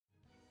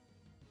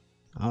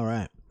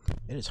Alright.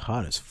 It is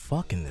hot as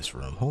fuck in this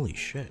room. Holy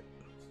shit.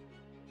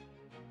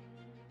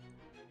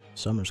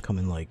 Summer's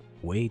coming like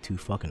way too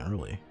fucking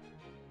early.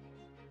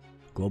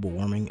 Global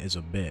warming is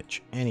a bitch.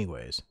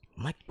 Anyways,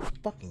 my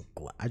fucking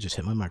I just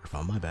hit my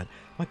microphone, my bad.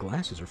 My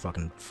glasses are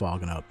fucking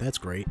fogging up. That's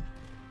great.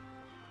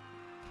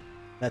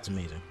 That's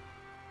amazing.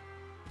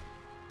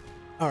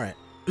 Alright.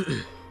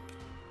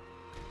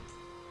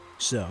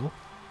 So,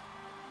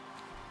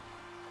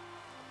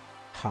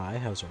 hi,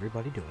 how's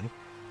everybody doing?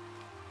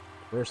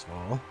 First of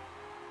all,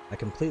 I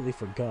completely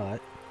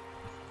forgot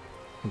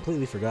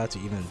to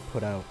even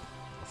put out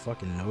a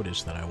fucking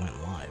notice that I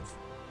went live.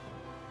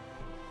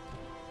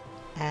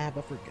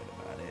 But forget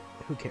about it.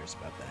 Who cares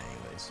about that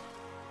anyways?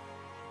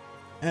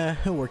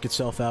 It'll work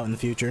itself out in the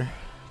future.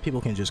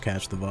 People can just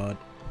catch the VOD.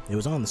 It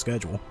was on the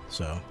schedule,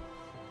 so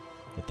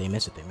if they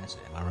miss it, they miss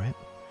it. Am I right?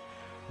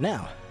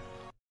 Now,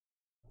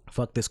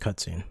 fuck this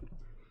cutscene.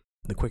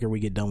 The quicker we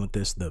get done with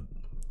this, the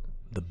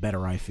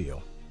better I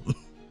feel.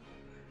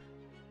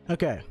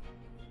 Okay.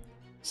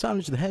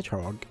 Sonic the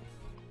Hedgehog.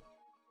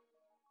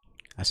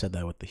 I said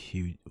that with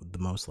the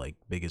most like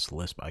biggest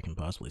lisp I can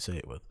possibly say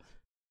it with.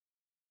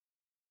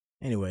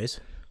 Anyways,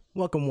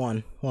 welcome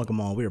one, welcome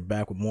all. We are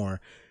back with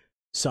more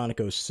Sonic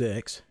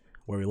 06.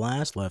 Where we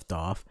last left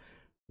off,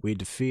 we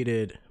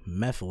defeated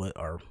Mephiles,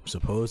 or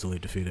supposedly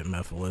defeated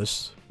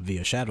Mephiles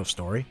via Shadow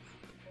Story.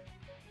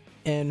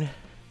 And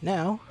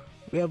now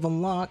we have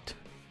unlocked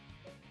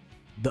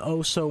the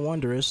oh so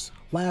wondrous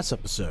last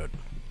episode.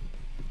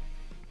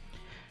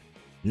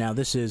 Now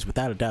this is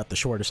without a doubt the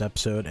shortest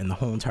episode in the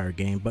whole entire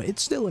game, but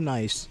it's still a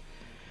nice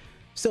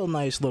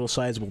little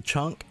sizable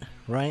chunk,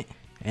 right?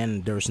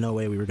 And there was no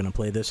way we were gonna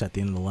play this at the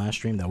end of the last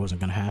stream. That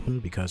wasn't gonna happen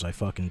because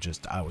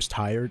I was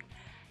tired.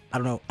 I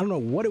don't know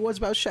what it was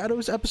about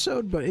Shadow's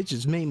episode, but it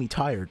just made me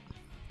tired.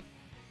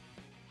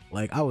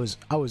 Like I was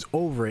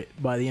over it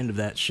by the end of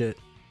that shit.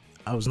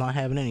 I was not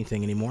having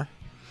anything anymore.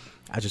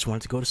 I just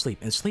wanted to go to sleep,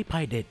 and sleep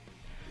I did.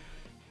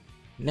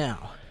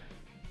 Now,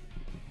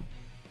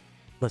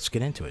 let's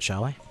get into it,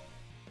 shall I?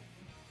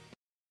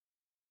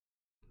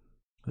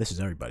 This is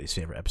everybody's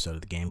favorite episode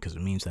of the game because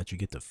it means that you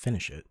get to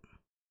finish it.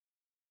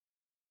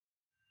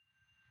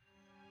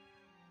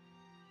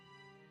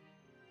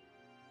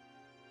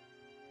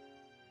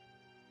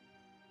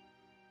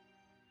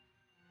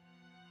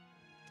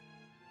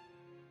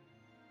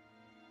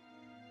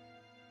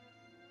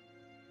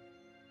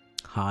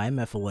 Hi,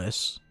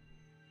 Mephiles.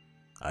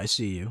 I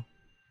see you.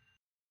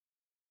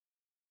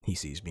 He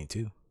sees me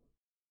too.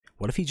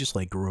 What if he just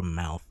like grew a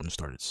mouth and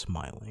started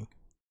smiling?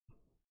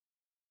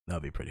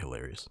 That'd be pretty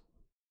hilarious.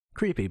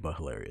 Creepy, but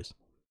hilarious.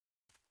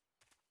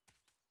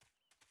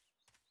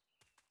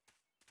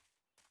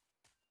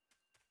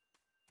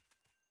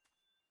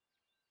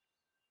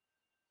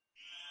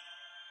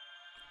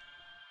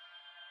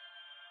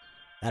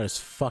 That is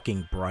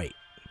fucking bright.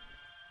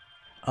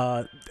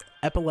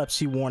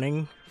 Epilepsy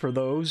warning for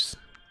those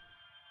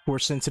who are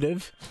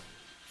sensitive.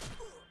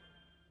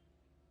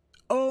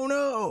 Oh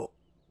no!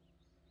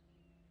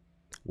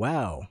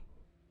 Wow.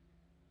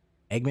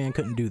 Eggman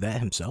couldn't do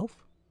that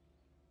himself?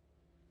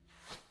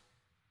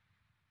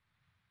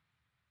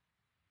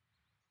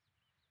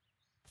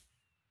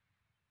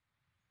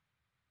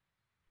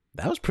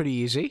 That was pretty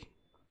easy.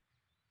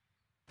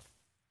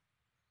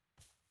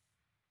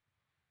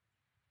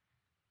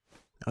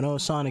 Oh no,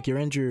 Sonic, you're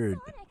injured.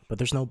 Sonic. But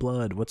there's no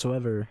blood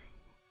whatsoever.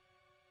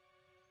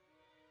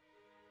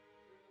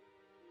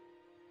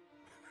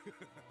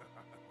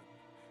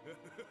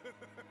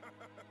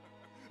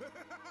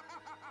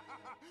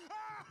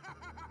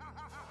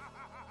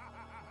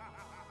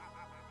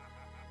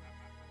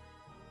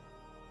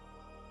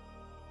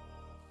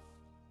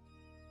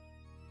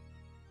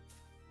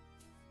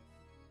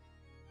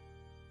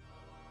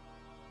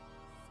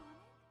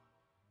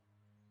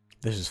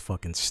 This is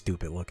fucking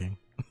stupid looking.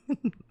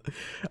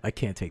 I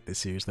can't take this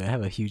seriously. I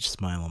have a huge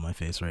smile on my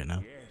face right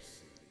now.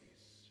 Yes, Elise.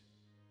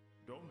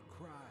 Don't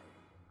cry.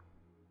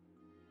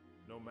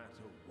 No matter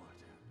what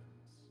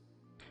happens.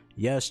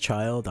 Yes,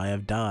 child, I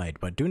have died,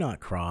 but do not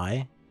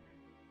cry.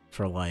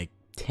 For like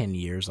 10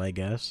 years, I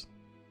guess.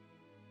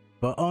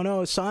 But oh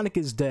no, Sonic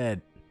is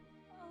dead.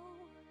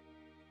 Oh,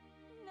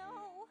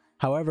 no.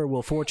 However,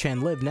 will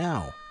 4chan live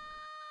now?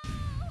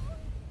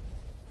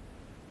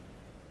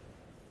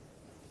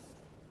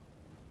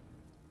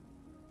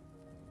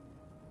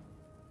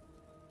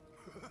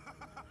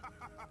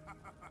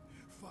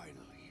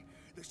 Finally,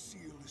 the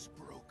seal is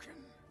broken.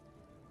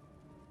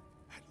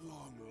 At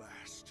long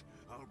last,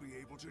 I'll be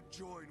able to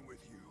join with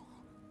you.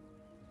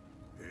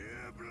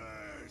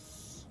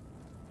 Iblis!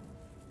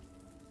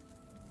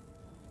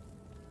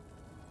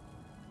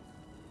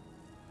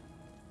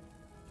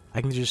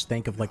 I can just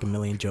think of like a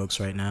million jokes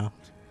right now.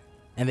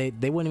 And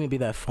they wouldn't even be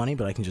that funny,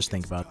 but I can just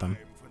think about them.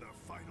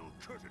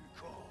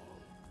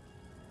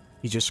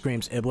 He just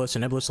screams Iblis,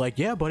 and Iblis like,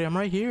 yeah, buddy, I'm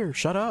right here.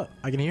 Shut up.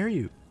 I can hear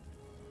you.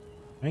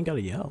 I ain't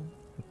gotta yell.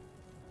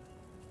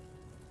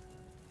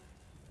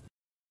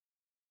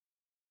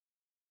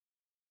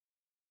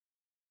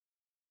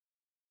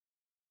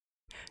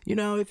 You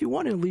know, if you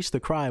want Elise to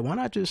cry, why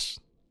not just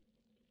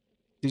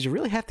Did you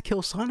really have to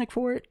kill Sonic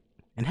for it?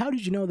 And how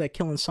did you know that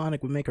killing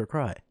Sonic would make her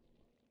cry?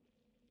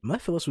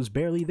 Mephiles was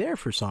barely there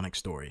for Sonic's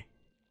story.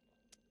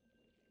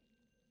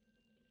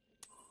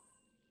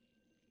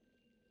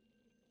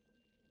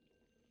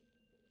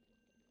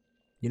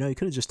 You know, you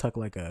could have just took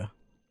like a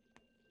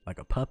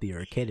puppy or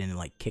a kid and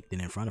like kicked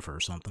it in front of her or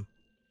something,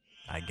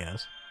 I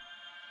guess.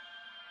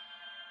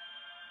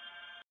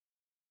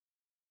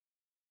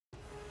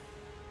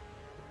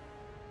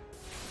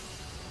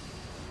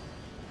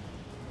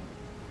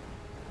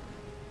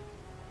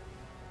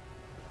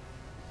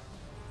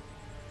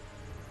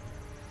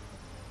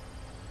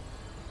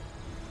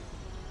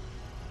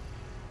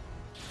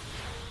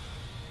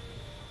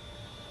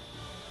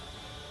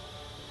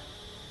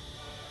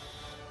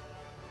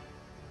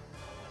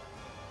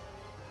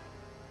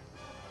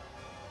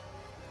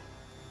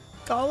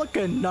 Oh, look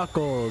at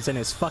Knuckles and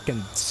his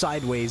fucking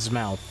sideways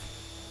mouth.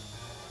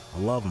 I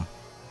love him.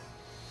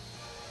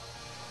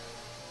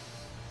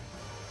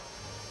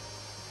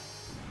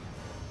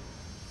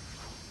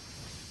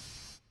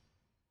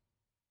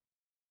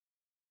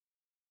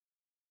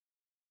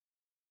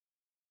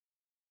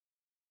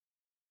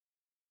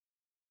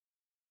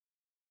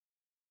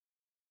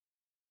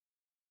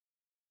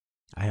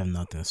 I have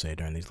nothing to say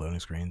during these loading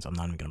screens. I'm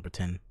not even gonna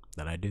pretend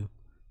that I do.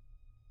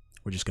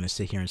 We're just gonna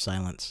sit here in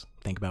silence,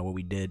 think about what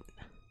we did.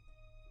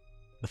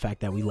 The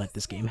fact that we let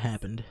this game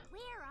happen.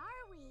 Where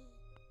are we?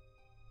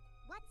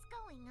 What's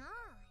going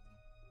on?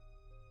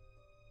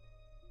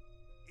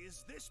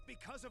 Is this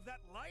because of that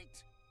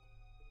light?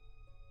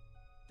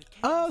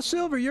 Oh,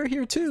 Silver, you're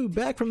here too,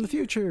 back from the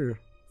future.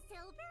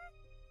 Silver?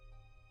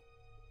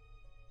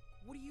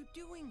 What are you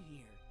doing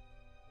here?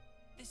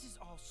 This is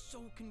all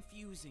so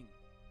confusing.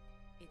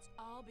 It's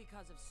all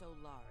because of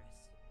Solaris.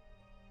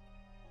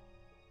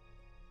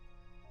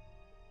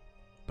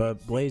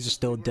 But Blaze is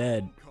still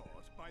dead.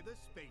 Caused by the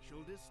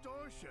spatial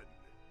distortion.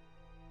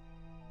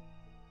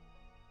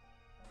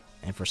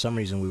 And for some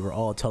reason, we were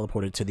all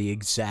teleported to the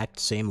exact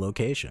same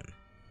location.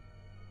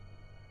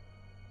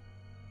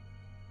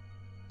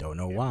 Don't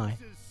know why.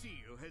 Iblis's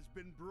seal has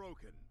been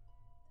broken.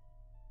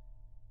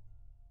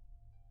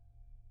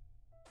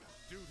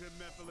 Due to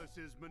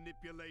Mephiles'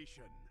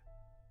 manipulation.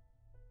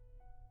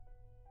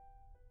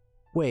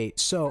 Wait,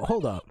 so,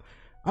 hold up.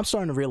 I'm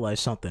starting to realize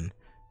something.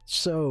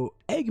 So,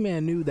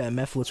 Eggman knew that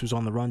Mephiles was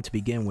on the run to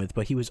begin with,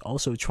 but he was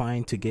also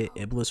trying to get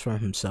Iblis from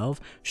himself.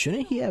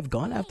 Shouldn't he have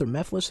gone after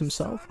Mephiles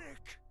himself?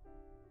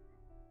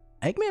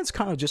 Sonic. Eggman's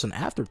kind of just an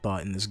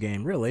afterthought in this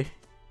game, really.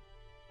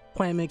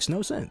 Plan makes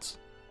no sense.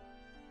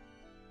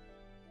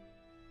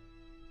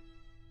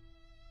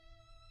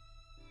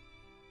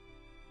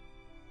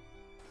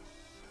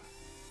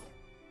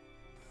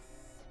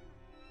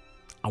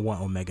 I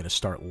want Omega to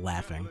start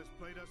laughing. Mephiles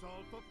played us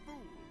all for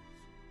fools.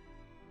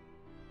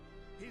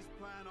 His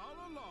plan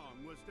all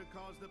along was to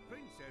cause the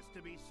princess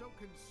to be so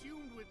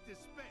consumed with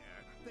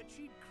despair that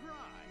she'd cry.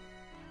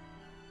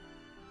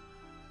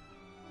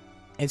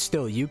 And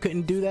still, you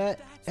couldn't do that,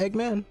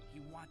 Eggman?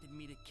 He wanted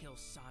me to kill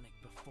Sonic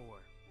before.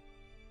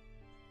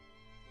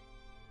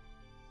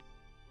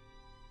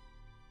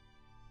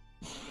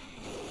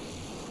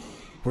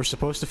 We're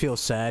supposed to feel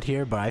sad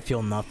here, but I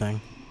feel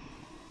nothing.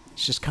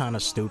 It's just kind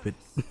of stupid.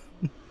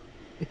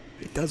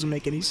 It doesn't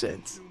make any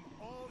sense. Consume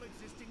all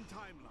existing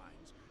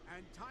timelines,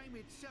 and time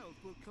itself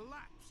will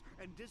collapse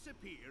and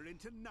disappear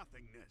into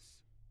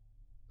nothingness.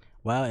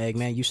 Wow,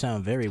 Eggman, you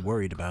sound very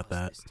worried about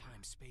that. This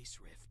time-space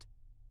rift.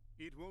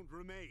 It won't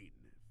remain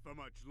for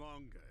much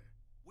longer.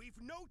 We've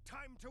no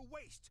time to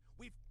waste.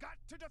 We've got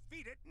to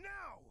defeat it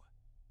now.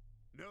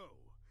 No,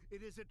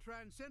 it is a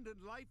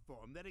transcendent life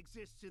form that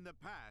exists in the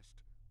past,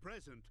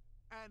 present,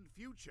 and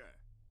future.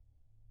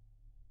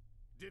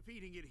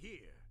 Defeating it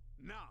here,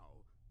 now,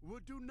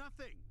 would do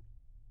nothing.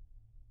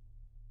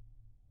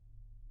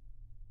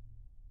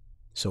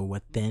 So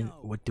what then? No,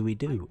 What do we I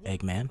do, won't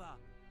Eggman? give up.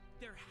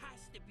 There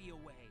has to be a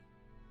way.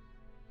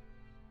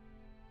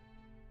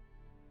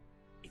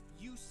 If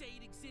you say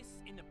it exists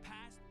in the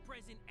past,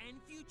 present, and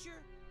future,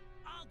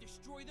 I'll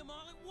destroy them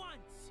all at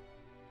once.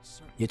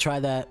 Certainly You tried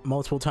that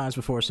multiple times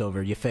before,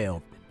 Silver. You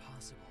failed. been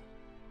possible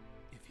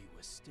if he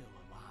was still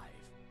alive.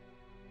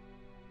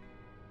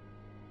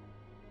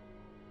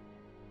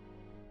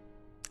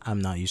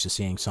 I'm not used to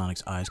seeing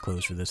Sonic's eyes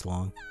closed for this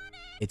long.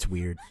 It's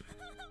weird.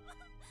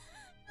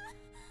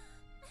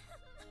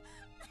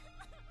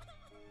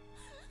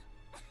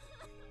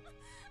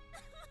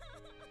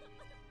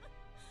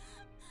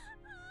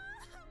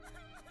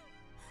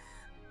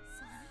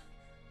 Sonic,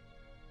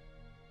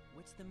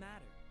 What's the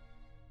matter?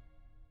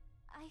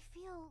 I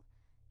feel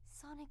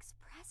Sonic's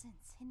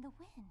presence in the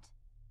wind.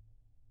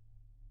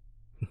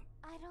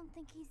 I don't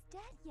think he's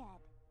dead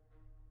yet.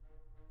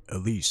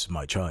 Elise,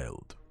 my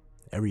child.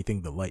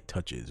 Everything the light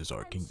touches is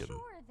our I'm kingdom.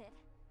 sure of it.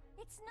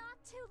 It's not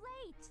too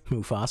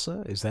late.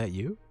 Mufasa, is that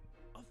you?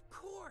 Of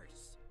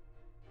course!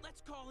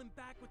 Let's call him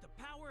back with the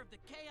power of the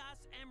Chaos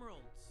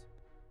Emeralds.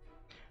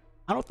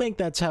 I don't think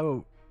that's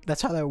how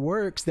that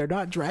works. They're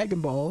not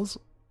Dragon Balls.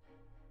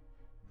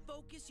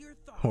 Focus your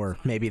thoughts Or on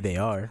maybe they Eggman's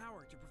are.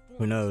 power to perform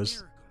Who this knows?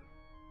 miracle.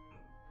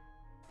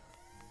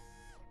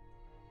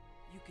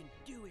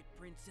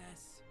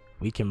 success.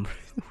 We can...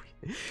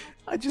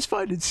 I just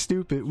find it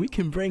stupid. We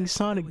can bring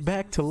Sonic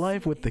back to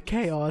life with the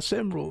Chaos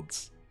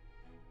Emeralds.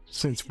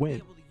 Since when? Be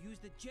able to use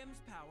the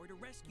gem's power to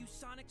rescue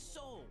Sonic's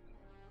soul.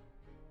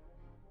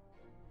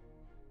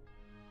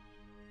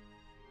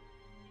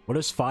 What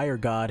does Fire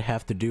God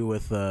have to do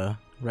with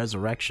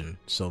resurrection,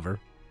 Silver?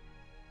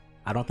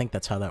 I don't think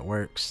that's how that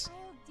works.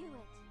 I'll do it.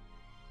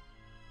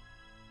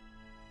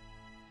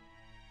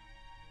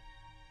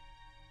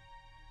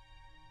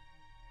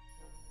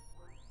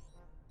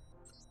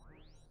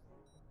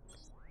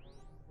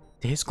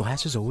 Do his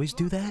glasses always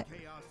do that?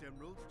 Chaos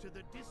emeralds to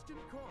the distant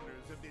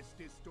corners of this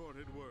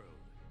distorted world.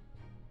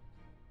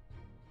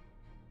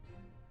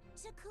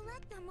 To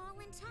collect them all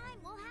in time,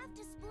 we'll have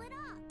to split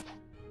up.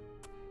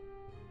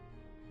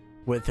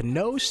 With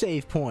no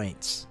save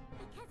points.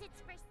 Because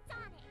it's for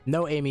Sonic.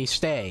 No, Amy,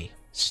 stay.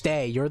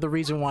 Stay. You're the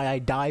reason why I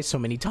die so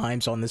many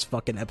times on this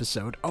fucking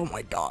episode. Oh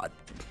my god.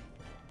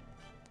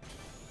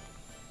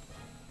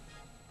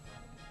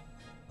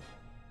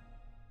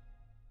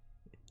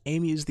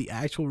 Amy is the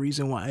actual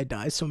reason why I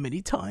die so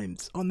many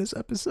times on this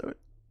episode.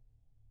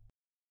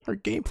 Her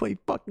gameplay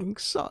fucking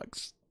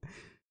sucks.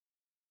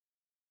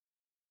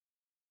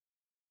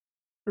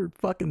 Her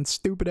fucking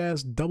stupid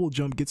ass double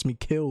jump gets me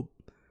killed.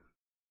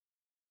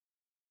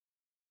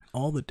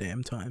 All the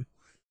damn time.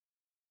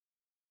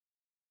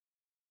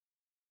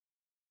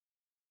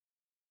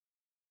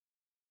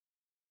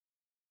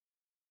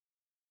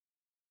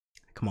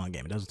 Come on,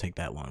 game. It doesn't take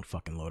that long to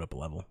fucking load up a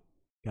level.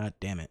 God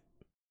damn it.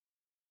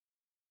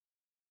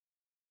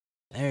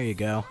 There you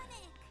go.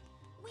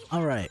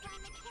 Alright.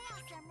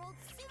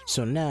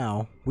 So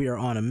now, we are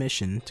on a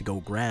mission to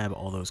go grab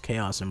all those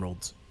Chaos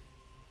Emeralds.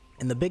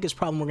 And the biggest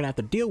problem we're gonna have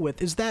to deal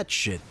with is that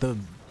shit. The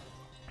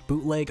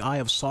bootleg Eye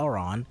of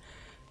Sauron.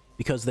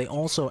 Because they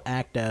also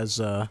act as,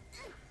 like,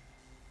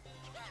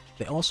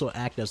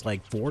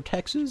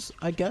 vortexes,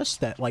 I guess,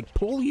 that, like,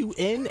 pull you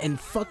in and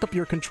fuck up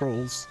your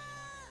controls.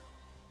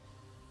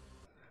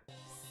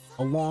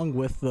 Along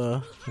with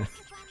the...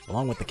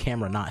 along with the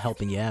camera not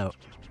helping you out.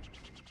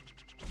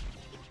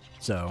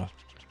 So...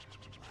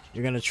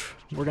 we're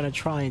gonna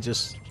try and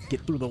just get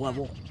through the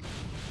level.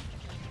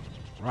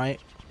 Right?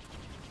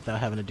 Without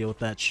having to deal with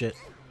that shit.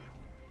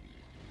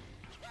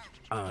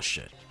 Oh,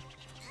 shit.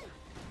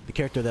 The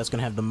character that's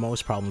gonna have the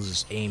most problems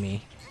is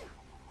Amy.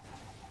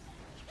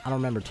 I don't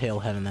remember Tail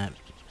having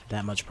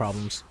that much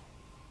problems.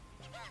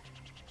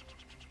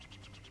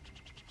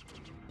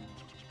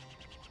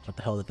 What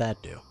the hell did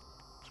that do?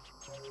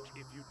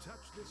 If you touch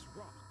this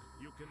rock,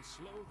 you can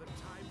slow the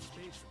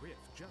time-space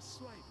rift just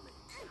slightly.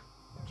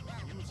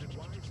 Use it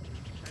wisely.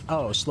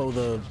 Oh, slow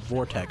the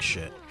vortex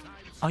shit.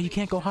 Oh, you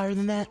can't go higher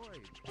than that?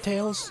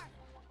 Tails?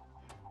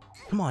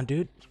 Come on,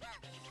 dude.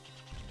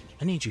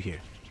 I need you here.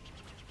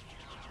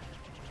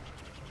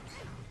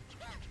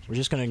 We're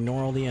just gonna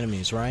ignore all the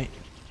enemies, right?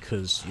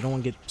 Because you don't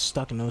want to get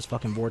stuck in those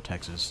fucking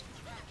vortexes.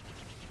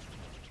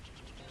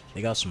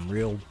 They got some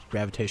real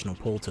gravitational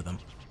pull to them.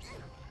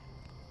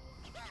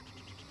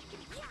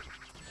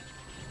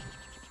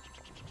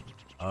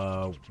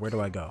 Where do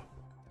I go?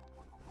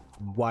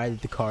 Why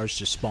did the cars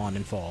just spawn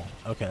and fall?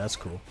 Okay, that's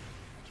cool.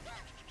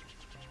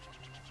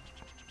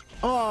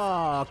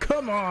 Oh,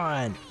 come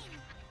on!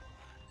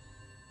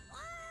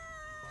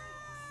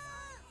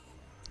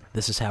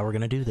 This is how we're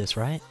gonna do this,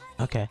 right?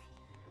 Okay.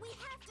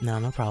 No,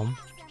 no problem.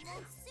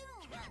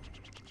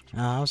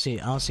 I don't see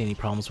any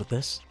problems with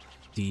this.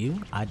 Do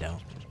you? I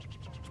don't.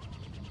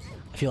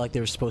 I feel like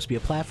there was supposed to be a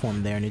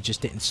platform there and it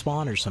just didn't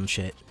spawn or some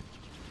shit.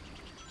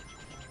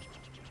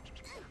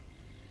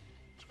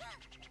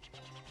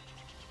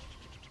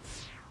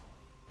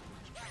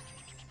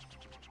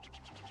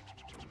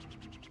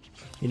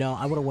 You know,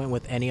 I would have went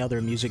with any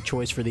other music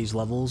choice for these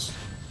levels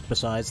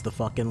besides the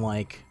fucking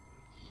like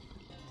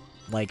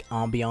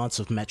ambiance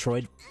of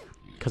Metroid,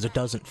 because it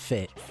doesn't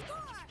fit.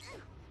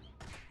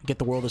 Get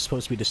the world is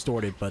supposed to be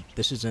distorted, but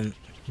this isn't.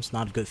 It's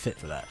not a good fit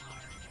for that.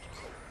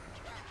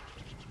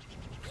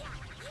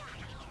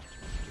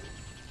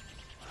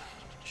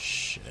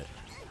 Shit.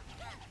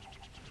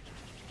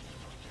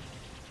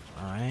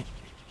 All right.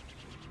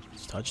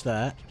 Let's touch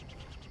that.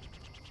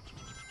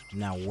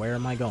 Now, where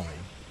am I going?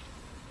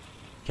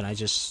 Can I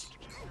just...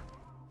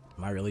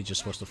 Am I really just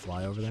supposed to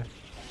fly over there?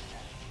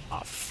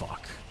 Oh,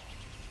 fuck.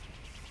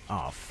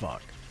 Oh,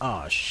 fuck.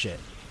 Oh, shit.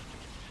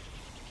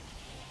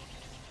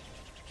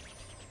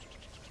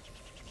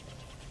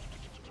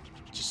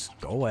 Just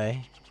go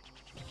away.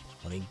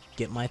 Let me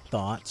get my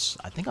thoughts.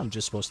 I think I'm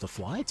just supposed to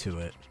fly to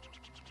it.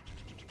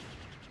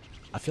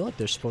 I feel like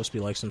there's supposed to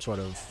be like some sort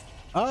of...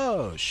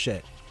 Oh,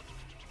 shit.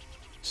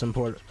 Some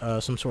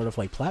sort of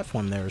like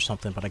platform there or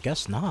something, but I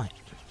guess not.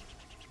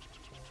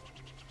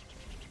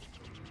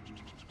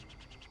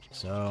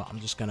 So, I'm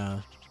just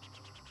gonna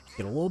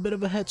get a little bit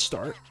of a head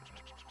start.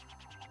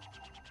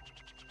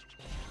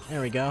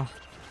 There we go.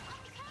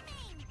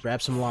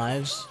 Grab some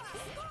lives.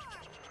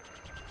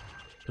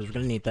 Because we're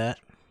gonna need that.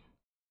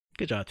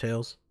 Good job,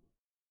 Tails.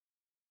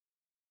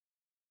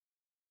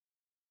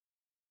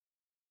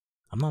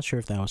 I'm not sure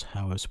if that was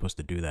how I was supposed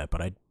to do that,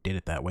 but I did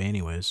it that way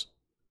anyways.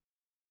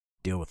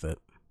 Deal with it.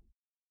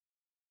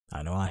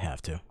 I know I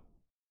have to.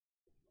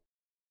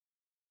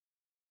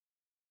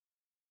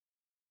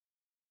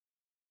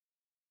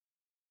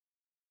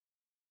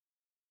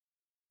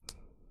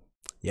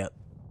 Yep.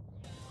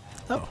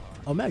 Oh,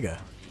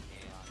 Omega.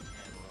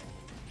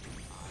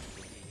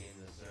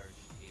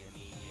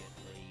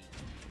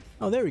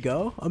 Oh, there we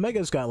go.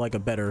 Omega's got like a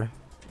better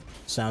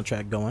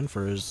soundtrack going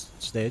for his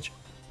stage.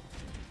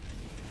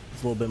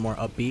 It's a little bit more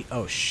upbeat.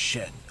 Oh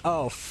shit.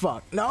 Oh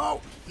fuck.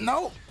 No!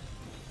 No!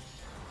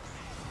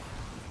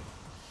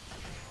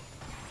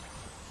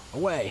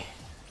 Away.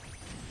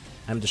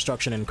 I'm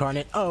destruction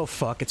incarnate. Oh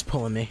fuck, it's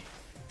pulling me.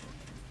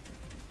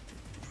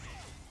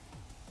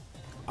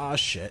 Aw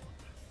shit.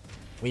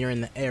 When you're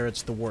in the air,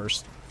 it's the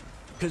worst.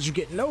 Because you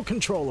get no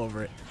control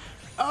over it.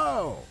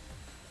 Oh!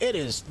 It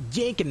is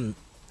yanking...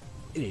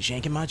 It is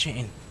yanking my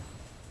chain.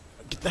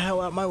 Get the hell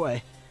out of my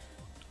way.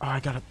 Oh,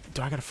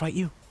 do I gotta fight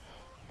you?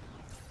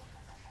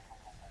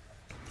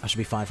 I should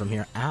be fine from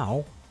here.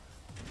 Ow.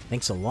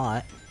 Thanks a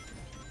lot.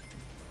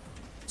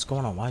 What's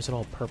going on? Why is it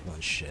all purple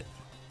and shit?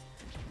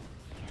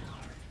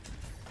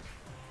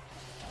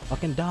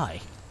 Fucking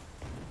die.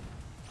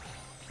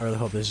 I really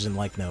hope this isn't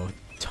like no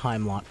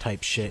time lock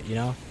type shit, you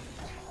know?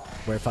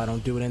 Where if I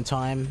don't do it in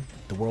time,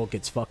 the world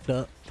gets fucked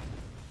up.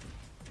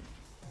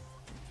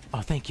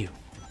 Oh, thank you.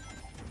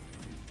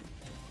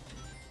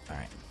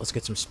 Alright, let's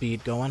get some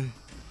speed going.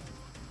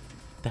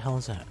 What the hell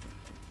is that?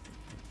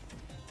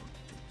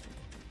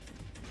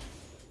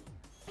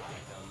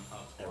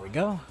 There we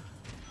go.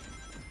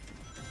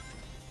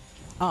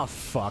 Oh,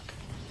 fuck.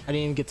 I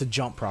didn't even get to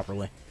jump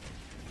properly.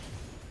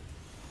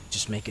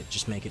 Just make it,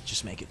 just make it,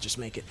 just make it, just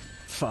make it.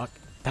 Fuck.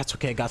 That's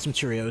okay, got some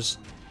Cheerios.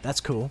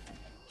 That's cool.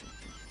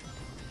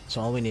 That's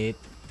all we need.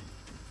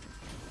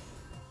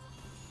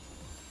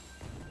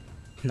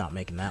 Not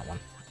making that one.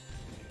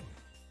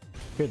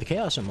 Here's the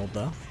Chaos Emerald,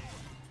 though.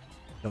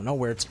 Don't know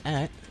where it's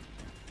at.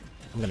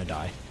 I'm gonna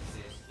die.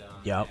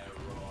 Yup.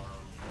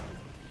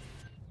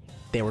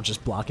 They were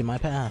just blocking my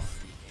path.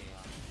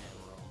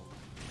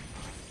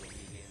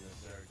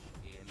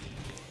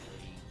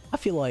 I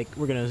feel like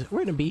we're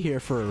gonna be here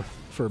for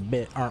a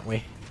bit, aren't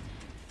we?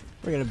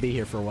 We're gonna be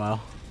here for a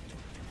while.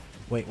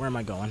 Wait, where am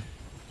I going?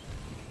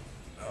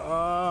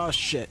 Oh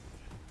shit.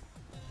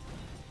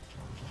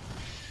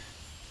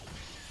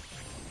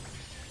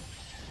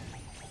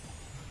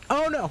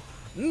 Oh no!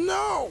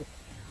 No!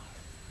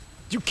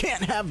 You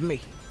can't have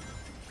me!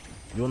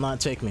 You will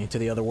not take me to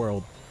the other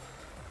world.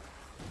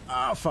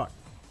 Oh fuck.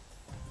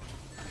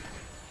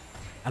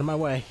 Out of my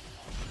way.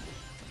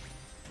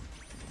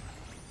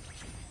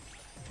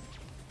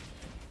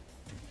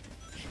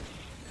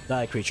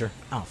 Die, creature.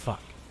 Oh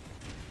fuck.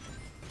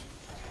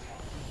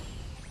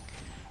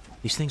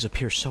 These things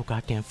appear so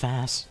goddamn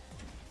fast.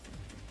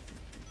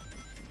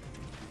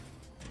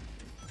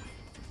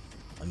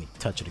 Let me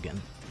touch it again.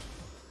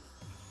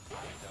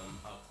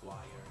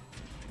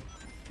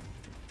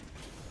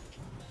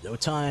 No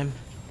time.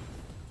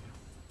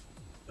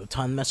 No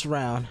time to mess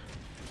around.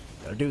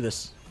 Gotta do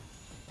this.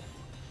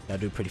 Gotta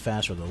do it pretty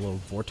fast or the little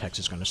vortex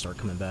is gonna start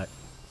coming back.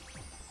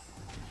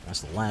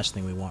 That's the last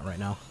thing we want right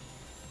now.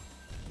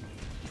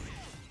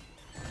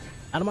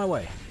 Out of my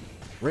way.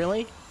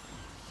 Really?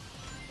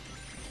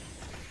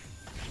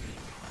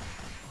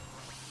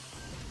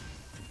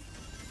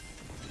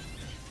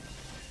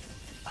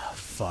 Oh,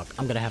 fuck.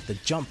 I'm gonna have to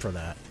jump for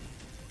that.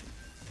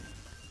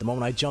 The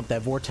moment I jump,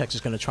 that vortex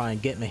is gonna try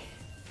and get me.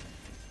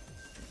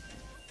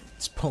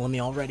 It's pulling me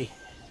already.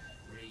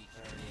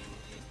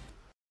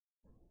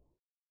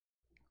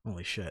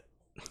 Holy shit.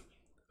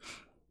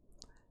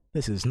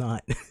 This is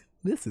not...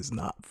 this is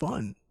not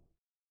fun.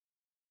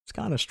 It's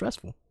kind of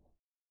stressful.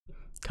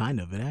 Kind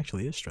of. It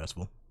actually is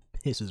stressful.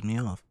 Pisses me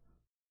off.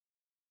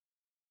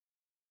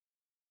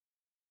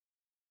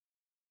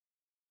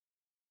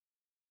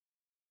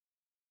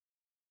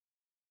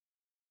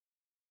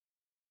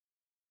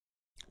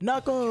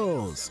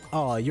 Knuckles!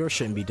 Oh, yours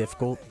shouldn't be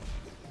difficult.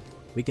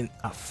 We can...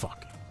 Oh,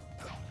 fuck.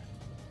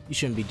 You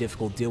shouldn't be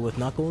difficult to deal with,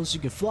 Knuckles. You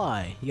can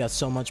fly. You got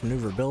so much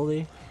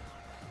maneuverability.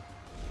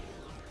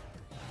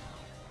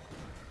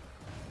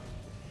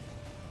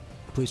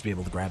 Please be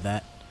able to grab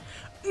that.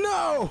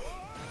 No!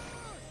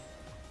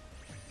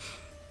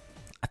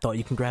 I thought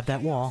you can grab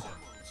that wall.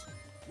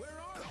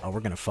 Oh,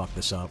 we're gonna fuck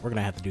this up. We're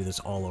gonna have to do this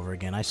all over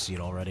again. I see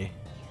it already.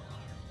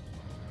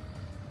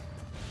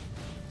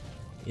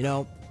 You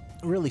know,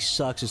 what really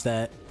sucks is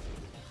that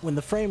when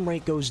the frame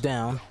rate goes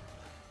down,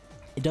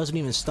 it doesn't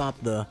even stop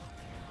the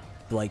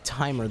like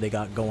timer they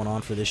got going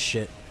on for this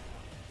shit.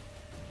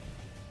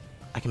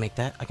 I can make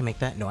that. I can make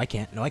that. No, I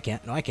can't. No, I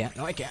can't. No, I can't.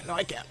 No, I can't. No,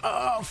 I can't.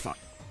 Oh, fuck.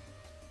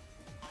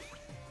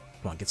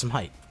 Come on, get some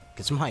height.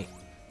 Get some height.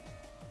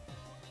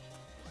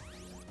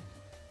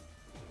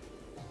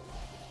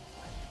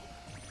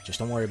 Just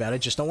don't worry about it.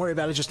 Just don't worry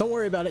about it. Just don't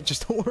worry about it.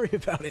 Just don't worry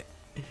about it.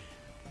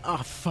 Oh,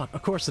 fuck.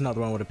 Of course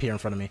another one would appear in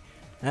front of me.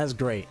 That's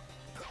great.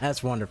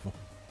 That's wonderful.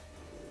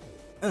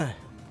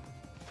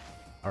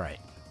 Alright.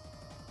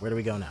 Where do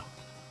we go now?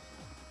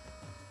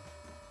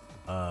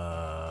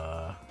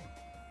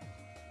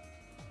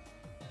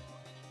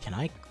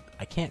 can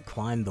I can't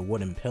climb the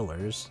wooden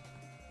pillars,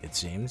 it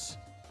seems.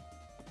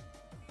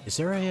 Is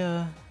there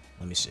a,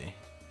 let me see.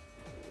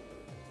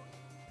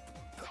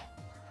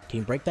 Can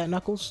you break that,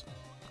 Knuckles?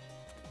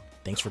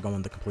 Thanks for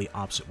going the complete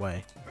opposite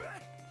way.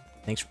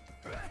 Thanks.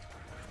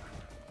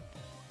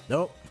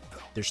 Nope.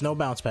 There's no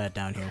bounce pad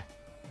down here.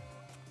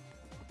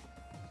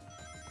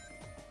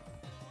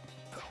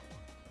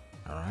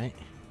 Alright.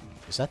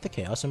 Is that the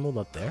Chaos Emerald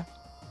up there?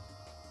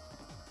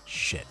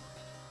 Shit.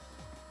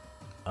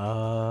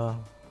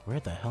 Where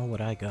the hell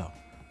would I go?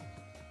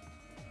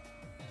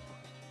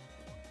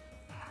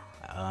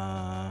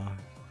 How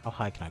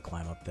high can I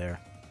climb up there?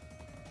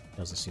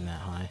 Doesn't seem that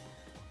high.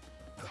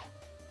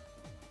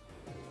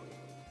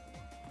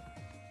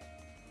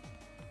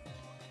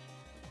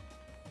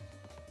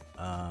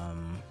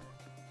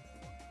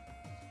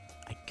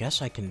 I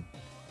guess I can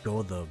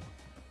go the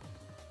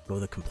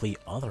complete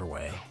other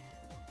way.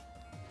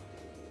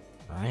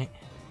 Right?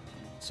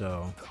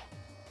 So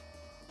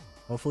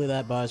hopefully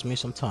that buys me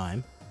some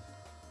time.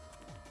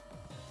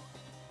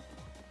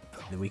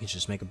 Then we can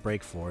just make a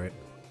break for it.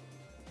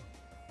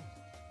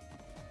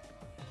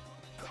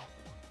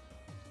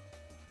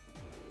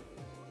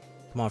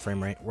 Come on,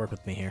 frame rate, work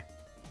with me here.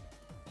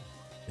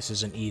 This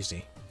isn't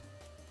easy.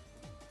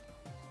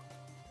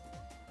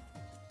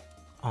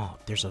 Oh,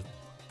 there's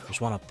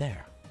one up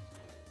there.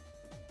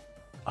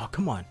 Oh,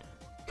 come on.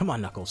 Come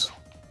on, Knuckles.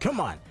 Come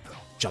on.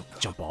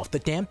 Jump off the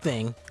damn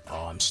thing.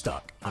 Oh, I'm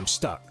stuck. I'm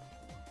stuck.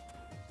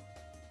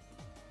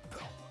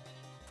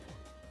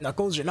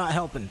 Knuckles, you're not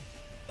helping.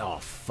 Oh,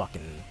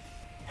 fucking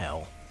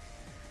hell.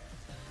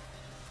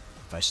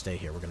 If I stay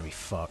here, we're gonna be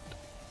fucked.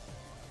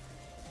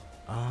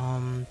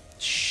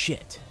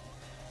 Shit.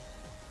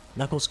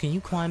 Knuckles, can you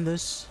climb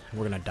this?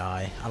 We're gonna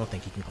die. I don't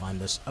think he can climb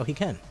this. Oh, he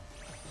can.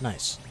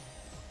 Nice.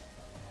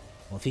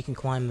 Well, if he can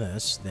climb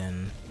this,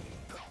 then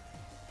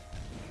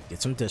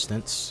get some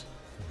distance.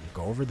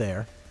 Go over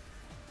there.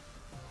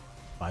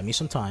 Buy me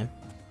some time.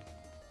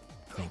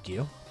 Thank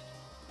you.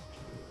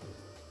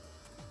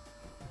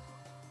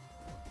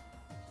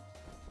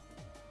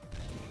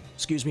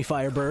 Excuse me,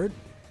 Firebird.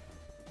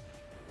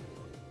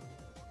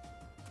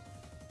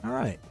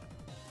 Alright.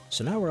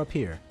 So now we're up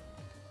here.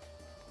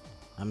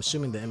 I'm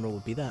assuming the emerald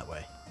will be that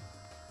way.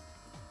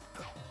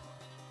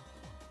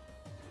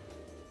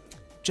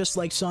 Just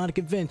like Sonic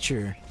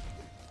Adventure.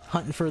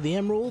 Hunting for the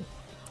emerald.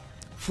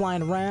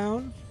 Flying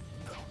around.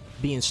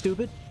 Being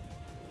stupid.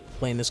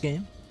 Playing this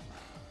game.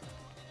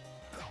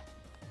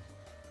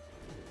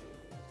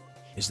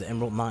 Is the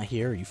emerald not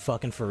here? Are you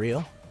fucking for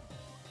real?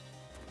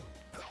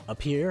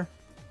 Up here?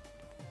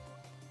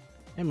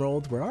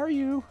 Emerald, where are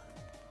you?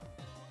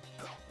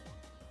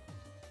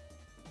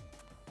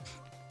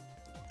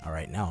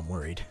 Alright, now I'm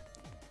worried.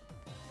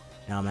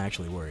 Now I'm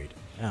actually worried.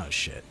 Oh,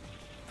 shit.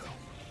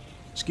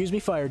 Excuse me,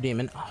 Fire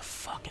Demon. Oh,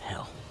 fucking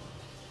hell.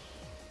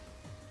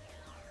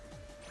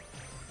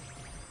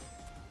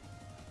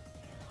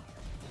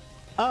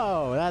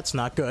 Oh, that's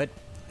not good.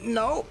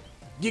 No!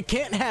 You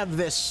can't have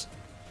this!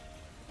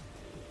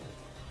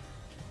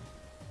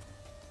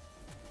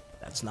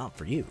 That's not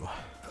for you.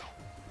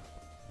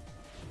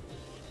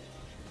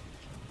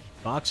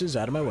 Boxes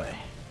out of my way.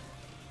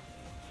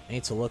 I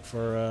need to look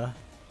for,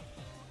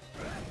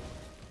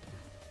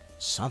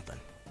 something.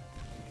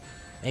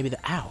 Maybe the...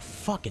 Ow,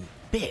 fucking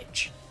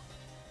bitch!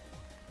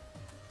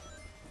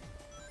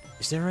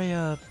 Is there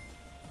a,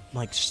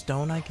 like,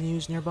 stone I can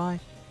use nearby?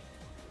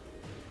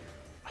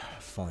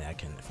 If only I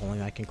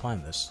can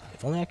climb this.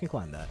 If only I can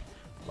climb that.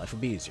 Life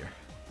would be easier.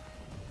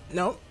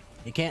 Nope,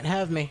 you can't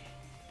have me.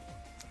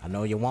 I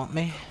know you want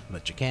me,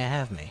 but you can't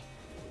have me.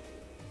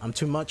 I'm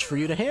too much for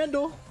you to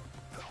handle.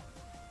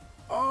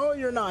 Oh,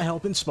 you're not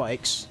helping,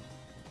 Spikes.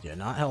 You're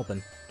not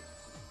helping.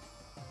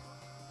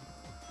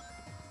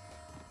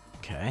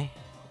 Okay.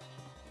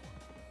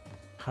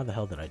 How the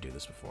hell did I do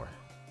this before?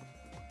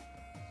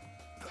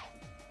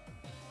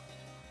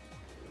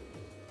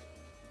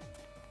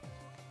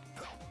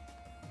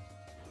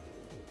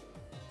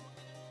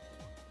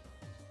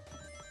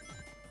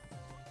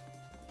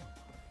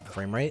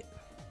 Frame rate?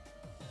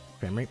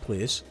 Frame rate,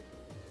 please.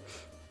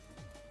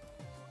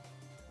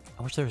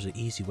 I wish there was an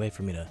easy way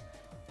for me to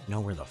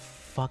know where the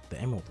fuck the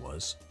emerald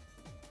was.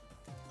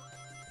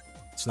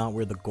 It's not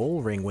where the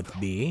gold ring would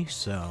be,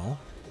 so...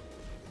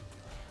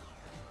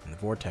 And the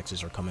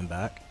vortexes are coming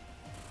back.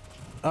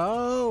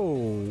 Oh,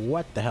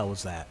 what the hell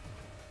was that?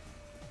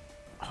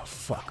 Oh,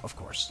 fuck, of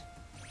course.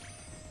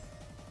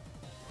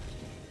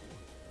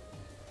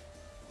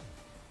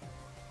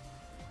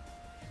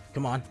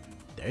 Come on.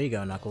 There you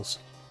go, Knuckles.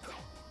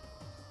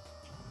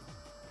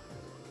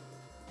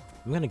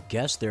 I'm gonna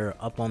guess they're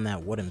up on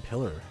that wooden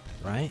pillar,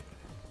 right?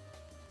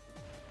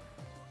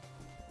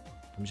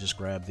 Let me just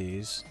grab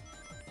these.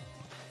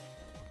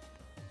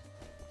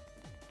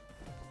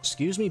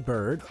 Excuse me,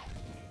 bird.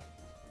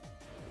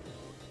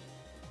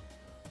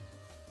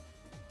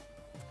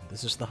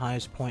 This is the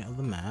highest point of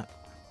the map.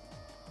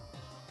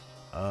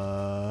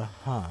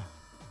 Huh.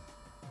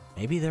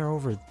 Maybe they're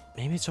over...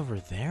 Maybe it's over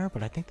there,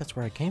 but I think that's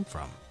where I came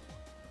from.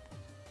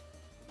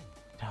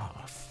 Oh,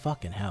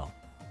 fucking hell.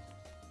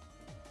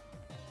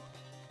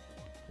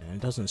 And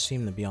it doesn't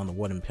seem to be on the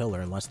wooden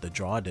pillar unless the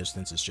draw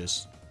distance is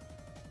just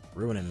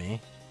ruining me.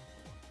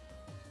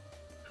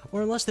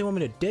 Or unless they want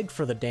me to dig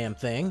for the damn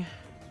thing.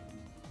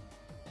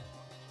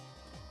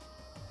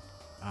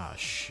 Ah,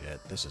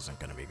 shit. This isn't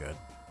gonna be good.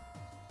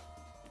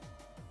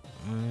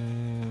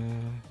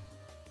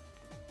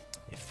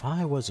 If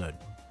I was a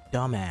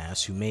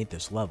dumbass who made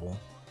this level,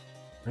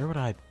 where would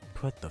I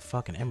put the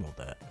fucking emerald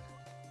at?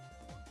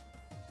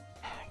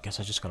 I guess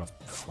I just gotta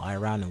fly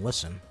around and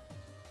listen.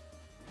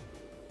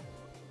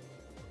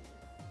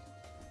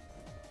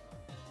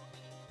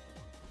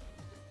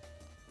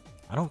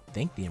 I don't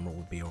think the emerald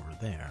would be over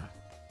there.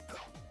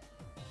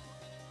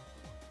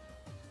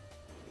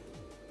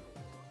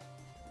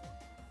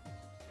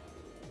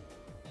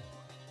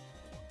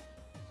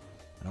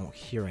 I don't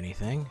hear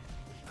anything.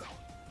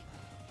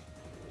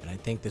 And I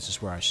think this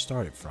is where I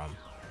started from.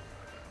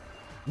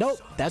 Nope,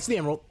 that's the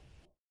emerald.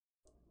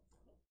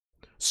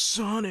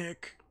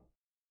 Sonic!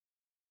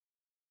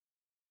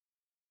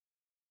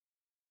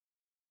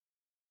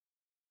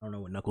 I don't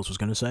know what Knuckles was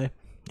gonna say,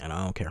 and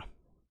I don't care.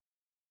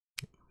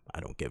 I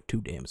don't give two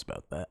damns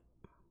about that.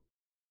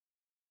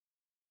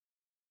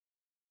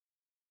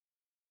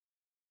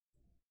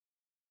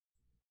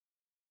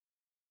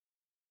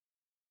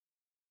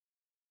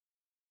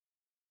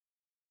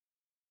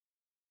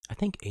 I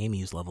think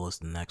Amy's level is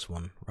the next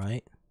one,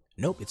 right?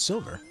 Nope, it's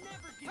Silver.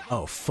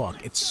 Oh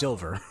fuck, it's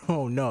Silver.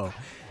 Oh no.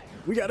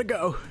 We gotta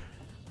go.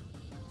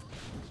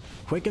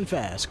 Quick and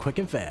fast,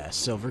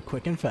 Silver,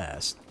 quick and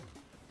fast.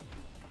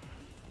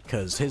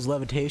 Because his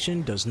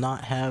levitation does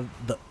not have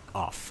the...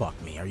 Oh, fuck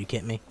me. Are you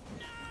kidding me?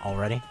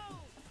 Already?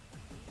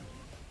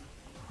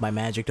 My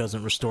magic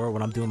doesn't restore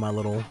when I'm doing my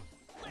little...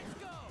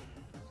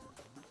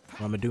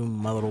 When I'm doing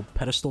my little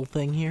pedestal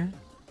thing here?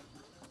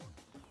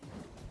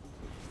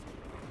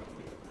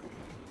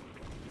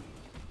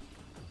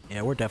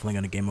 Yeah, we're definitely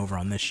gonna game over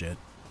on this shit.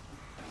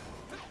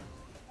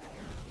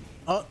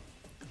 Oh!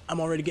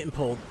 I'm already getting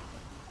pulled.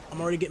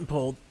 I'm already getting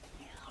pulled.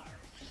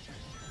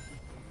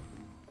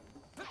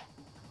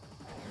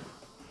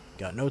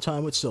 Got no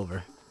time with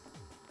Silver.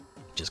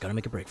 Just gotta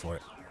make a break for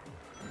it.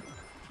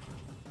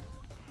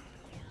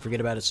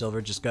 Forget about it,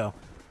 Silver. Just go.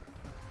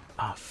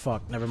 Ah,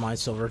 fuck. Never mind,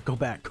 Silver. Go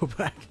back. Go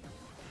back.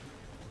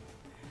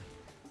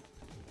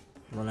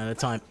 Run out of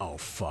time. Oh,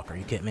 fuck. Are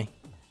you kidding me?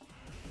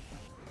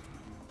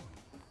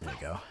 There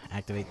you go.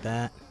 Activate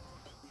that.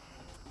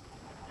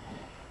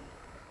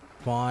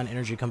 Come on,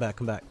 energy. Come back.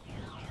 Come back.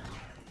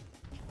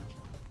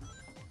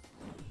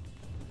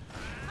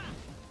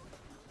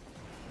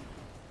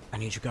 I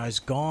need you guys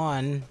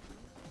gone.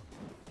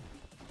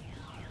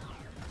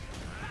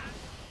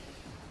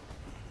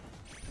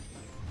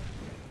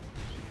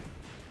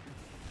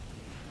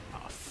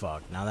 Oh,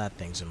 fuck. Now that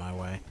thing's in my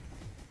way.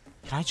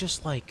 Can I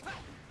just, like,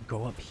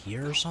 go up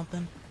here or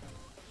something?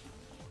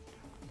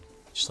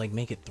 Just, like,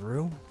 make it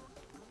through?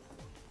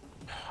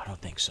 I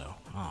don't think so.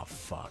 Oh,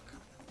 fuck.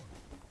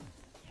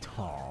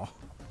 Oh.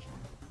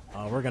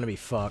 Oh, we're gonna be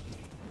fucked.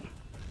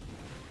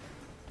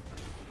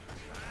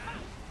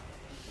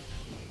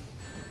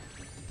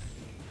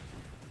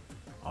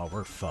 Oh,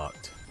 we're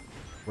fucked.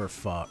 We're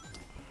fucked.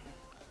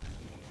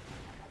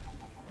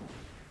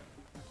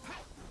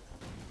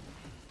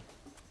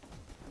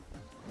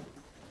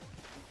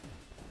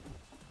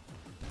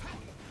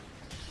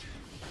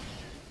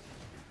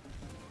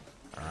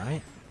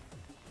 Alright.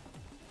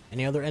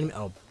 Any other enemy?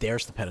 Oh,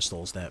 there's the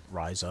pedestals that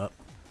rise up.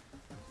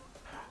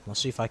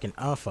 Let's see if I can...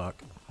 Oh,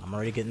 fuck. I'm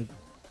already getting...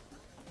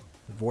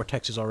 The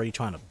vortex is already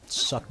trying to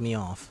suck me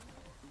off.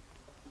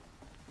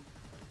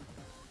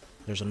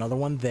 There's another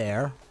one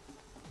there.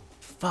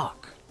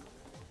 Fuck.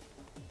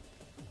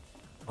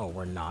 Oh,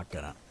 we're not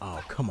gonna...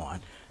 Oh, come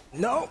on.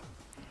 No!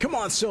 Come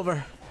on,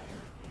 Silver!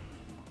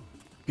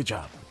 Good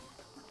job.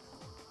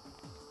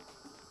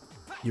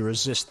 You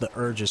resist the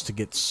urges to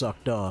get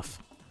sucked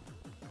off.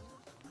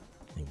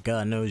 And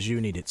God knows you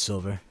need it,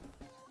 Silver.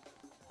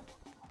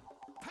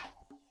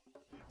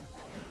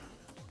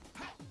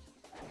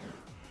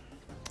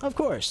 Of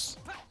course.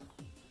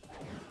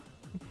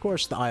 Of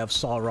course the Eye of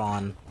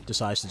Sauron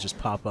decides to just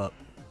pop up.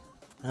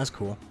 That's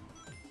cool.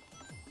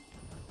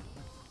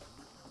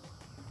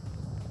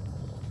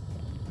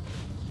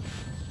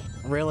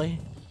 Really?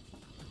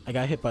 I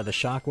got hit by the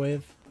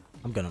shockwave?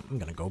 I'm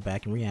gonna go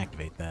back and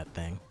reactivate that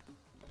thing.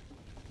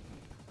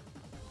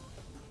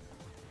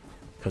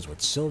 Because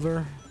with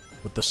Silver,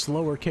 with the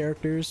slower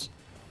characters,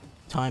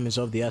 time is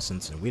of the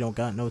essence, and we don't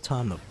got no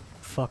time to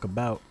fuck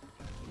about.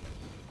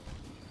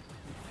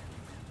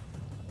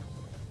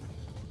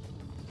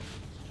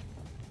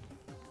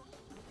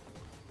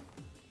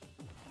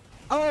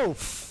 Oh,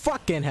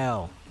 fucking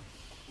hell!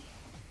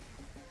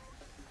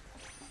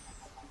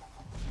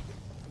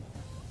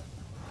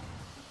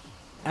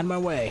 Out of my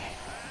way.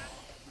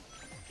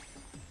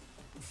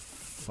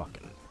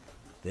 Fucking...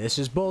 This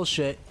is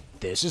bullshit.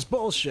 This is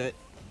bullshit.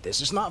 This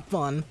is not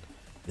fun.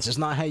 This is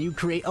not how you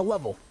create a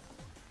level.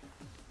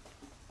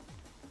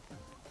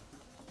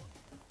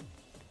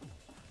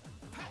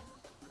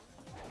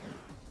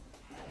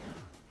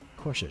 Of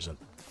course there's a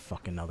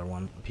fucking other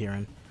one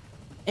appearing.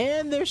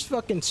 And there's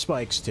fucking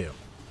spikes too.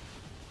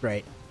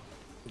 Great.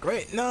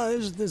 Great. No,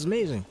 this is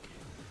amazing.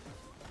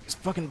 It's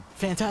fucking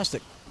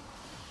fantastic.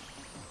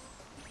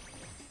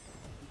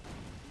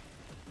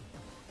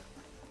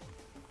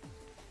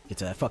 Get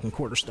to that fucking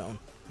quarter stone.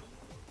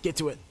 Get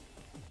to it.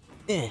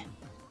 Eh.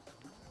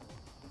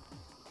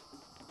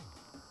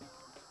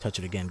 Touch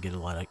it again, get a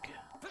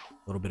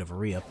little bit of a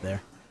re-up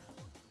there.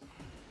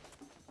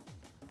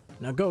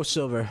 Now go,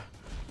 Silver.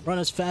 Run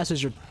as fast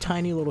as your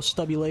tiny little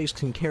stubby legs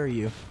can carry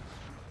you.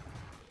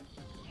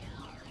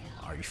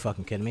 Are you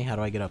fucking kidding me? How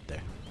do I get up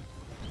there?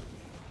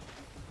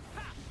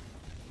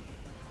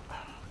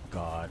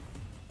 God.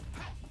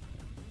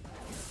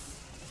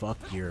 Fuck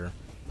your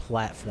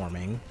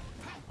platforming.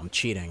 I'm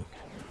cheating.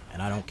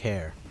 And I don't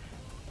care.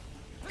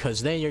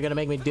 Cause then you're gonna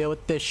make me deal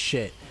with this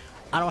shit.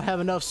 I don't have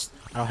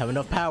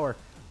enough power.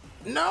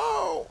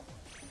 No!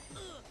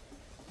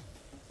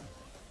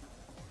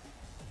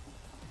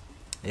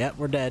 Yep,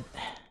 we're dead.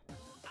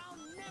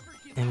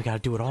 And we gotta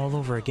do it all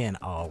over again.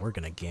 Oh, we're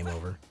gonna game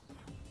over.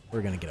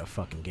 We're gonna get a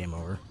fucking game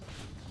over.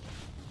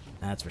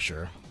 That's for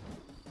sure.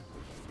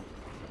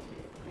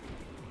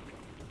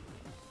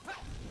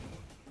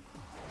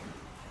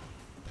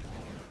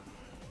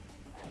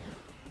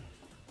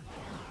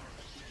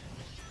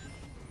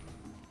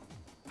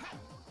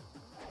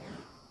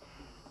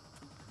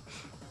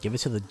 Give it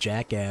to the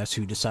jackass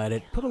who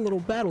decided, put a little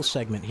battle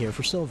segment here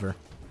for Silver.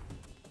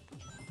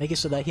 Make it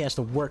so that he has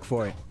to work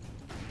for it.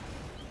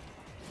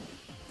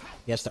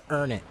 He has to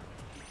earn it.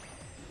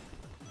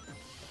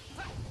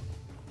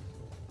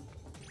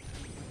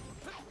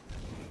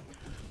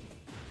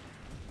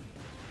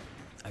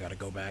 I gotta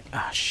go back.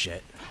 Ah,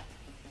 shit.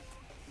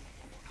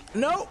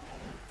 No!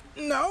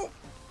 No!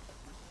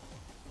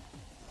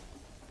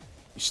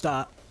 You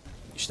stop.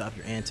 You stop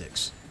your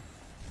antics.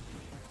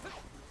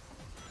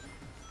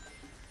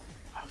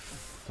 Oh,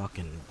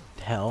 fucking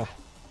hell.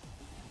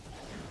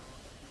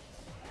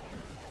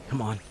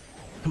 Come on.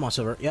 Come on,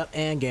 Silver. Yep,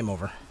 and game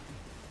over.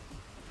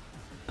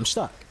 I'm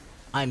stuck.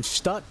 I'm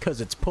stuck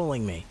because it's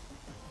pulling me.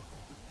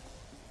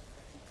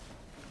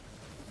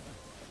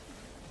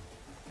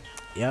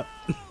 Yep.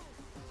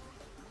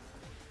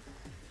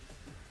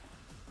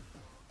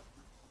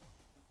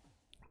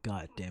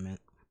 God damn it.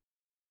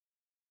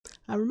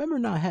 I remember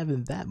not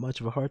having that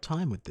much of a hard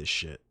time with this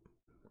shit.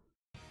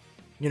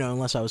 You know,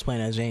 unless I was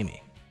playing as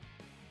Amy.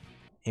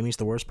 Amy's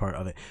the worst part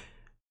of it.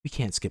 We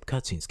can't skip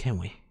cutscenes, can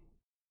we?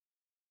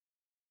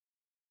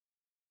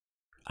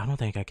 I don't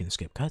think I can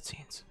skip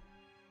cutscenes.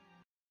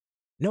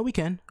 No, we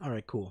can.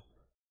 Alright, cool.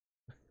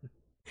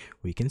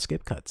 We can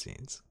skip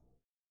cutscenes.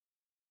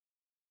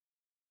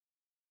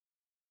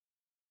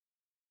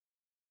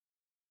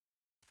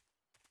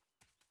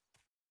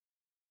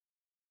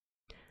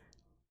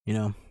 You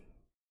know,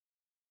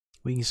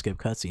 we can skip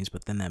cutscenes,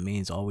 but then that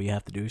means all we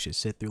have to do is just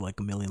sit through like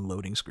a million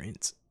loading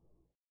screens.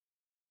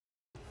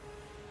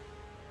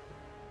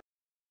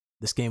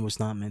 This game was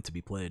not meant to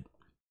be played.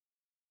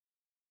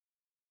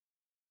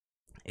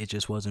 It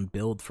just wasn't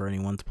built for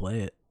anyone to play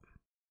it.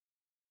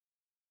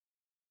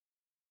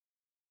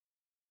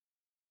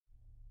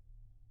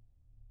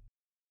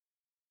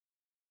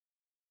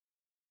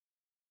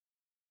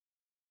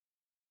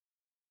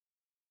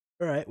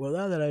 Alright, well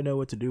now that I know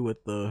what to do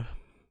with the...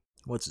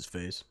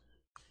 what's-his-face?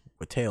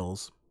 With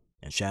Tails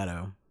and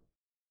Shadow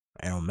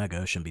and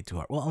Omega, shouldn't be too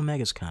hard. Well,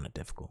 Omega's kind of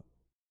difficult.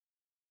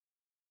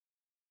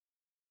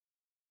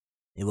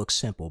 It looks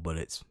simple, but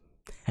it's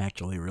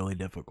actually really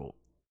difficult.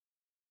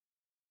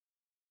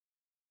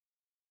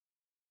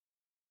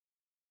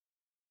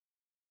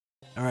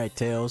 Alright,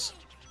 Tails.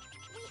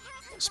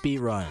 Speed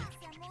run.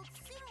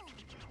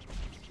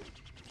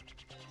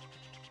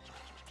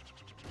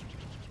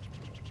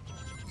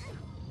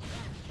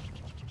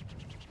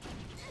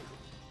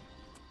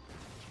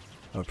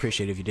 I would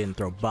appreciate it if you didn't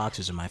throw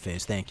boxes in my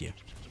face, thank you.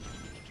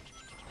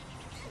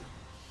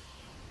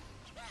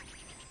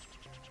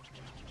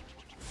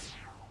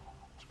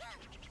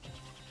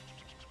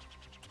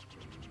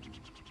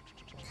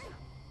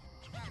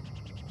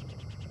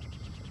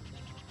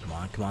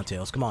 Come on,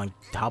 Tails, come on,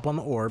 hop on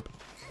the orb.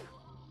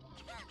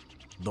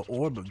 The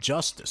orb of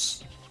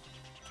justice.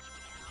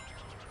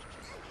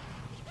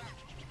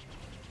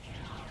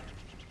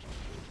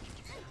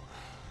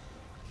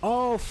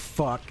 Oh,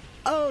 fuck.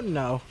 Oh,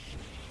 no.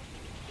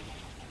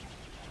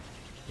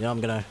 Yeah,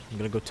 I'm gonna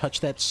go touch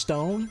that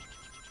stone.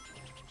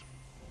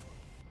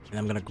 And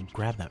I'm gonna go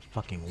grab that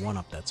fucking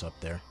 1-up that's up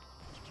there.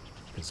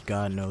 Because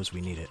God knows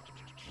we need it.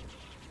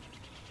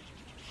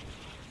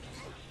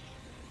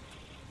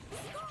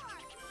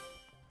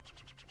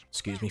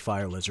 Excuse me,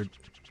 fire lizard.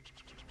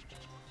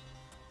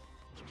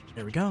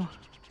 There we go.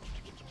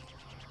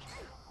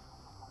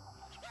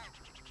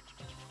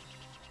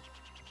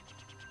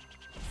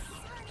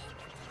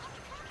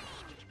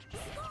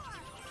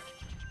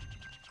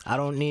 I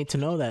don't need to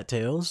know that,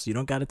 Tails. You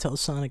don't gotta tell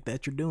Sonic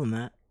that you're doing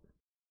that.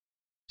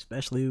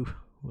 Especially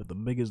with the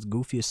biggest,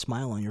 goofiest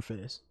smile on your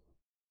face.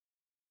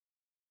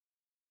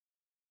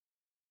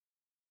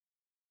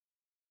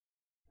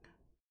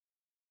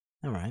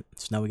 Alright,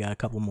 so now we got a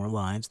couple more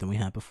lives than we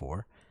had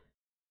before.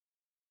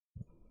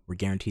 We're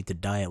guaranteed to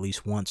die at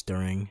least once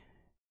during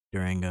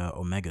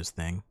Omega's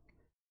thing.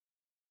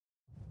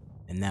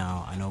 And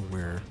now I know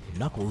where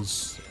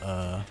Knuckles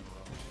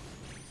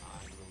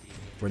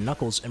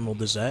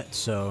Emerald is at,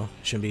 so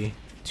shouldn't be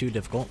too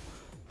difficult.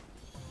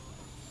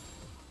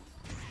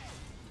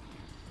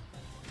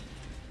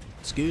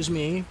 Excuse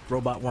me,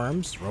 robot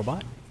worms.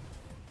 Robot?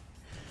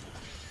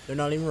 They're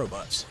not even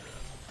robots.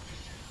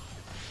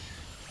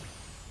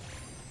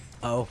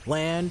 Oh,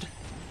 land.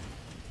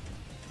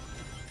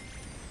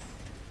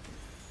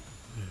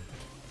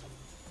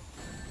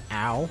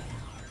 Ow.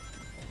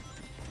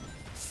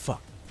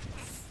 Fuck.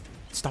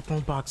 Stop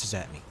throwing boxes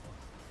at me.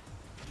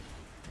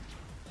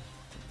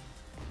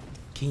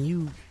 Can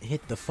you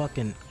hit the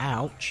fucking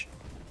ouch?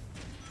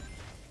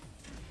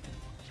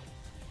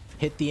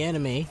 Hit the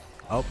enemy.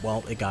 Oh,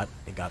 well, it got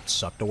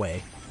sucked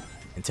away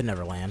into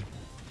Neverland.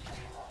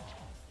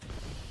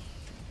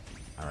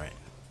 Alright.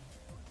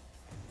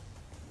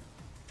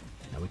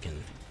 Now we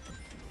can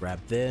grab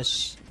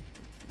this.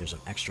 There's an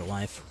extra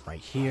life right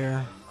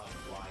here.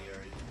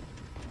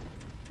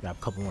 Grab a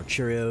couple more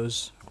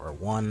Cheerios, or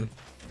one.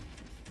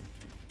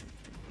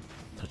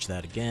 Touch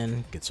that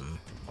again, get some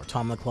more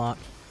time on the clock.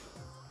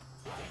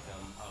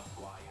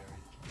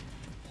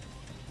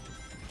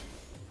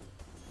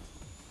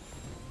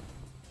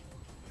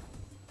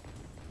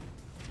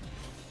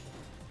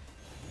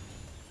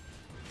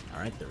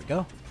 Alright, there we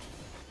go.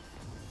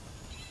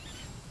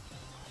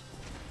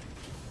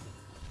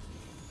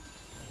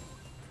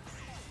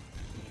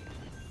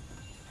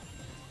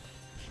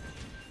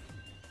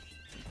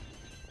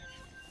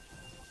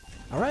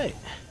 Alright.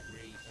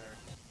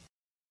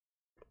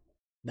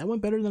 That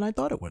went better than I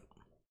thought it would.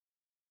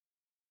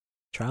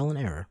 Trial and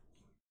error.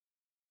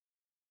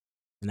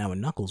 And now with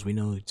Knuckles, we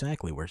know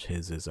exactly where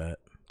his is at.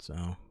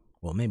 So,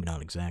 well, maybe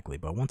not exactly,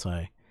 but once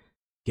I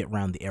get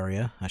around the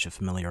area, I should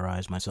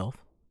familiarize myself.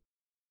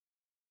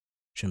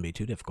 Shouldn't be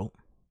too difficult.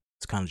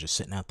 It's kind of just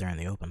sitting out there in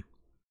the open.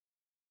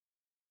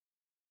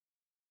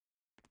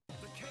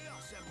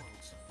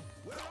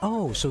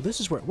 Oh, so this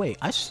is where... Wait,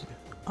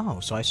 oh,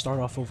 so I start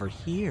off over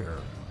here.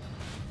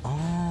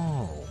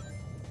 Oh.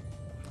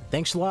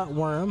 Thanks a lot,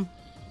 Worm.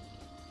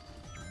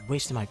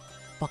 Wasting my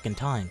fucking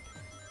time.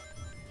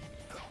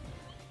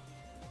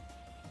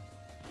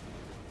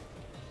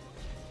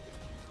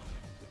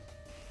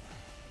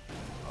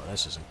 Oh,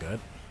 this isn't good.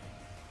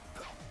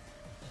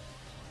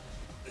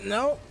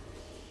 No.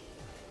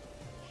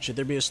 Should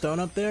there be a stone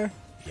up there?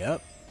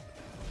 Yep.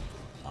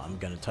 I'm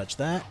gonna touch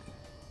that.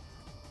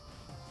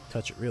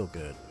 Touch it real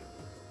good.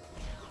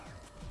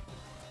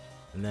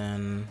 And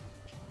then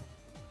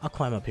I'll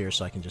climb up here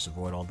so I can just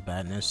avoid all the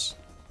badness.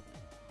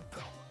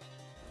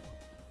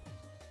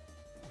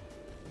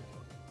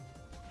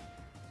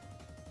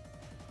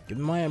 Give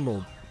me my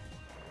emerald.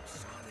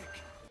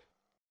 Sonic.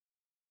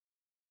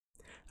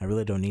 I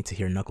really don't need to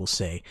hear Knuckles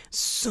say,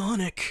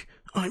 "Sonic,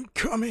 I'm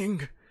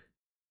coming!"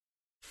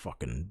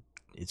 Fucking,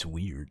 it's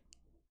weird.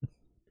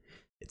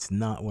 It's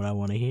not what I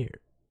want to hear.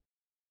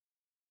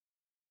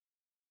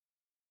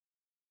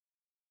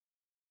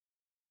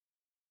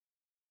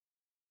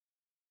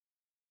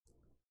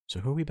 So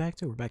who are we back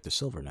to? We're back to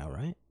Silver now,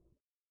 right?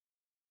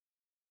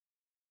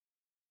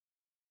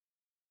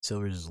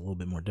 Silver is a little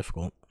bit more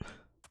difficult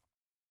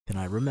than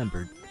I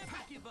remembered.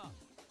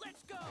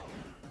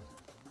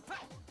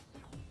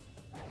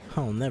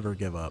 I'll never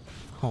give up.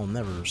 I'll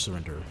never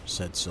surrender,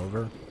 said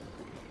Silver.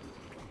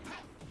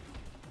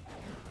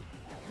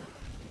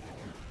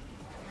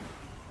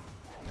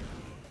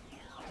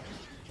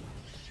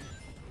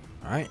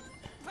 Alright.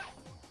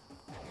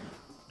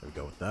 There we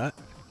go with that.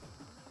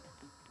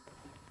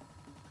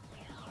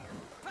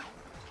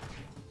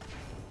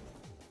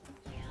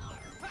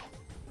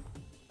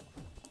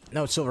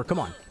 No, Silver, come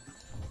on.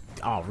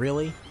 Oh,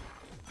 really?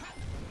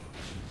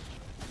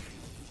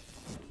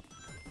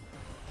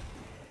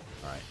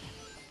 Alright.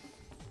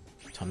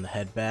 Time to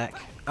head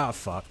back. Oh,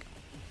 fuck.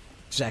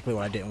 Exactly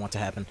what I didn't want to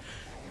happen.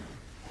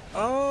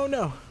 Oh,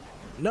 no.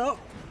 No.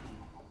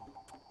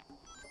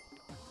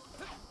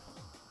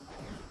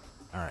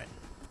 Alright.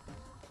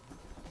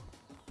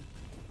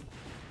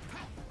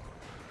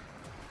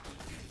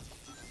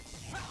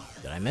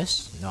 Did I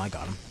miss? No, I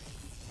got him.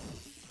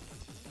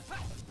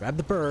 Grab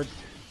the bird.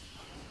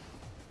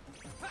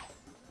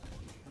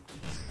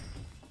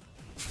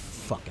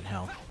 Fucking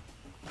hell.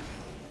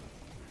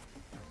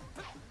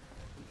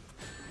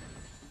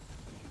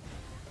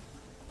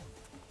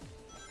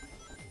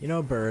 You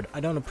know, bird, I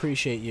don't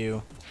appreciate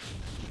you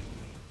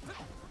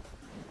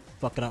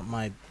fucking up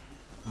my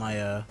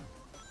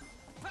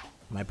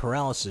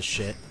paralysis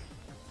shit.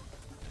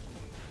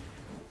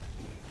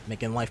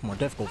 Making life more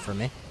difficult for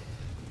me.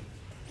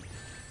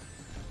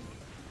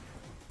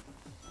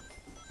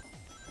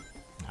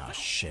 Oh,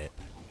 shit.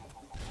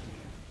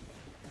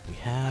 We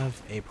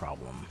have a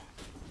problem.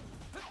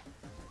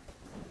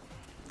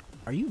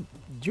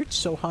 You're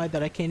so high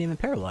that I can't even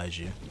paralyze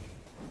you.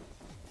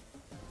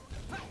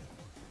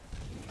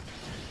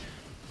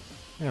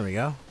 There we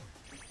go.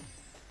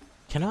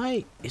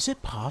 Is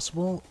it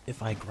possible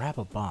if I grab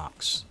a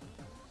box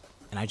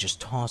and I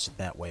just toss it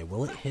that way,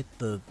 will it hit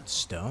the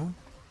stone?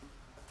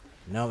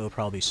 No, it'll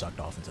probably be sucked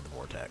off into the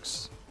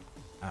vortex.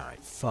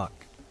 Alright, fuck.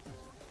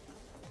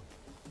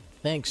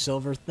 Think,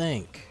 Silver,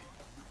 think.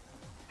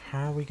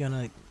 How are we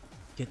gonna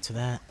get to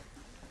that?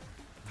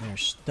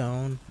 There's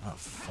stone. Oh,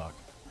 fuck.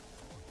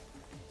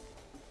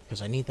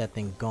 Because I need that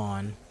thing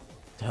gone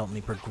to help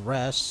me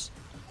progress.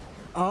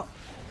 Oh,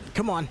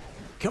 come on.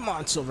 Come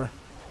on, Silver.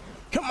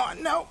 Come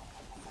on, no!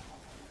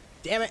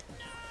 Damn it!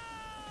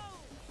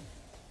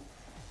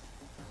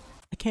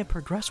 I can't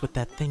progress with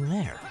that thing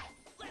there.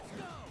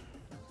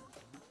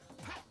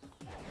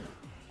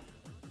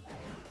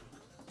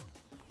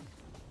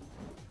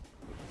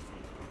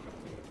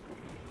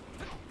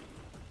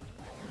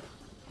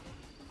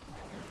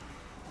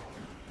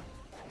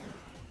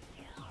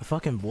 The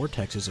fucking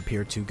vortexes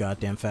appear too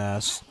goddamn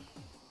fast.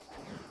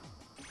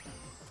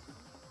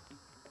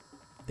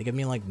 They give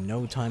me like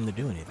no time to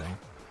do anything.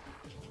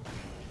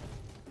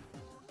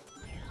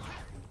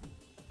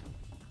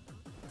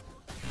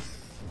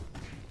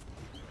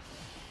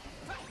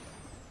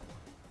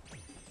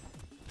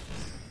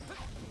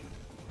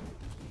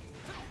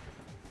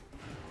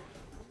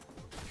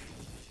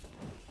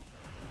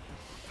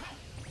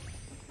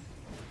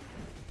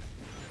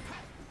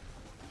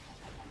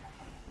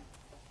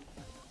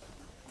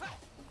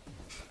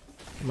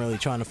 I'm really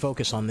trying to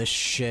focus on this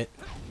shit.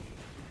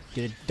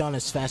 Get it done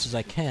as fast as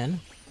I can.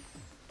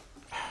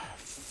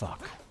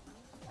 Fuck.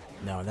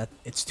 No,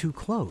 it's too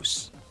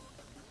close.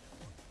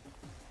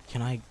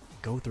 Can I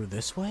go through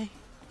this way?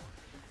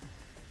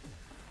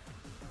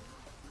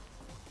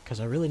 Because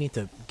I really need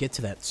to get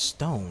to that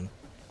stone.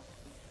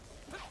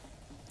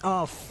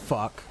 Oh,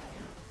 fuck.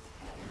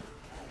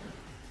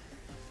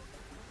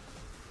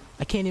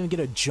 I can't even get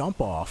a jump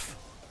off.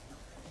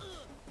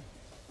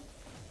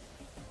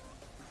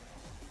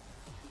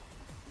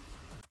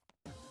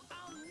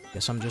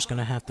 Guess I'm just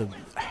gonna have to...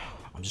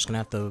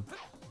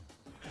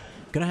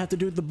 Gonna have to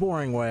do it the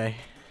boring way.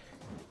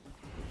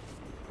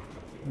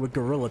 With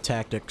guerrilla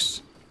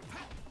tactics.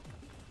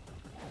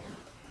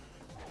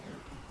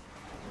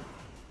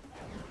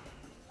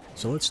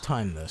 So let's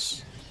time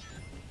this.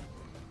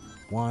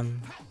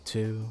 1,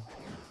 2,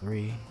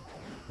 3,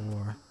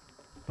 4,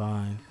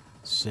 5,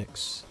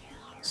 6,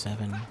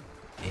 7,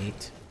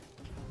 8,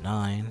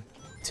 9,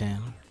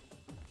 10,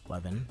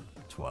 11,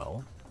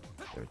 12,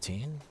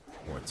 13,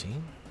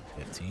 14,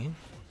 15,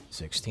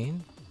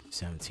 16,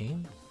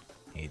 17,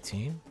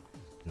 18,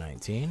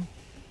 19.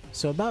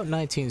 So about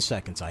 19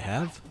 seconds I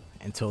have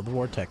until the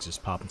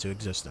vortexes pop into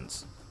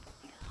existence.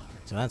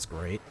 So that's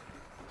great.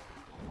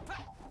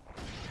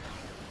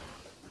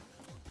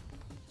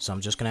 So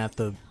I'm just gonna have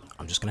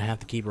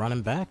to keep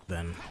running back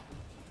then.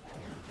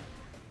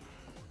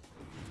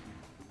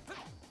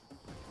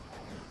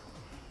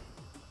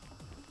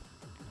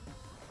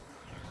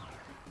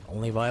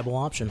 Only viable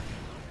option.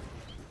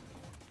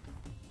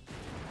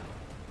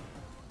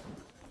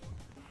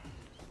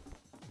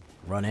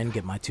 Run in,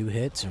 get my 2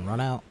 hits, and run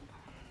out.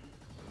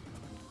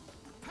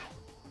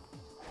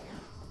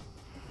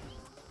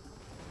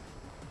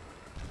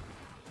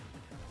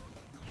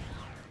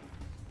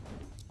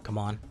 Come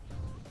on.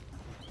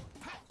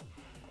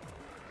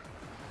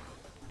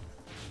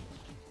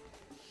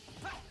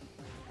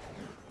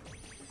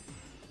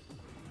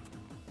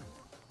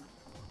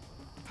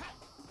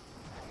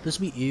 This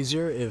would be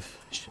easier if,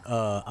 I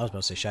was about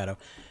to say Shadow.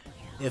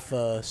 If,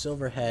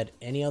 Silver had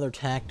any other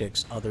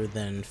tactics other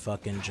than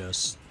fucking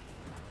just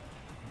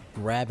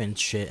grabbing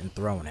shit and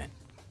throwing it.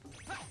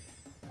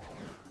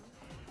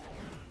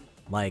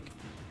 Like,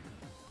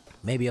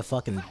 maybe a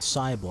fucking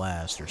Psy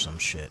Blast or some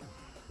shit,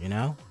 you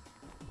know?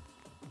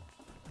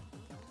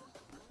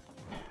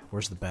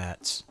 Where's the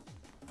bats?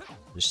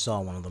 Just saw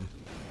one of them.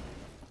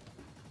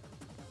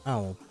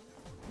 Oh,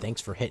 thanks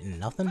for hitting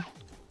nothing?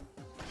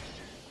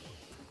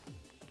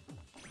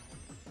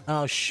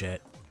 Oh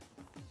shit.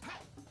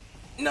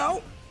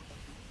 No!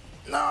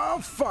 No,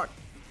 fuck!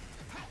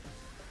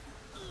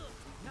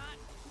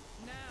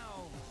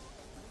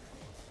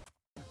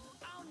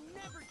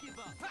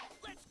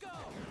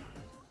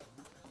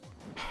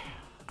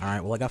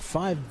 Alright, well I got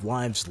 5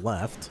 lives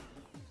left.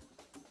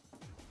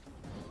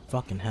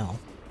 Fucking hell.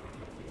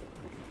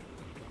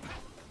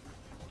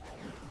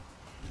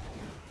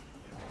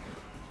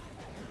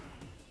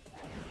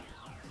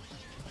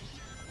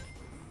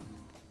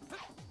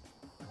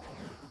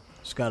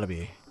 There's gotta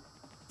be...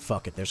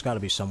 Fuck it, there's gotta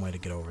be some way to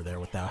get over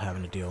there without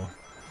having to deal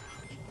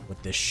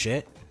with this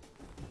shit.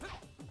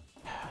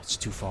 It's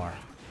too far.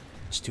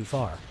 It's too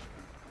far.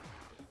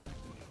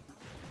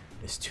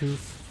 It's too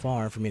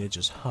far for me to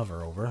just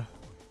hover over.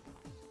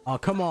 Oh,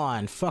 come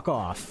on! Fuck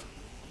off!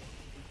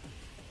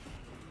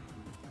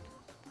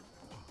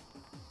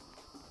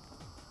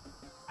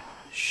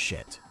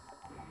 Shit.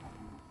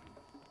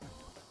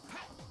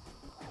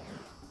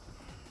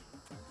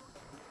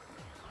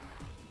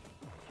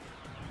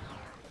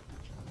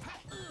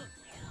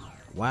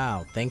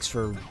 Wow, thanks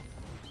for...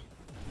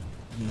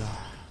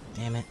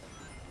 Damn it.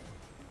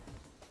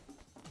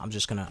 I'm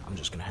just gonna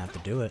have to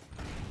do it.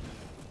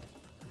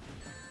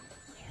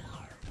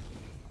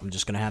 I'm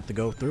just gonna have to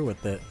go through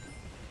with it.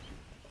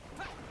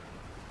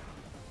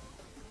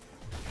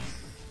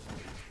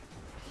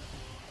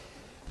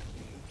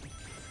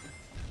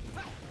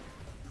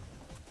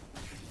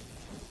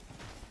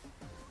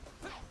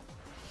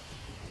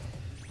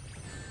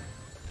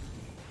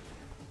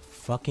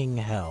 Fucking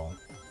hell.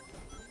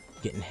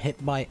 Getting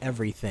hit by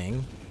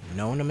everything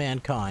known to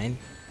mankind.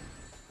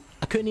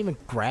 I couldn't even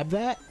grab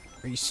that?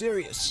 Are you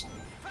serious?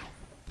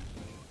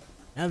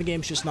 Now the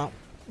game's just not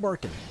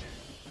working.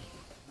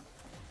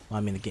 Well,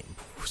 I mean, the game...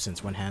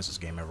 Since when has this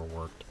game ever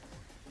worked?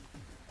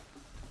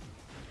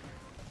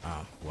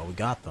 Oh, well, we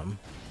got them.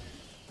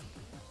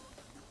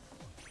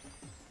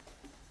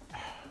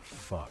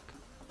 Fuck.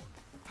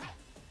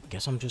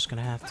 Guess I'm just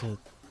gonna have to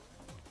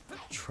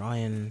try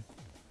and...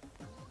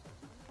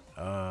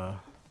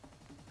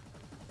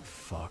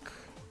 Fuck.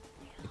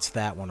 It's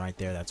that one right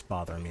there that's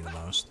bothering me the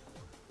most.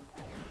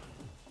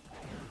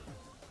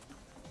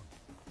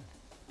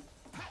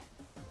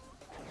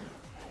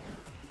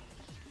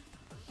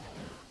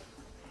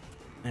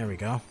 There we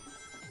go.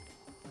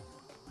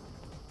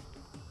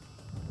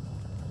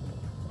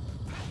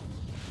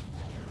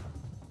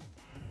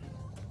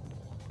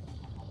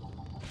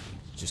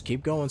 Just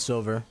keep going,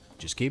 Silver.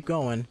 Just keep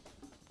going.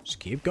 Just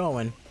keep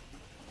going.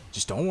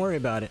 Just don't worry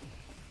about it.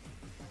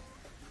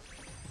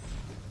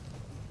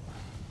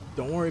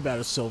 Don't worry about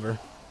it, Silver.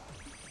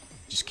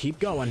 Just keep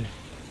going.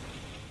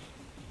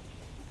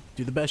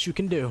 Do the best you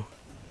can do.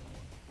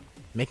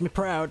 Make me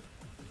proud.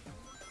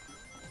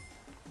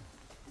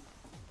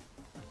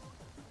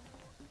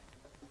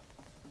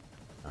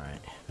 Alright,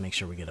 make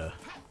sure we get a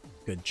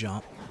good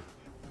jump.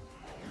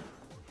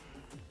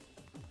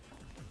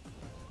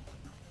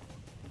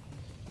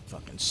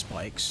 Fucking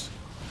spikes.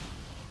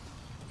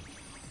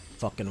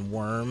 Fucking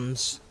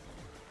worms.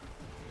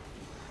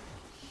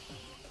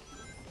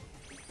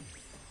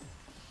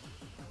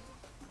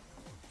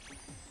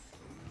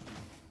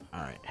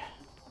 Alright.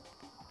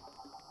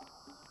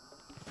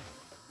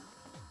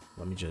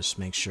 Let me just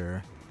make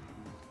sure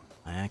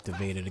I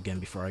activate it again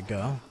before I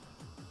go.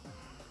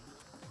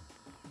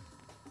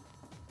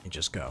 And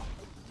just go.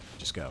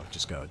 Just go,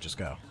 just go, just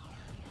go.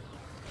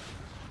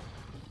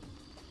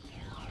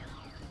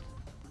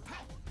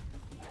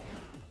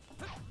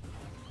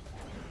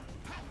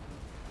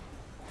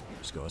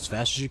 Just go as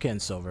fast as you can,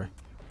 Silver.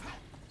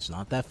 It's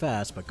not that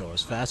fast, but go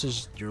as fast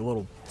as your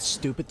little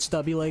stupid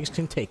stubby legs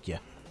can take you.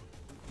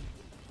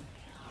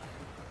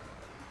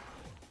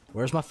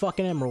 Where's my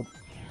fucking emerald?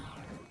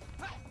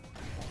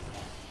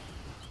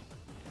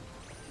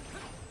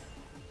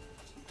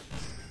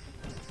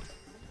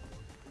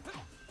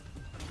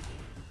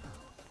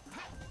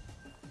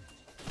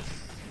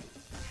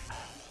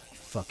 You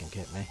fucking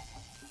get me.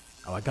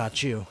 Oh, I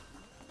got you.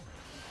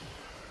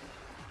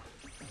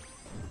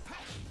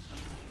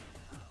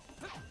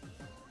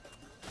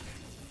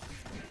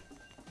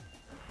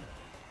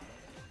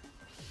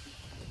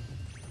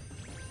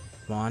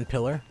 Come on,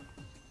 pillar.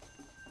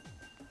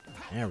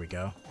 There we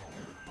go.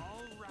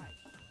 All right,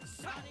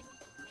 Sonic,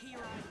 here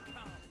I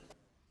come.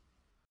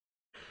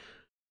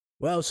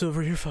 Wow,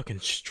 Silver, you're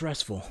fucking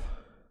stressful.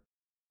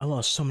 I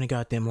lost so many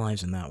goddamn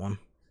lives in that one.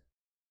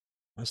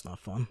 That's not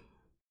fun.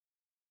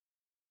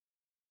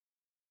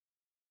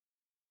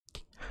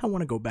 I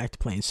want to go back to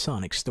playing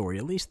Sonic's story.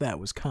 At least that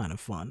was kind of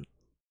fun.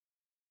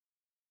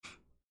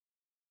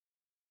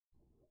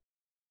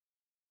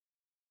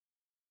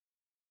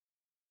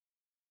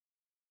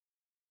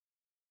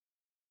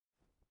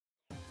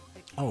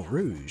 Oh,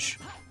 Rouge.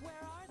 Where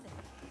are they?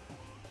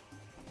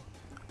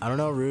 I don't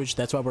know, Rouge.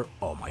 That's why we're...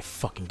 Oh my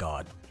fucking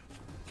god.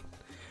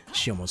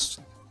 She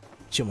almost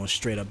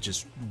straight up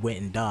just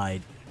went and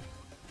died.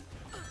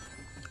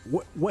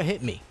 What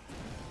hit me?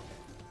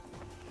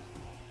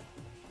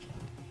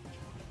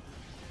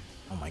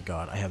 Oh my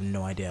god, I have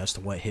no idea as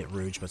to what hit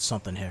Rouge, but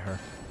something hit her.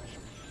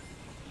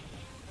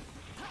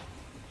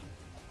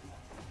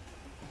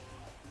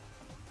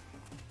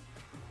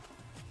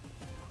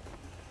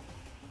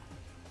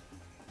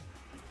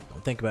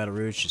 Don't think about it,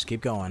 Rouge. Just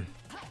keep going.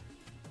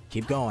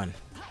 Keep going.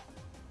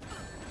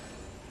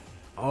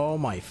 Oh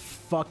my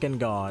fucking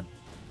god.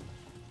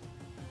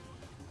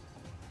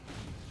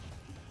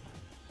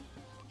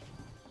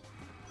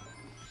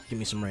 Give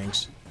me some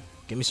rings.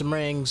 Give me some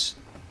rings.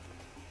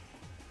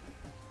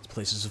 This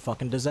place is a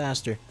fucking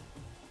disaster.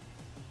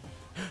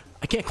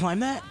 I can't climb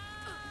that?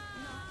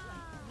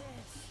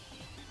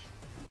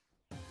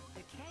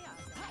 The Chaos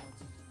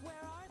Emeralds. Where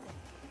are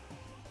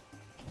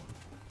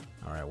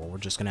they? Alright, well, we're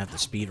just gonna have to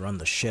speed run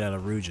the shit out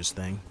of Rouge's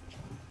thing.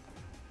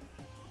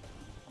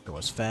 Go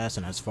as fast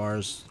and as far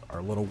as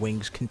our little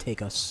wings can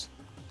take us.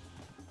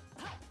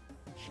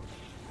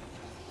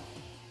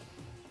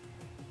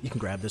 You can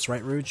grab this,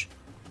 right, Rouge?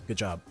 Good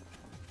job.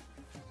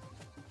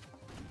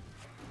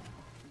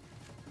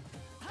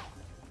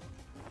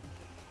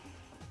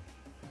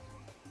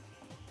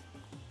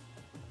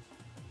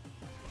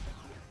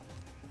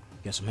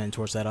 Guess I'm heading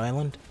towards that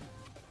island.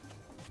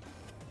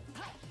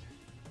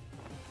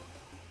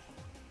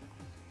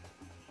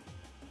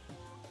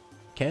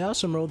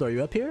 Chaos Emerald, are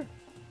you up here?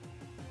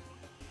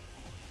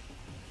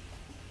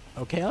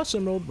 Oh, Chaos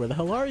Emerald, where the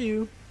hell are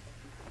you?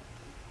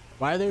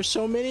 Why are there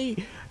so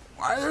many?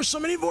 Why are there so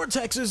many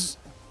vortexes?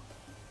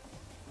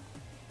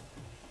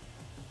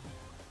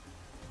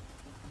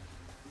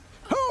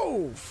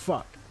 Oh,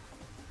 fuck.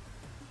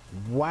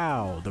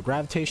 Wow, the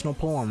gravitational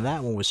pull on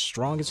that one was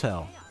strong as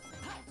hell.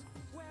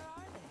 Where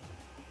are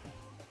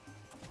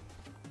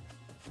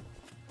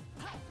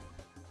they?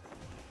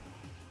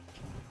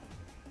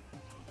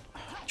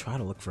 Try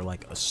to look for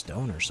like a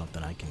stone or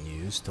something I can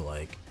use to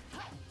like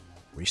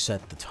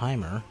reset the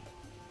timer,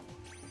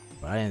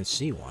 but I didn't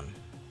see one.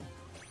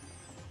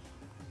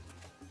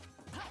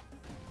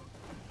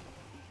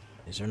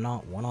 Is there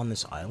not one on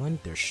this island?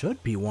 There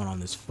should be one on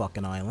this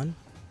fucking island.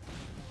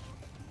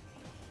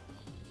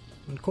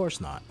 Of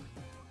course not.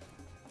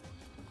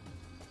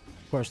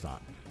 Of course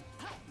not.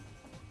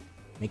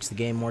 Makes the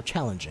game more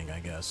challenging, I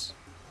guess.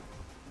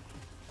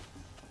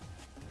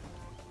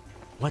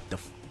 What the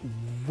f-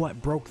 What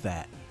broke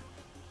that?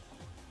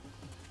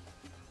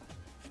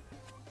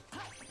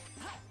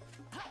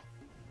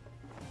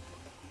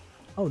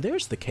 Oh,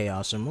 there's the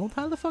Chaos Emerald.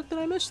 How the fuck did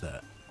I miss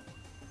that?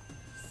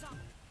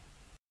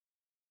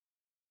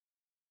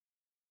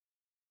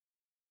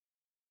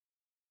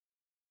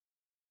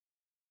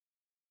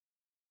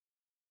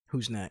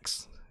 Who's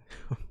next?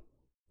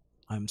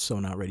 I'm so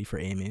not ready for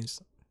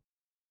Amy's.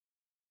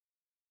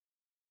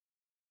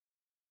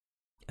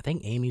 I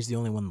think Amy's the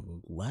only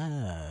one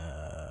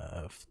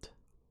left.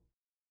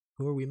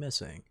 Who are we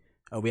missing?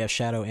 Oh, we have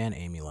Shadow and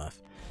Amy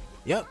left.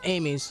 Yep,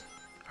 Amy's.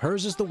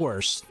 Hers is the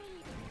worst.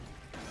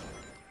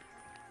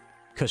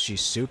 Because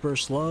she's super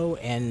slow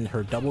and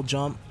her double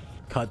jump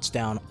cuts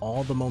down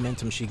all the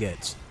momentum she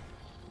gets.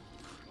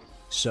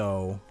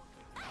 So,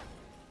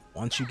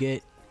 once you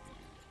get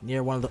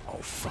near one of the...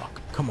 Oh,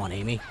 fuck. Come on,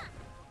 Amy.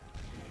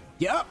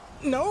 Yep.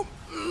 Nope.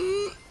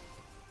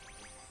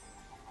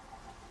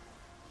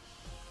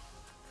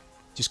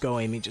 Just go,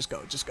 Amy. Just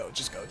go. Just go.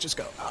 Just go. Just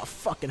go. Oh,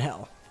 fucking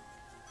hell.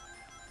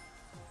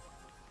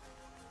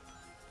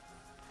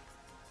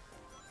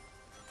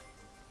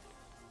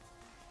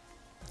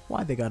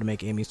 Why they gotta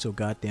make Amy so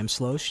goddamn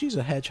slow? She's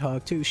a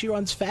hedgehog, too. She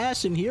runs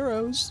fast in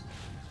Heroes.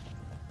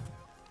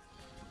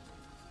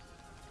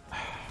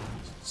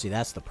 See,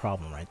 that's the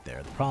problem right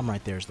there. The problem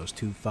right there is those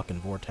two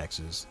fucking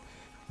vortexes.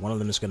 One of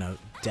them is gonna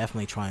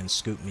definitely try and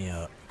scoop me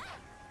up.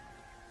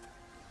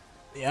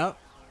 Yep.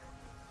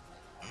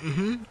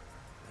 And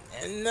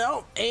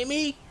no,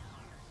 Amy!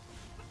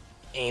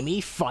 Amy,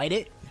 fight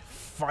it!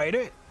 Fight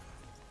it!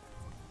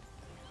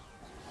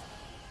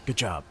 Good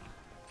job.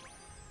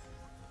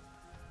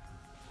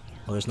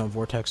 Well, there's no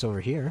vortex over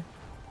here.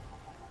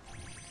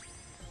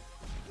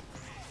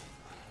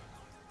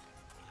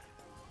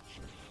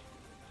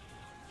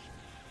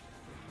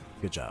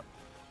 Good job.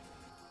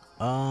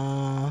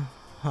 Huh.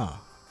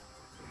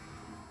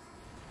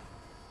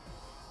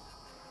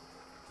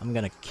 I'm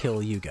gonna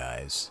kill you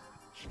guys.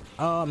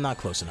 Oh, I'm not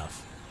close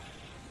enough.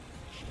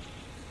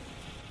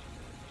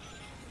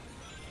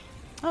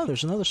 Oh,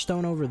 there's another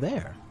stone over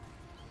there.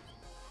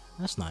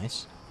 That's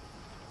nice.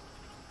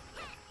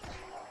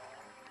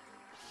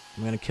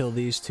 I'm gonna kill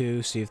these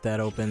two, see if that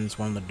opens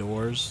one of the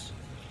doors.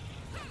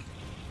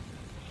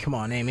 Come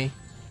on, Amy.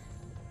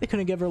 They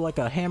couldn't give her like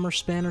a hammer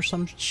spin or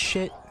some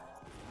shit.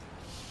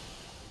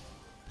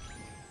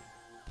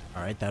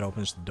 Alright, that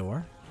opens the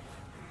door.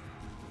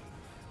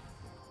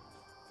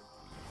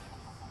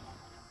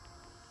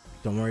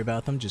 Don't worry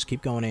about them, just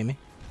keep going, Amy.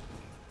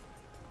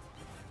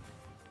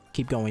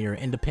 Keep going, you're an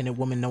independent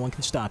woman, no one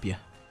can stop you.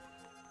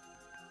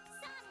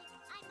 Sonic,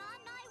 I'm on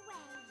my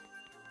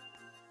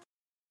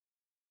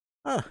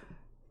way. Huh.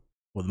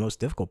 Well, the most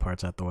difficult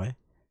part's out the way.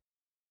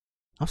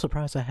 I'm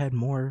surprised I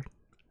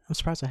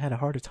had a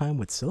harder time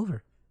with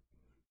Silver.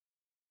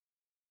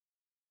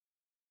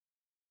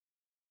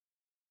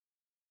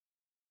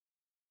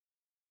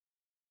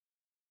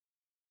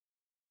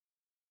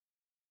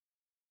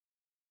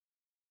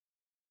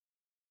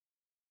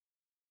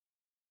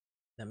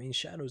 That means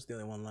Shadow's the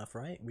only one left,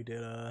 right? We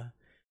did,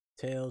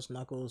 Tails,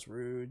 Knuckles,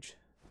 Rouge,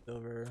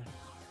 Silver,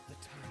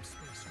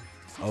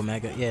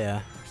 Omega.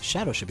 Yeah,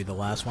 Shadow should be the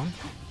last one.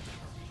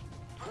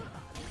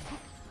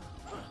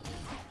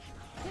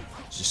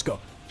 Just go.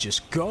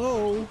 Just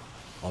go!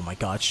 Oh my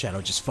god,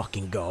 Shadow, just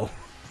fucking go.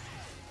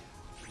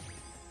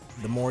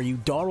 The more you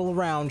dawdle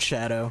around,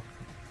 Shadow,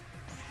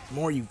 the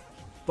more you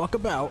fuck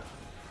about,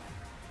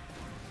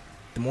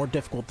 the more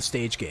difficult the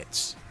stage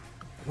gets.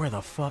 Where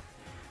the fuck?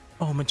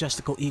 Oh,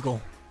 majestical eagle.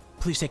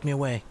 Please take me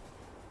away.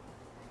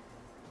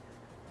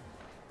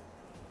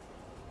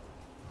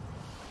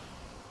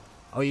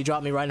 Oh, you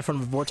dropped me right in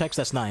front of a vortex?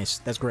 That's nice.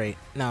 That's great.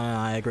 No,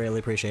 I greatly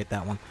appreciate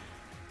that one.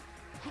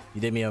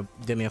 You did me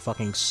a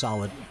fucking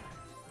solid.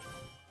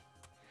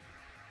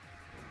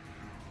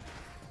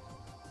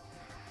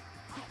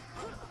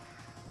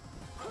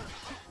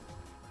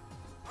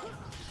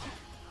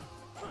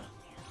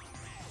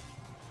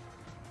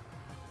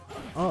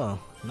 Oh,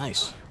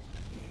 nice.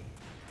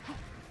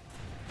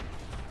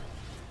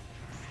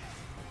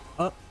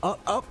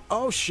 Up,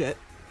 oh shit.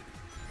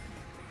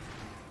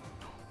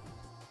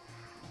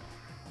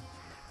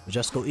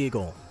 Majestical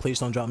Eagle, please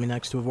don't drop me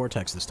next to a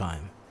vortex this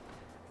time.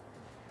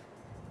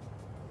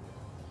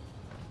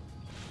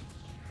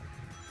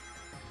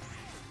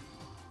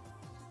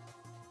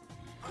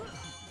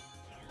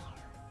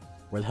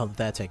 Where the hell did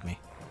that take me?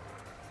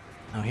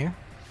 Out here?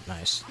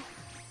 Nice.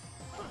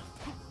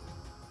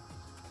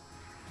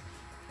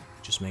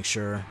 Just make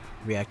sure,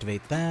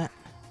 reactivate that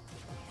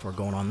before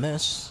going on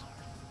this.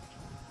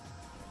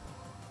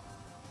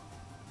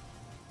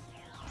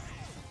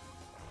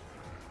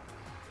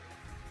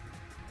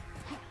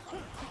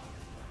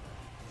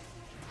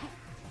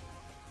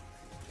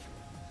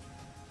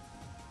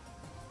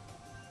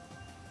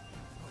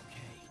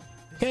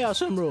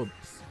 Chaos Emerald!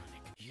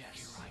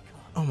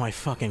 Oh my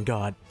fucking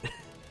god.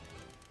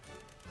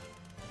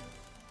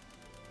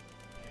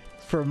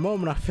 For a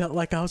moment I felt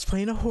like I was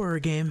playing a horror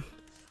game.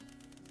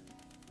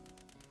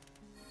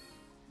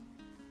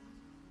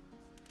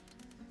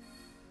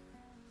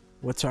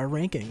 What's our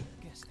ranking?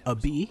 A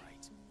B?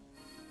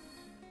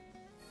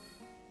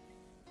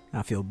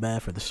 I feel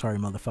bad for the sorry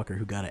motherfucker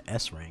who got an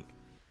S rank.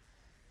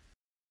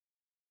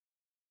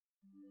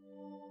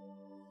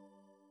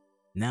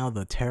 Now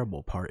the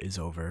terrible part is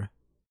over.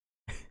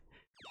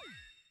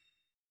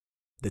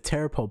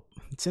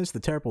 Since the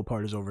terrible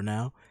part is over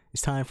now,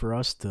 it's time for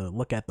us to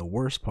look at the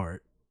worst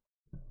part.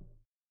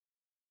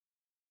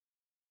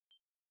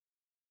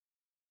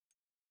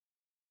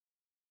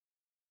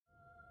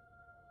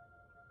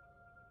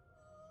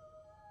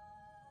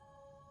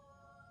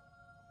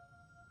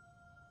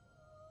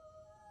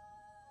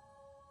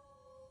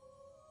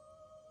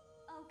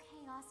 Oh,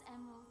 Chaos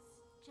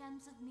Emeralds,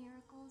 gems of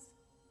miracles,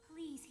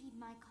 please heed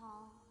my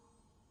call.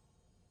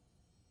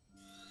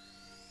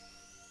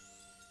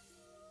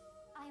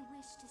 I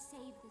wish to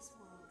save this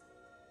world.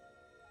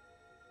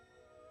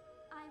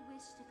 I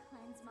wish to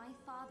cleanse my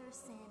father's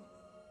sin,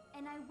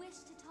 and I wish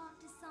to talk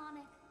to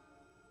Sonic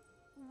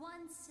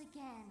once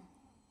again.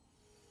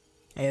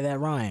 Hey, that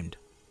rhymed.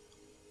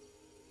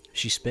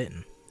 She's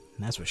spitting.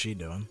 That's what she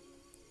doing.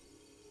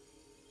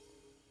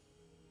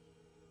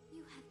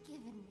 You have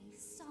given me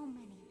so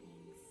many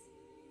things.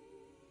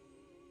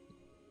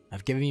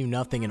 I've given you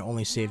nothing and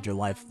only saved your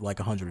life like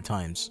 100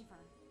 times.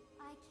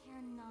 I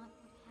care not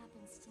what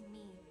happens to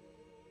me,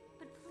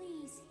 but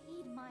please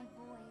heed my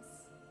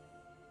voice.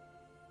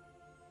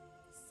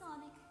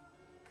 Sonic,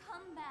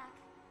 come back.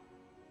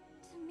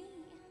 To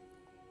me.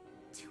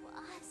 To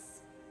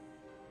us.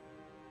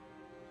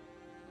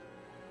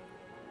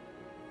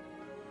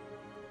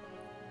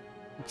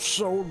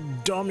 So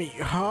dummy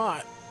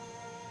hot.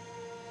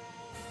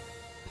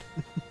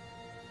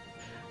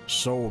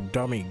 So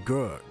dummy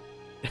good.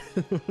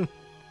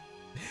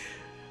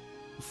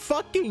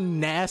 Fucking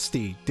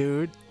nasty,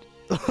 dude.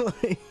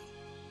 Like,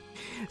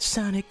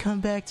 Sonic,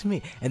 come back to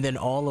me. And then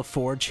all of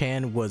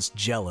 4chan was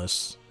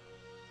jealous.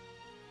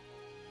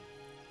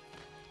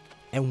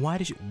 And why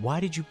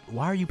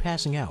are you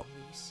passing out?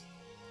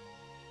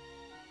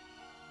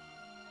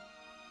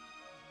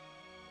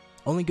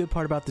 Only good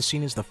part about the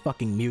scene is the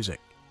fucking music.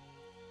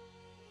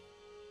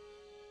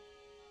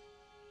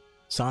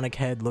 Sonic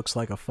head looks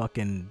like a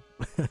fucking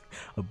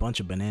a bunch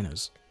of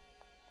bananas.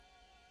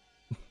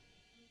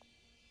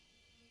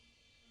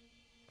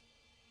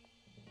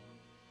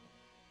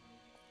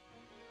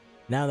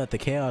 Now that the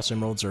Chaos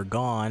Emeralds are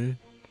gone,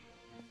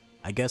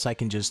 I guess I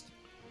can just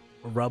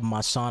rub my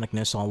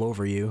Sonicness all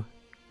over you,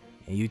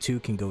 and you too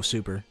can go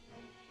super.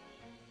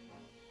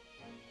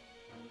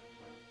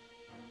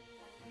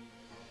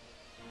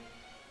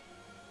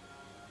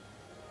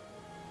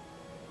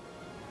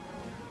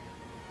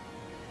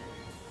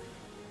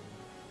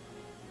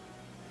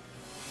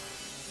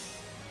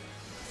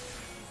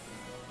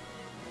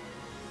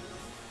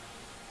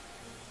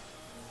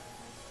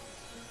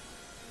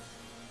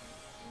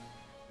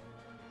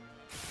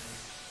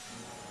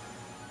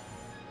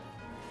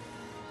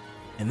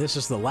 And this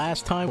is the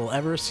last time we'll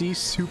ever see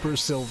Super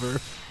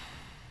Silver.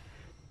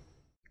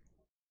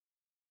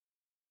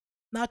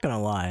 Not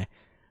gonna lie.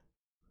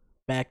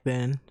 Back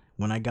then,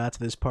 when I got to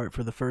this part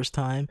for the first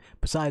time,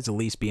 besides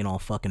Elise being all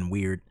fucking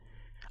weird,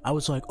 I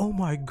was like, oh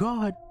my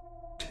god,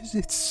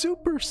 it's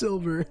Super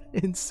Silver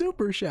and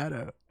Super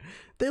Shadow.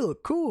 They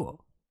look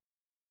cool.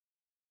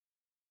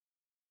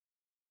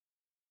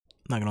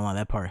 Not gonna lie,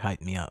 that part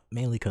hyped me up,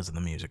 mainly because of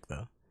the music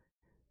though.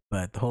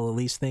 But the whole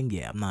Elise thing,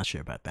 yeah, I'm not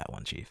sure about that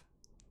one, Chief.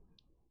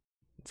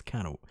 It's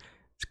kind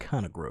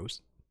of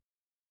gross.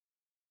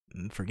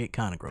 Forget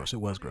kind of gross.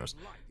 It was gross.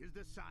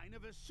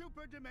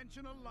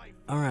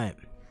 All right.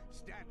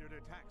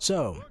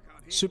 So,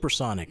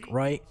 Supersonic,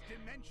 right?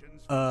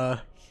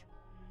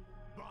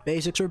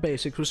 Basics are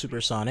basics with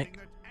Supersonic.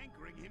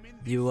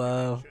 You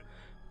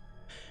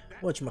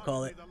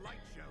whatchamacallit?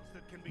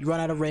 You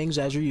run out of rings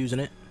as you're using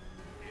it.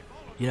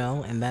 You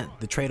know, and that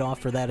the trade-off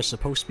for that is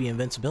supposed to be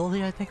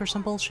invincibility, I think, or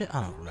some bullshit.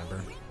 I don't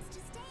remember.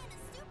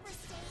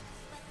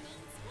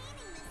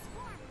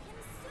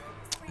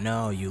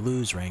 No, you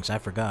lose ranks. I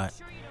forgot.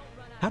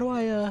 How do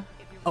I,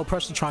 oh,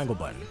 press the triangle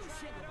button.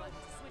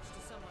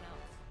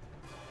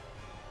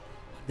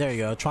 There you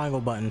go.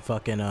 Triangle button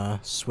fucking,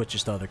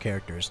 switches to other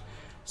characters.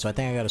 So I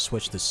think I gotta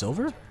switch to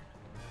Silver?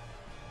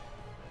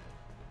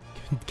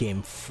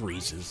 Game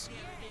freezes.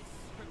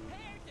 Prepare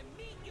to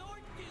meet your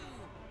doom.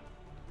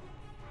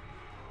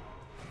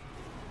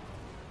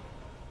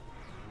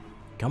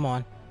 Come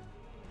on.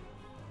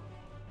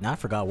 Now I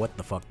forgot what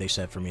the fuck they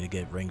said for me to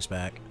get rings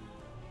back.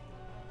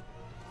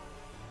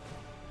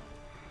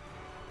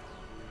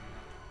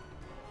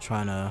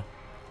 Trying to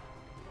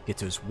get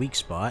to his weak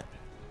spot.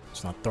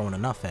 It's not throwing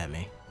enough at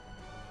me.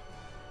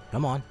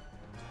 Come on.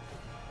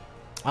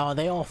 Oh,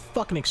 they all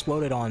fucking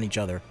exploded on each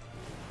other.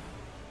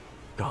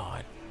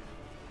 God.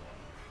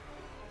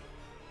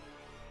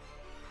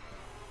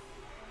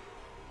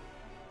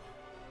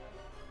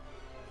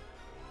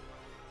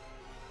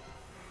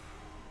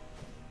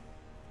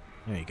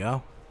 There you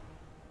go.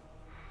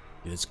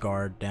 Get his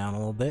guard down a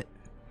little bit.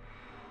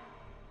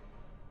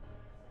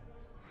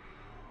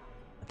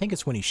 I think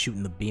it's when he's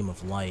shooting the beam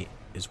of light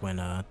is when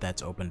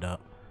that's opened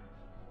up.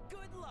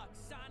 Good luck,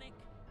 Sonic.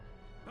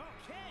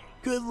 Okay.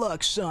 Good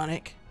luck,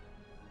 Sonic.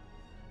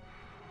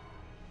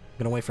 I'm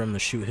gonna wait for him to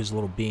shoot his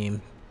little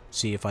beam.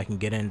 See if I can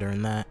get in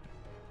during that.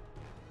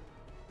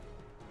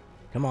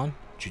 Come on,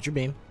 shoot your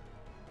beam.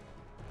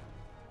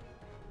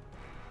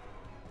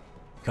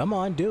 Come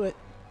on, do it.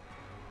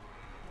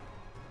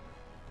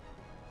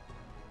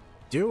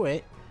 Do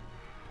it.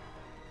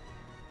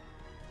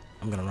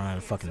 I'm gonna run out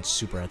of fucking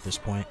super at this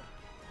point.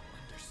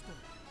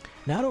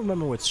 Now I don't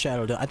remember what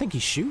Shadow does. I think he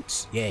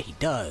shoots? Yeah, he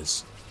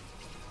does.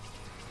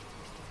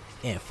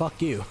 Yeah,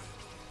 fuck you.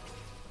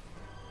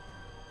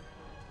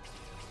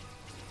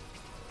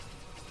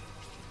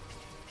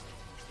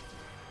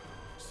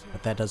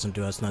 But that doesn't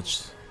do as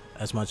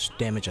much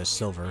damage as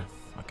Silver.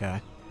 Okay.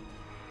 I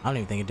don't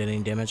even think it did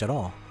any damage at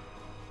all.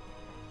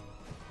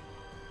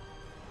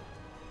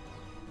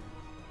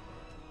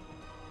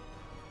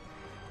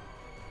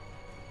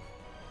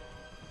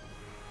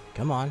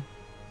 Come on.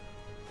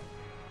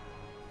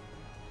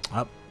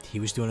 Up. He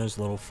was doing his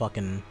little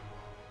fucking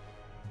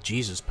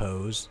Jesus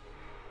pose.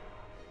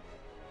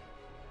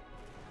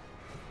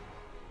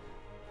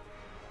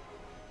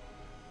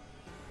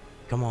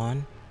 Come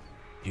on.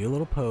 Do your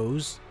little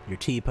pose. Your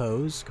T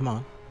pose. Come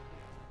on.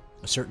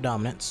 Assert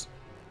dominance.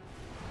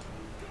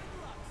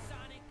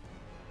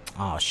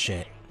 Oh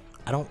shit.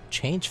 I don't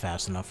change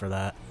fast enough for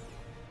that.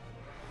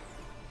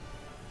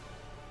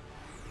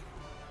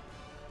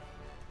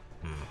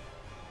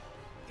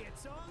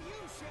 It's all you,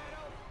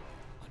 Shadow.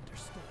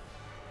 Understood.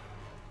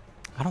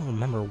 I don't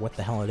remember what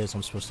the hell it is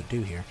I'm supposed to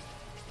do here.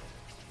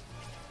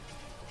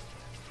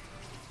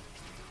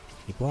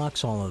 He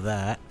blocks all of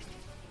that.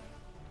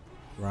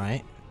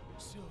 Right?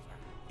 Silver,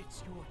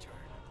 it's your turn.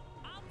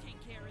 I'll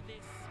take care of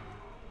this.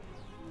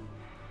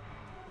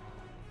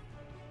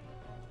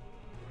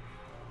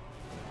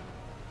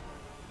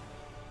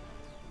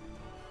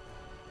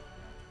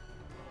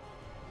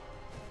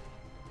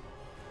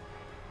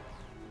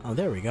 Oh,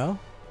 there we go.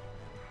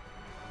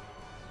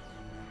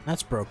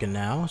 That's broken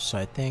now, so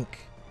I think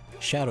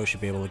Shadow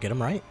should be able to get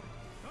him, right?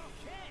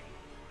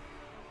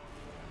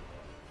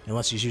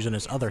 Unless he's using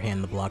his other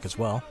hand to block as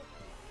well.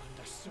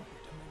 Under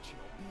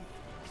superdimensional being.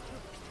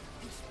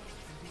 This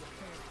can be a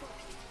fair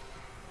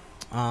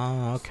fight.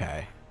 Ah,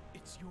 okay.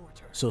 It's your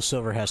turn. So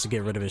Silver has to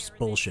get rid of his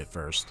bullshit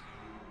first.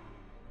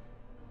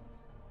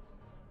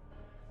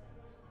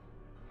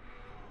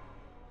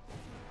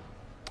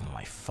 Oh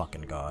my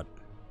fucking god.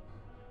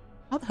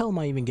 How the hell am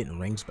I even getting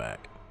rings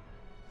back?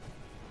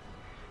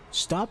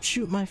 Stop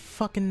shooting my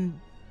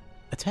fucking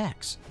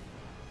attacks.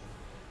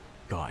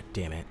 God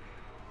damn it.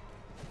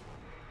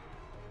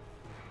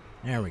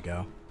 There we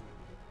go.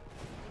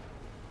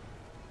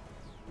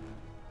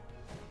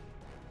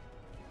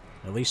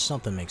 At least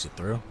something makes it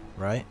through,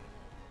 right?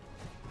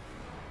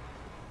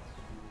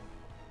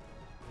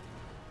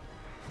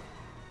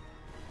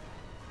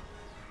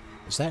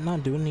 Is that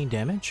not doing any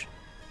damage?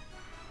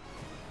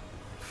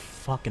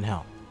 Fucking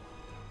hell.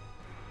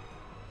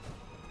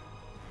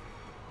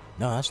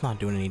 No, that's not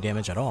doing any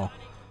damage at all.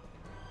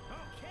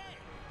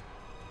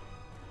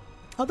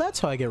 Oh, that's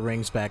how I get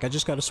rings back. I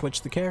just gotta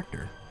switch the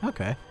character.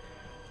 Okay.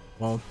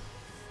 Well.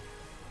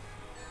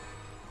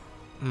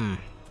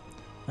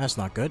 That's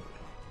not good.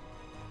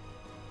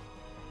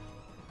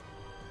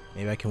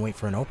 Maybe I can wait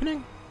for an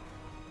opening?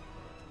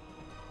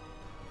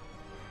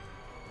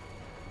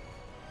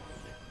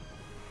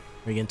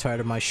 Are you getting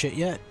tired of my shit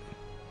yet?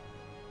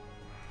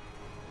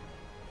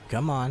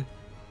 Come on.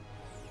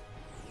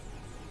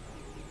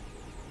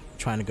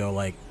 Trying to go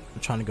like,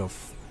 I'm trying to go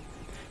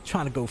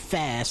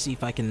fast, see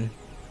if I can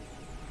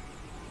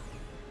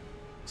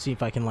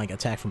like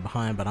attack from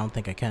behind, but I don't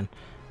think I can.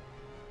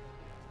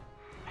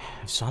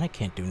 If Sonic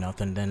can't do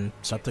nothing, then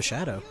it's up to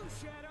Shadow.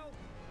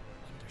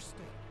 Understood.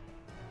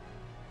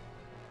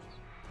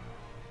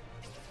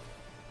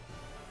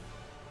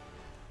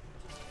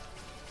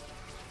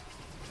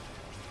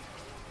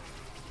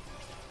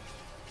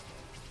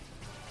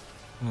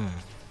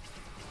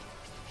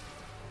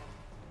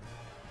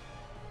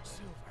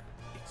 Silver,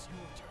 it's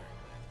your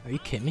turn. Are you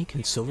kidding me?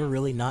 Can Silver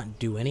really not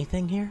do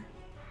anything here?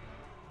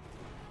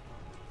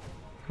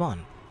 Come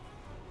on.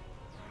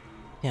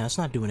 Yeah, it's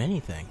not doing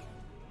anything.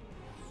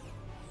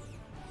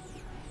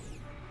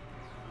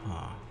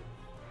 Huh.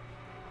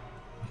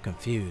 I'm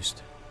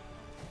confused.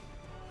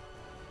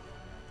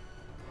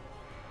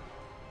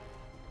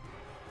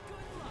 Good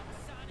luck,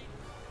 Sonic.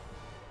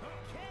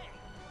 Okay.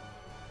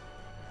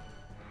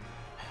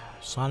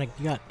 Sonic,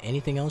 you got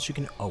anything else you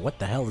can... Oh, what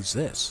the hell is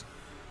this?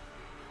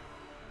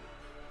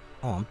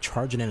 Oh, I'm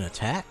charging an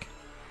attack?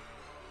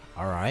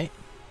 Alright.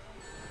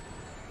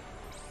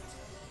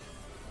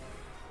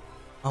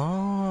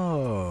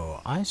 Oh,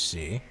 I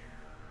see.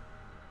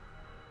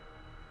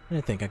 I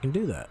didn't think I can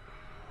do that.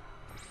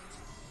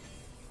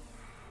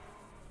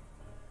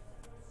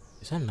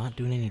 Is that not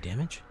doing any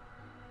damage?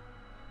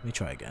 Let me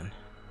try again.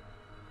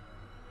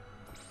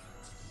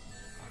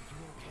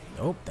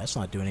 Nope, that's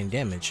not doing any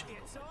damage.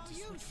 It's all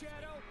you,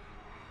 Shadow.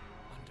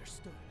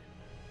 Understood.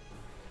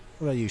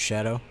 What about you,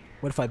 Shadow?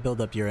 What if I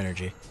build up your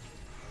energy?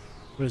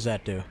 What does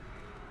that do?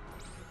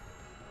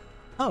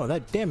 Oh,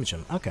 that damaged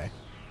him. Okay.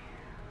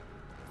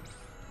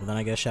 Well, then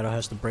I guess Shadow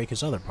has to break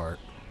his other part.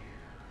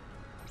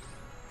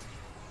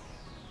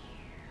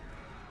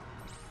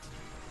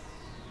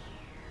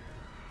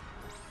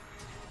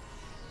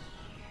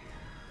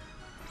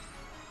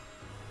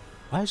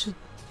 Why is it...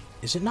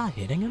 Is it not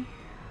hitting him?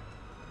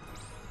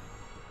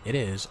 It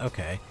is.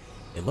 Okay.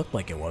 It looked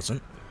like it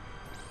wasn't.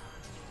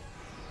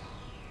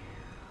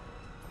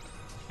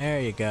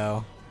 There you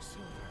go.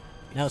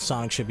 Now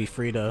Sonic should be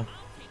free to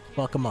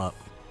fuck him up.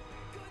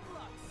 Good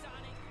luck,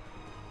 Sonic.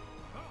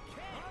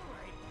 Okay.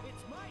 Alright,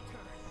 it's my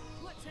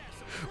turn. Let's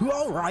have some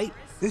Alright,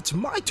 it's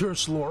my turn,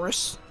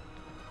 Solaris.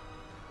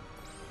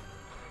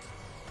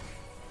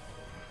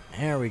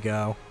 There we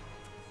go.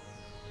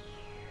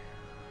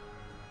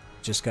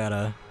 Just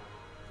gotta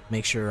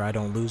make sure I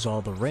don't lose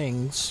all the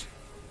rings.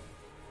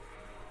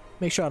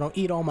 Make sure I don't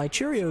eat all my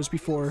Cheerios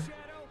before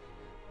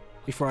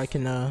I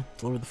can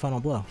deliver the final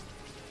blow.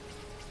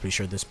 Pretty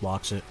sure this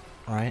blocks it,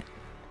 right?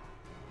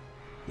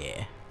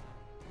 Yeah.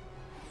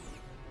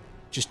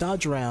 Just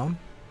dodge around,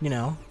 you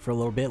know, for a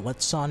little bit.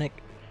 Let Sonic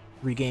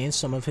regain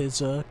some of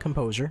his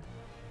composure.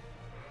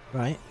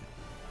 Right?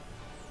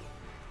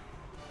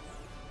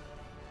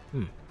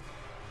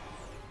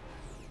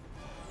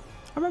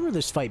 I remember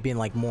this fight being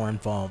like more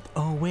involved.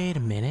 Oh, wait a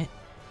minute.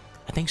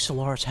 I think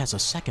Solaris has a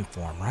second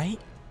form, right?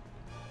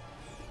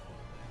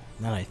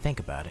 Now that I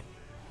think about it.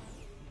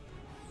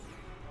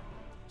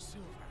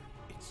 Silver,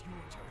 it's your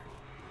turn.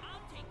 I'll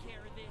take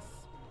care of this.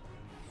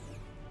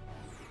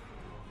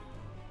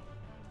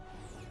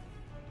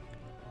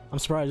 I'm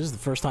surprised this is the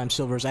first time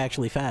Silver's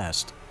actually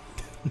fast.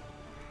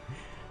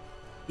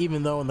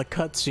 Even though in the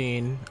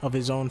cutscene of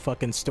his own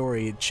fucking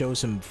story, it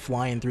shows him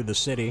flying through the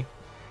city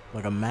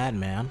like a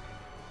madman.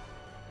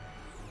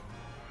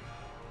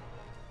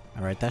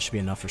 Alright, that should be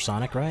enough for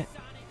Sonic, right?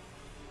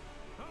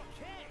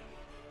 Okay.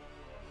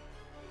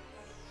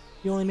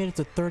 You only made it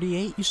to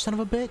 38, you son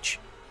of a bitch?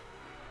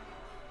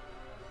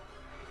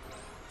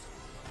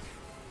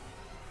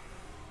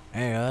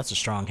 There you go, that's a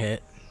strong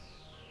hit.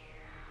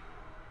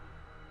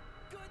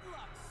 Good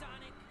luck,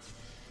 Sonic.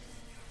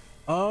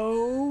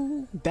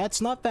 Oh, that's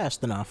not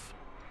fast enough.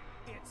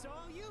 It's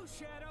all you,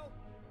 Shadow.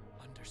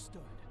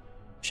 Understood.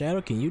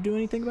 Shadow, can you do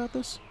anything about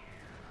this?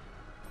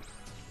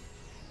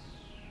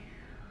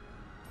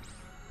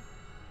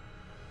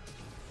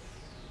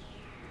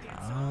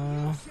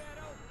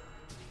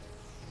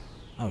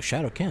 Oh,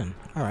 Shadow can.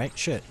 Alright,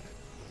 shit.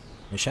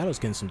 And Shadow's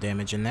getting some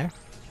damage in there.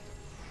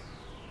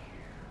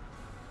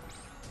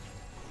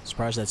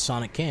 Surprised that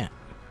Sonic can't.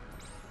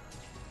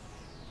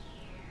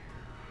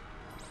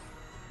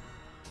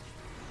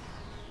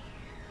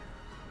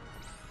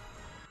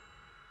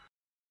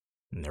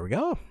 And there we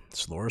go.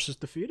 Solaris is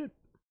defeated.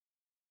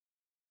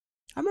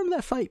 I remember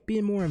that fight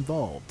being more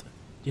involved,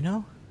 you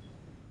know?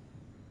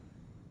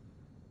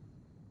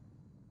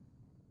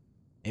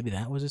 Maybe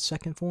that was its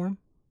second form?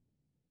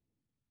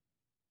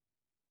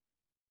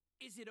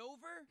 Is it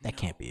over? That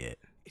can't be it.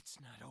 It's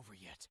not over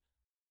yet.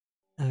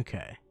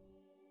 Okay.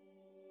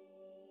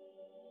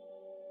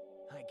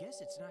 I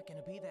guess it's not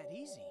gonna be that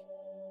easy.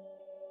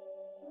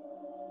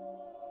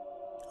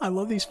 I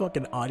love these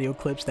fucking audio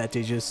clips that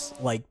they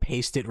just, like,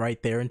 paste it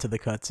right there into the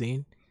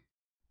cutscene.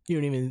 You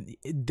don't even...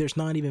 There's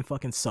not even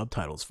fucking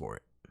subtitles for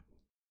it.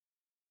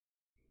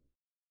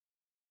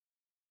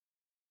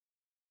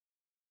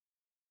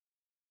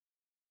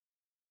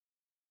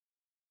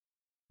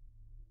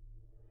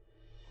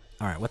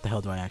 Alright, what the hell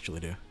do I actually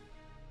do?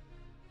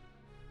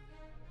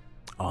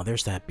 Oh,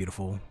 there's that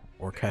beautiful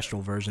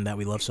orchestral version that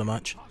we love so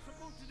much.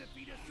 Possible to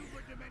defeat a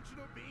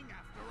super-dimensional being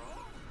after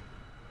all?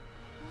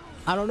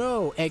 I don't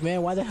know,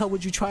 Eggman, why the hell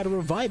would you try to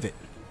revive it?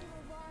 Due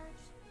to a large,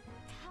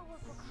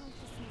 powerful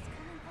consciousness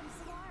coming from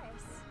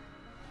Solaris.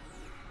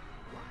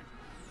 What?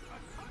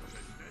 A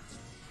consciousness?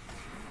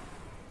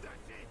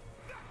 That's it!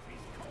 That's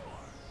his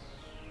core!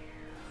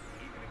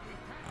 Even if we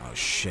can't, Oh,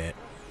 shit.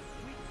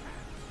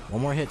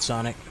 One more hit,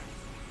 Sonic.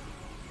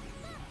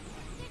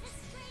 There's a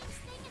strange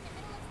thing in the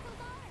middle of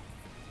Solaris.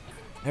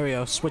 Isn't that There we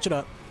go, switch it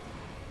up.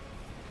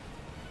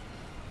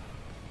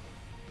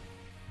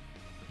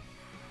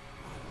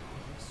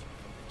 Brace you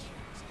for the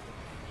chance.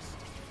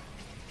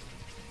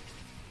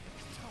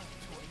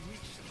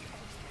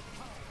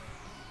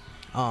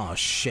 Oh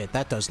shit,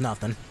 that does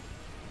nothing.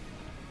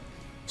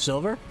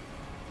 Silver?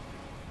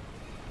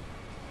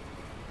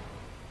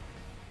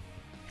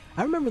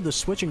 I remember the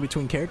switching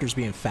between characters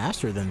being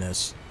faster than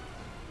this.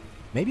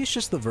 Maybe it's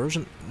just the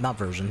version, not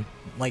version,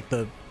 like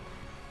the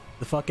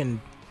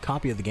fucking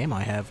copy of the game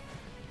I have.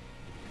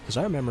 Because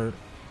I remember,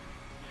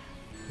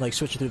 like,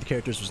 switching through the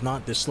characters was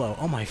not this slow.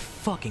 Oh my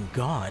fucking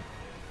god.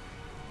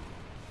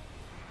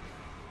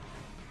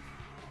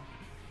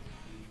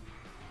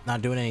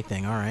 Not doing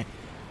anything, alright.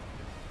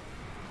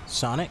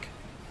 Sonic?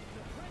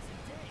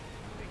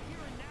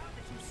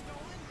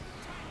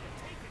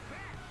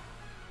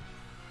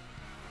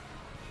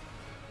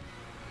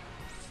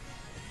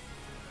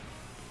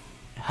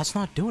 That's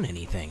not doing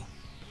anything.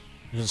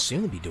 It doesn't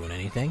seem to be doing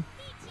anything.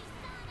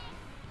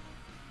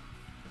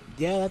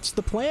 Yeah, that's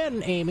the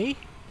plan, Amy.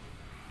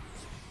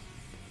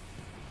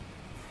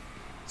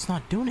 It's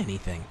not doing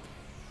anything.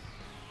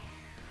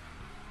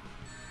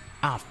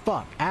 Ah,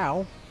 fuck.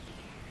 Ow.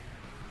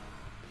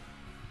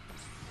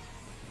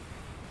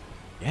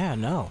 Yeah,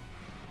 no.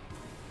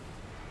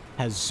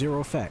 Has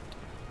zero effect.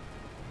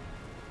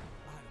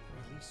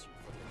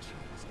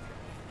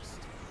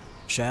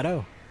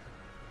 Shadow?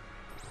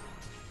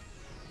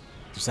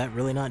 Does that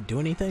really not do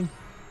anything?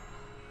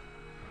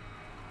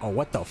 Oh,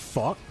 what the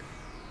fuck?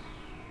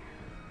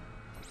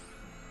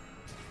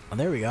 Oh,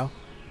 there we go.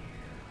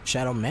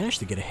 Shadow managed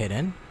to get a hit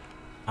in.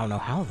 I don't know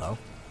how, though.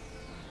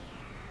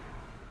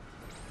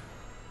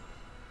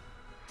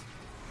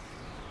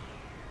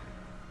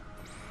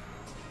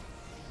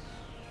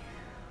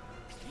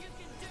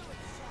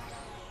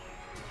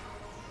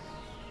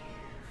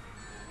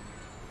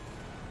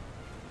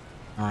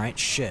 Alright,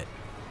 shit.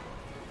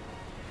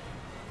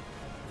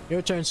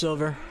 Your turn,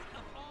 Silver.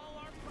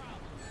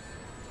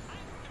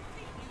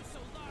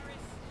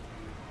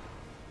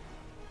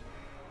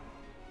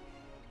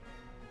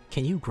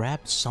 Can you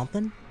grab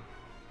something?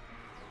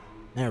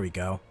 There we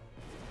go.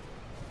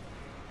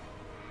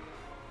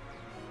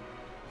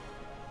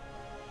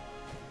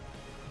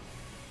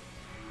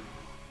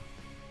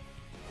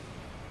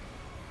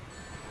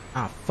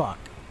 Ah, fuck.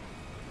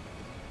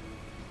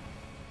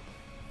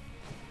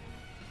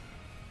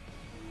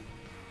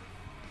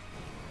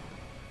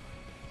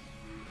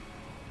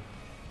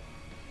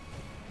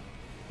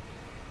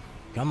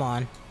 Come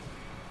on.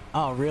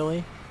 Oh,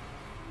 really?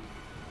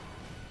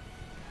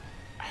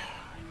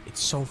 It's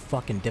so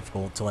fucking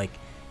difficult to, like,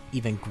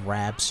 even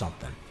grab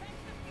something.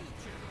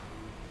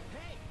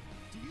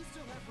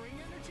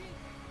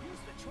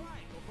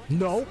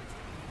 No!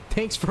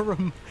 Thanks for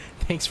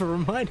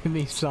reminding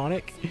me,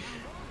 Sonic.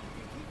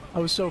 I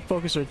was so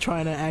focused on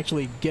trying to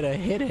actually get a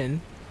hit in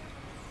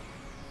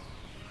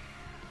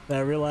that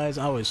I realized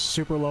I was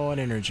super low on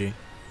energy.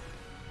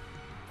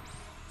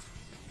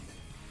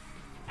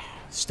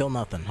 Still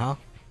nothing, huh?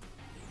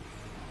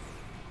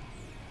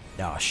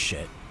 Oh,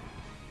 shit.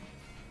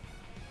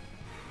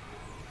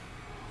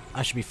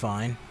 I should be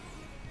fine.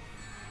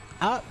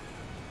 Ah!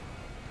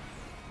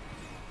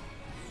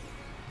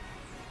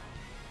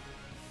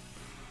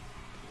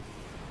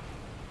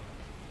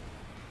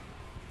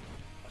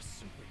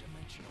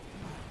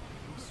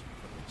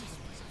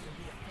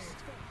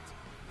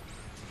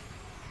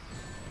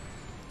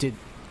 Did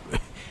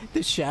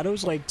the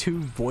shadows, like, two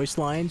voice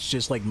lines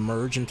just, like,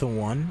 merge into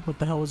one? What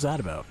the hell was that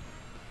about?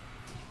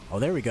 Oh,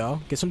 there we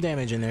go. Get some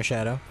damage in there,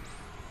 Shadow.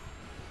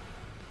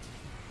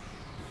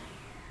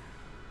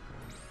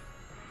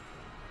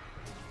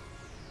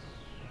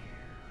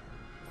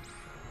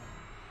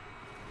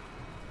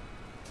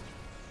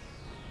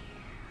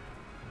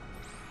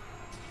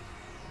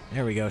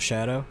 There we go,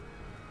 Shadow.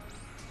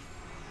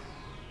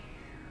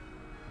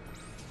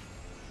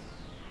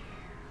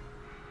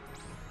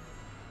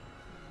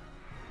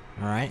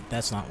 Alright,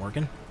 that's not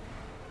working.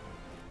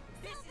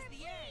 This is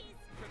the end.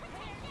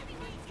 Prepare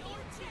heavyweight your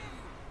turn.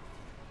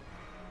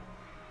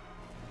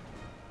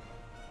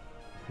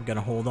 I'm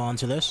gonna hold on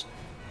to this.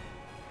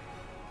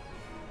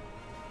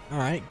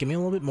 Alright, give me a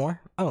little bit more.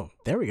 Oh,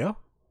 there we go.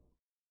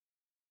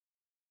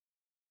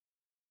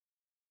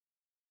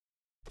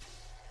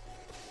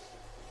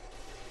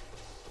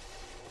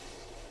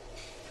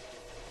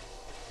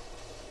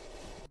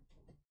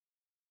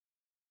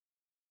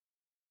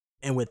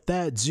 And with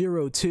that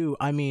 0-2,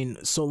 I mean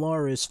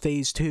Solaris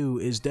Phase 2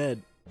 is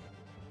dead.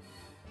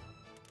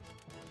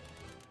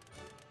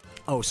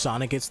 Oh,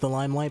 Sonic gets the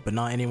limelight, but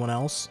not anyone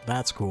else?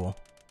 That's cool.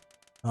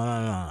 Oh,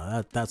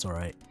 no, that's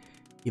alright.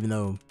 Even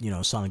though, you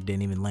know, Sonic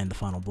didn't even land the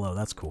final blow,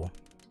 that's cool.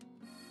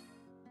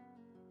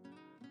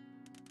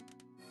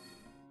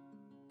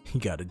 He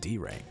got a D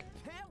rank.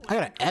 I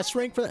got an S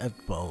rank for that?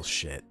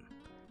 Bullshit.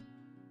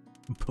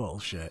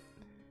 Bullshit.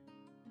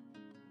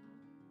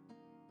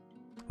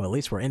 Well, at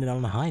least we're ending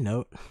on a high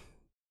note.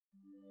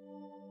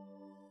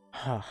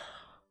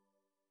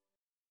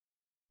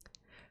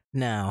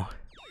 Now,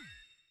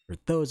 for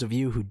those of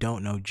you who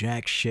don't know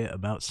jack shit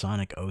about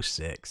Sonic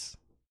 06,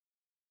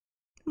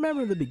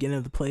 remember the beginning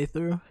of the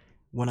playthrough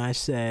when I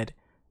said,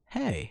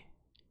 hey,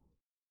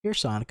 here's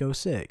Sonic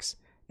 06,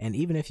 and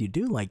even if you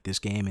do like this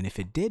game and if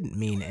it didn't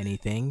mean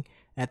anything,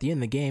 at the end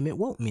of the game it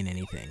won't mean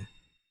anything.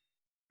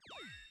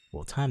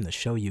 Well, time to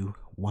show you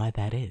why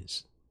that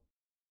is.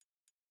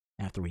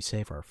 After we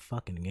save our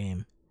fucking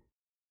game.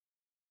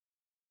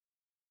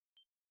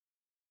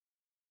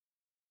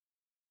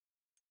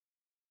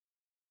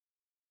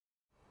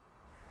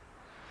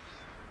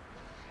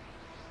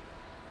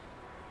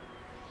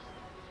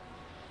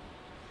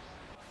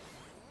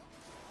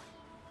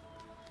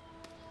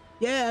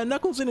 Yeah,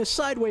 Knuckles in his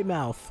sideway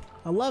mouth.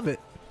 I love it.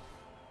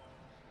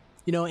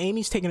 You know,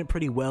 Amy's taking it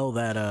pretty well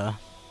that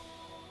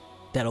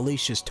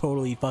Elise just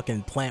totally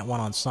fucking plant one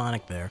on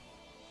Sonic there.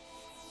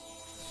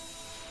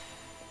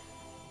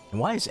 And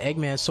why is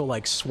Eggman so,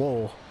 like,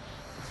 swole?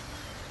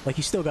 Like,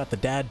 he still got the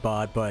dad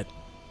bod, but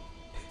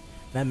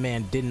that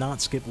man did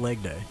not skip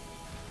leg day.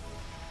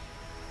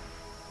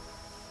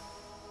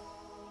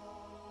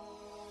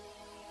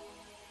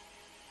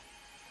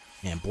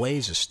 And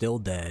Blaze is still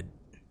dead.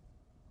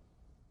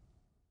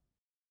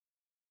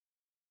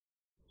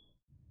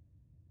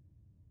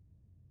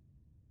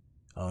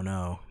 Oh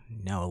no,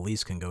 now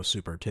Elise can go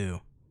super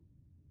too.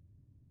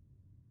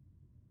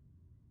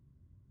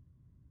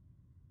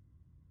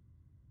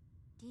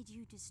 Did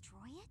you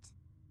destroy it?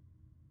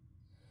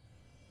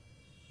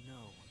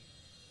 No.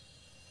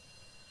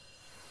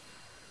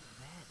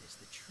 That is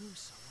the true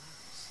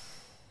Solaris.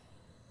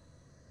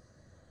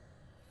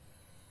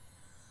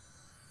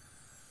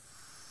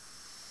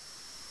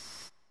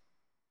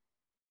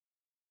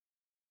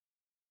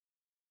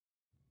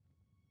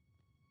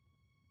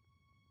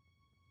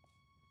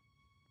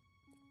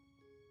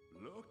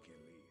 Look,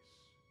 Elise.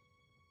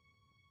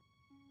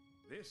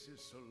 This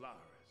is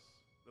Solaris,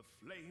 the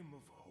flame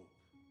of hope.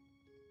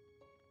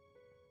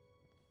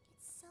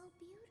 It's so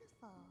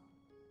beautiful.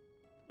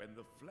 When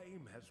the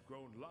flame has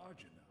grown large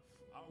enough,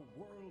 our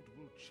world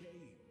will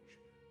change.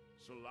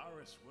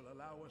 Solaris will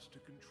allow us to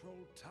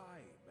control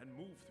time and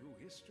move through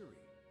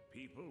history.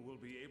 People will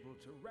be able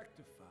to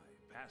rectify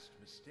past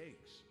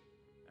mistakes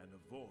and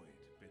avoid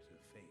bitter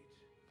fate.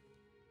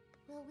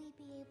 Will we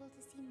be able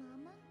to see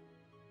Mama?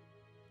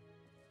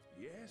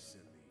 Yes,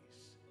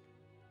 Elise.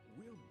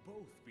 We'll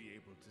both be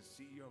able to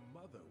see your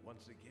mother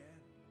once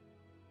again.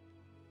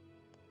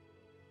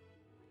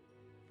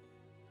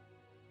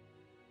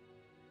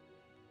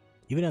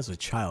 Even as a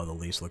child,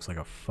 Elise looks like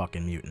a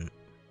fucking mutant.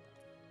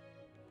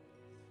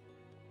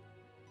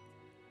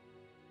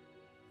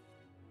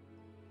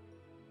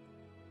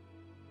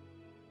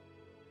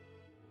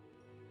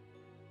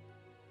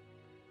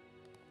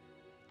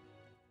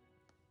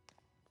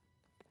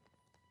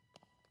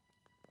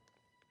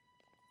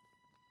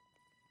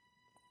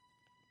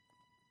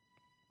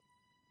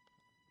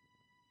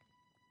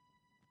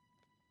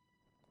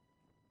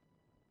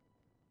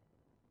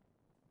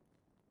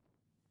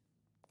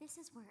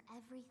 This is where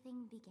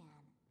everything began.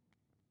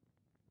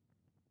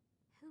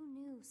 Who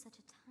knew such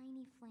a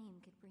tiny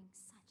flame could bring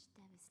such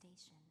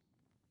devastation?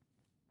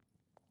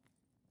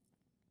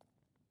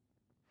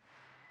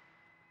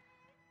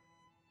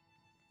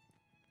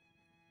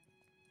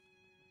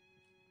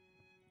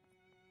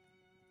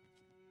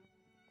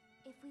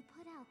 If we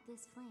put out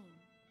this flame,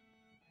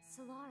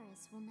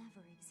 Solaris will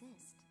never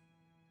exist.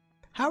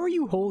 How are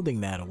you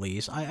holding that,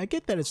 Elise? I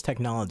get that it's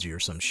technology or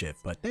some shit,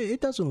 but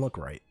it doesn't look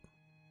right.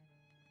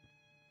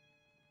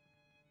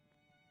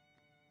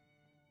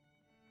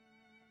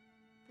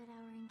 But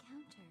our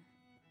encounter...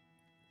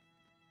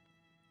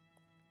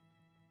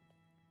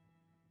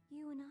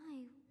 You and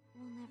I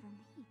will never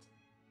meet.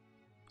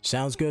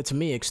 Sounds good to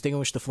me.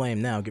 Extinguish the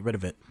flame now. Get rid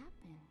of it. What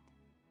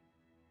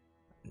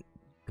happened?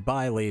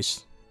 Goodbye,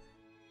 Elise.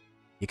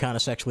 You kind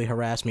of sexually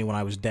harassed me when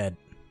I was dead.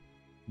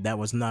 That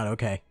was not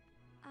okay.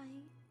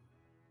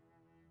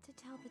 To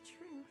tell the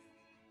truth...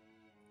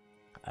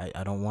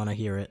 I don't want to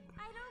hear it.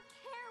 I don't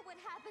care what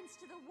happens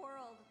to the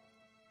world.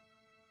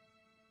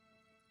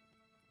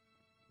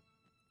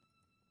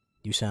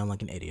 You sound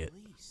like an idiot.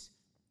 Elise.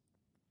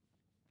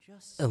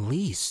 Just...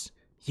 Elise,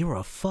 you're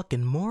a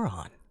fucking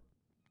moron.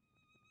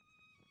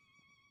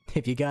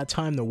 If you got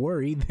time to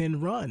worry, then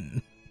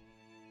run.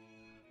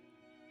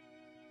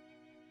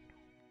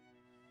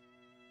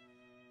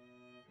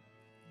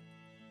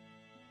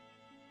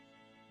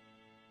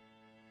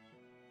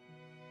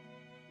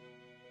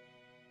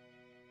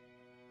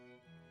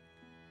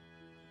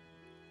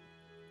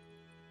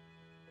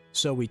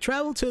 So we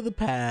travel to the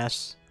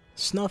past,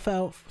 snuff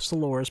out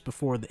Solaris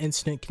before the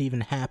incident can even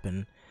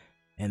happen,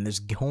 and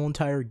this whole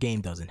entire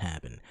game doesn't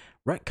happen,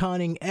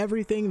 retconning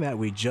everything that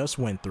we just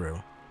went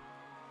through.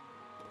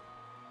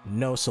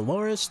 No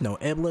Solaris, no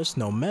Iblis,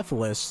 no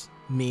Mephiles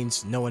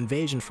means no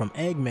invasion from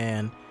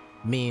Eggman,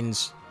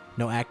 means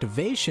no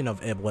activation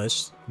of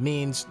Iblis,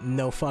 means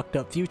no fucked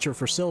up future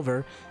for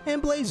Silver,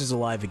 and Blaze is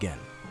alive again.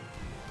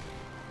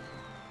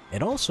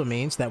 It also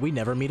means that we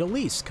never meet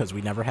Elise, because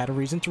we never had a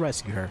reason to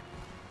rescue her.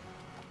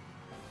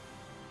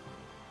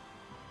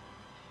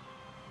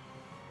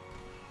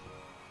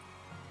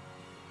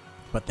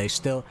 But they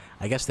still,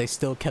 I guess they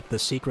still kept the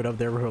secret of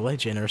their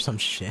religion or some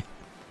shit.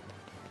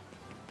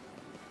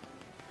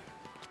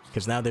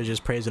 Because now they're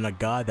just praising a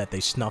god that they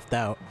snuffed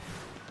out.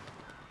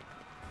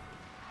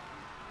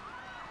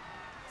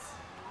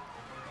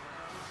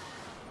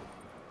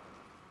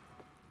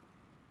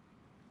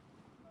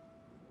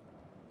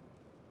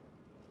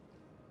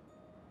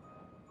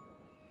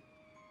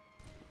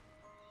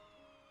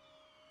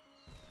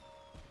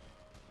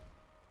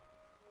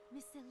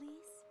 Miss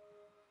Elise?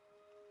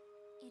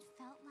 It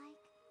felt like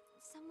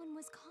someone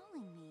was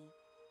calling me.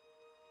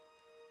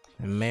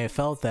 It may have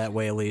felt that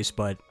way, Elise,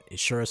 but it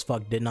sure as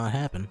fuck did not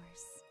happen.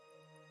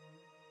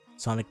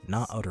 Sonic did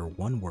not utter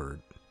one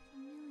word.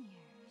 Familiar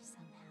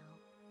somehow.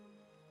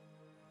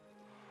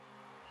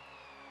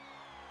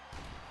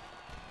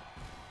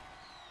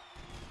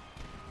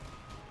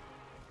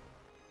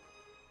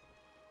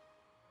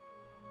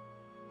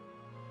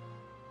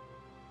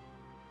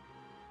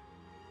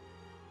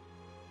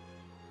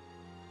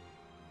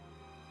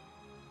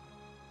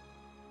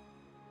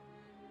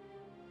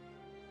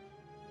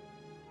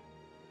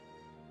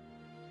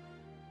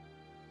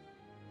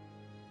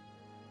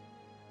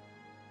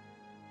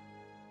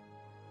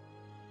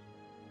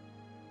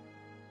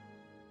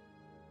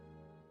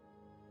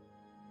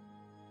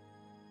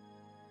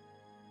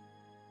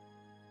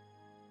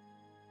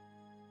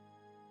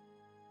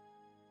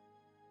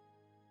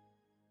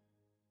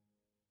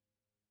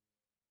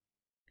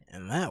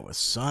 And that was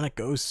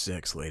Sonic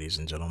 06, ladies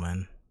and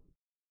gentlemen.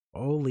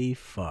 Holy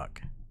fuck.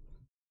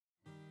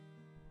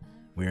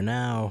 We're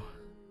now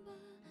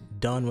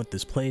done with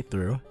this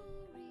playthrough.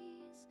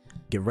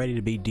 Get ready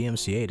to be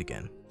DMCA'd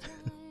again.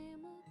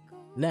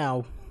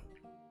 Now,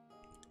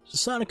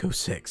 Sonic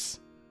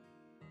 06.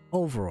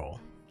 Overall,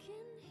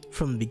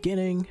 from the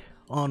beginning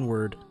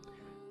onward,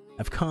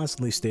 I've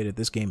constantly stated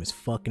this game is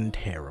fucking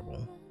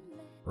terrible.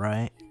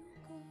 Right?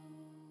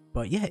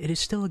 But yeah, it is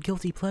still a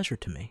guilty pleasure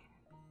to me.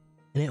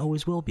 And it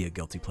always will be a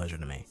guilty pleasure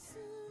to me.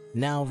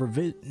 Now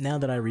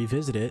that I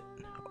revisit it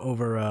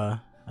over, I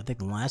think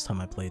the last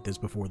time I played this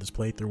before this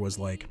playthrough was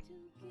like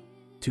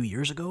 2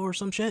 years ago or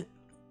some shit.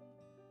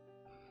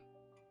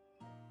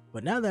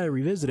 But now that I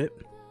revisit it,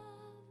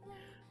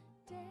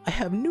 I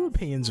have new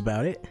opinions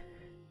about it,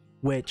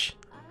 which,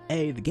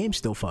 A, the game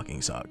still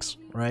fucking sucks,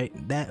 right?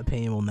 That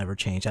opinion will never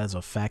change. That is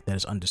a fact that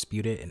is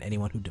undisputed, and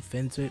anyone who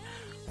defends it,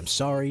 I'm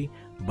sorry,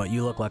 but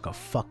you look like a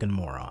fucking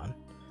moron.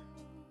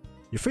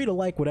 You're free to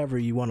like whatever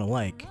you want to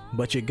like,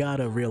 but you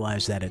gotta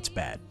realize that it's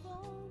bad.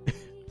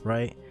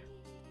 Right?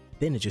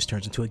 Then it just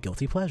turns into a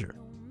guilty pleasure.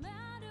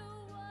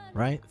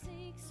 Right?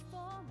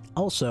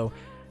 Also,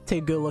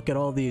 take a good look at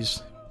all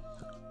these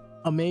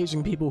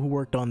amazing people who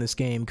worked on this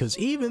game, because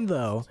even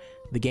though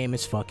the game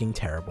is fucking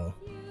terrible,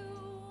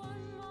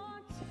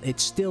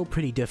 it's still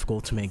pretty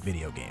difficult to make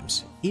video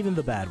games. Even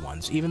the bad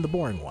ones, even the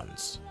boring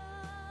ones.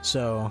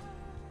 So,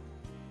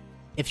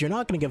 if you're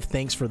not going to give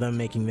thanks for them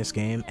making this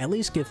game, at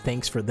least give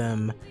thanks for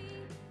them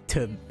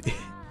to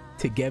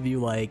give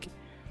you, like,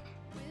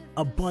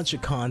 a bunch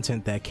of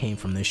content that came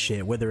from this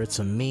shit. Whether it's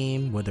a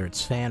meme, whether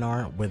it's fan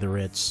art, whether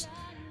it's,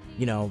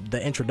 you know,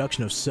 the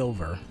introduction of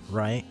Silver,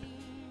 right?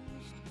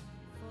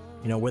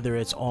 You know, whether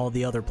it's all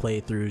the other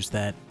playthroughs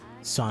that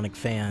Sonic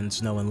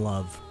fans know and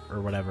love,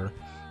 or whatever.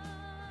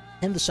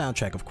 And the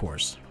soundtrack, of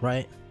course,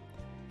 right?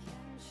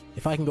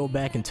 If I can go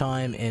back in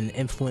time and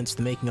influence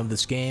the making of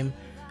this game,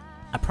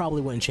 I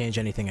probably wouldn't change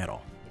anything at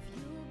all,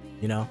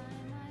 you know?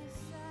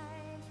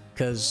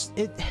 Because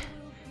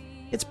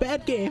it's a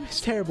bad game, it's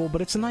terrible, but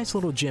it's a nice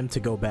little gem to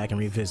go back and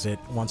revisit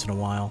once in a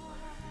while.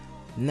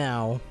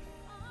 Now,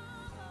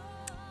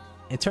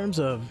 in terms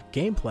of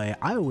gameplay,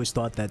 I always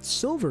thought that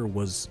Silver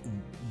was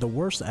the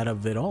worst out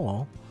of it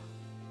all,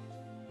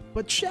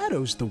 but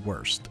Shadow's the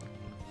worst.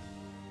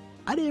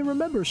 I didn't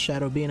remember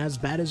Shadow being as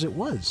bad as it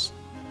was,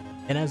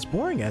 and as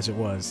boring as it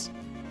was.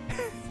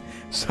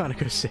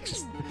 Sonic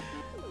 06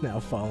 now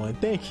following.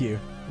 Thank you.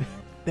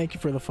 Thank you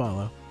for the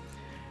follow.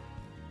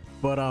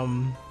 But,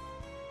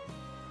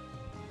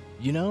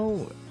 you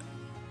know,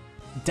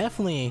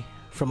 definitely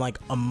from like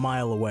a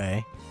mile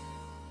away,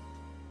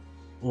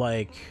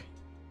 like,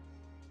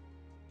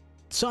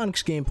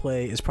 Sonic's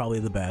gameplay is probably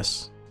the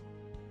best.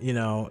 You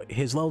know,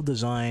 his level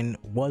design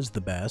was the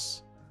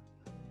best.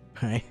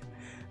 Right?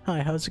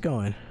 Hi, how's it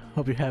going?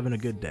 Hope you're having a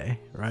good day,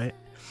 right?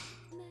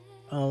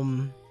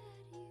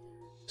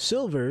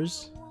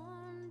 Silver's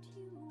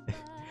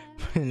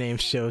my name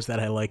shows that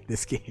I like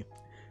this game.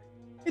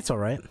 It's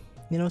alright.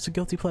 You know, it's a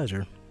guilty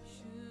pleasure.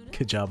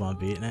 Good job on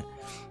beating it.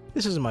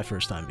 This isn't my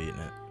first time beating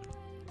it.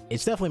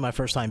 It's definitely my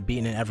first time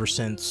beating it ever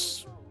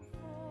since...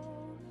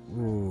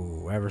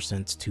 Ooh, ever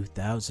since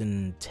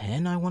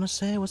 2010, I want to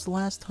say, was the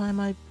last time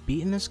I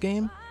beaten this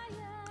game.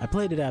 I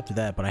played it after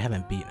that, but I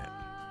haven't beaten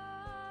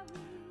it.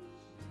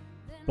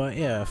 But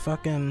yeah,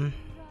 fucking...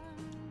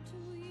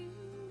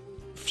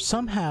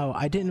 Somehow,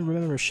 I didn't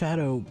remember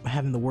Shadow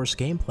having the worst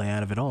gameplay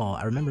out of it all.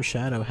 I remember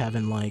Shadow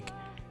having, like,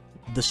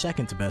 the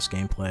second to best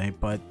gameplay,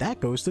 but that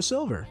goes to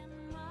Silver.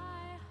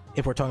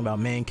 If we're talking about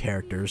main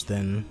characters,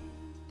 then,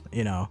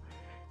 you know,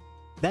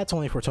 that's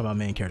only if we're talking about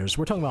main characters.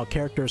 We're talking about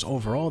characters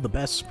overall, the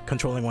best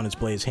controlling one is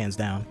Blaze, hands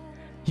down.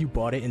 You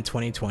bought it in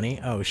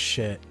 2020? Oh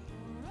shit.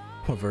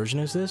 What version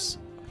is this?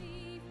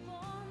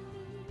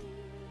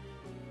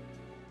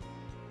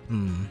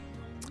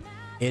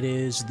 It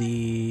is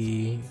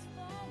the...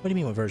 What do you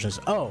mean what version is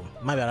it? Oh,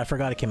 my bad, I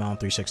forgot it came out on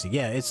 360.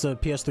 Yeah, it's the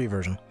PS3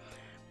 version,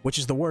 which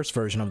is the worst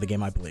version of the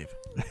game, I believe.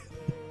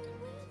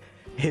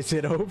 Is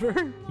it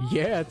over?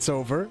 Yeah, it's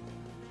over.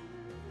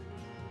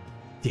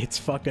 It's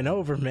fucking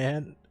over,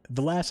 man.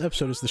 The last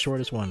episode is the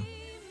shortest one,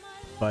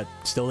 but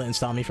still didn't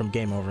stop me from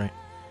game over it.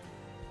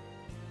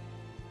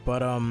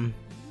 But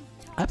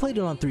I played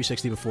it on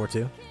 360 before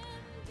too.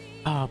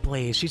 Oh,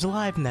 Blaze, she's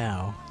alive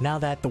now. Now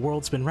that the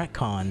world's been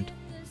retconned.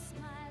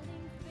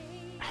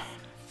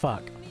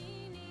 Fuck.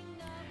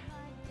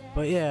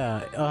 But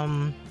yeah,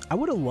 I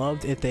would have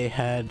loved if they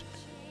had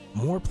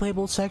more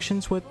playable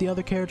sections with the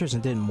other characters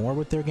and did more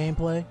with their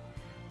gameplay,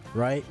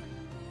 right?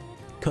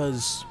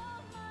 Because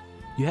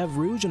you have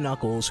Rouge and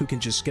Knuckles who can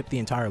just skip the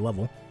entire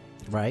level,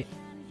 right?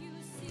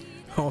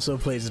 Also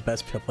plays his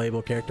best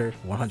playable character,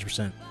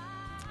 100%.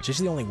 She's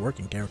the only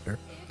working character.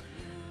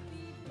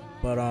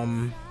 But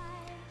I'm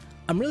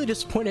really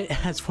disappointed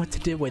as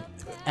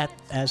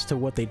to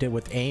what they did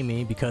with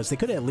Amy, because they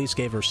could have at least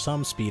gave her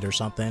some speed or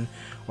something,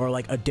 or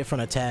like a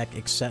different attack,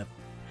 except,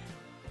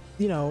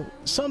 you know,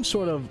 some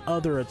sort of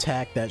other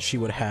attack that she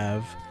would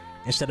have,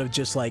 instead of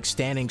just like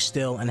standing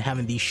still and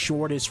having the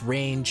shortest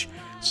range,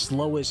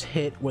 slowest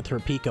hit with her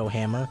Pico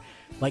hammer.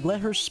 Like, let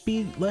her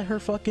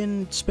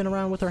fucking spin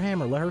around with her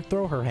hammer, let her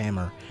throw her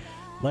hammer,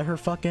 let her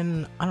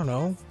fucking, I don't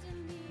know,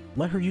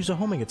 let her use a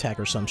homing attack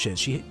or some shit.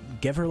 She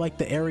give her like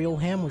the aerial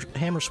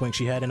hammer swing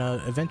she had in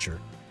Adventure,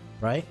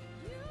 right?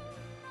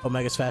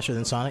 Omega's faster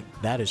than Sonic?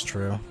 That is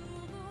true.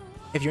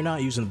 If you're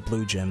not using the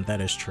blue gem,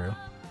 that is true.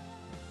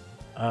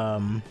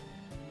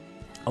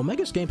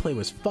 Omega's gameplay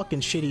was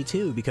fucking shitty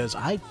too, because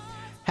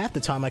half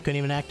the time I couldn't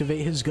even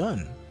activate his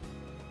gun.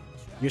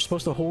 You're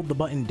supposed to hold the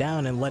button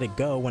down and let it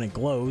go when it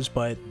glows,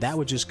 but that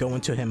would just go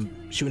into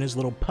him shooting his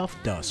little puff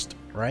dust,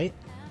 right?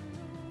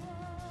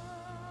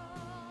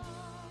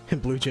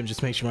 And blue gem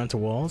just makes you run to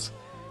walls?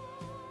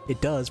 It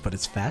does, but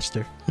it's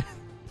faster.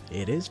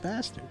 It is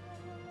faster.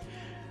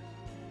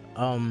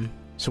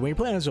 So when you're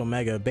playing as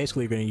Omega,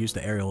 basically you're going to use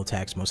the aerial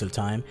attacks most of the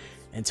time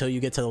until you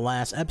get to the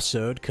last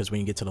episode, because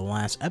when you get to the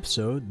last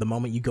episode, the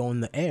moment you go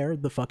in the air,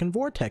 the fucking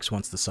vortex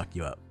wants to suck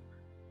you up,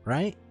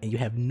 right? And you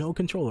have no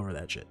control over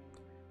that shit.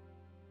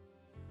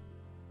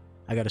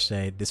 I gotta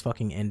say, this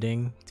fucking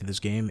ending to this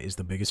game is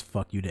the biggest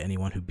fuck you to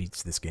anyone who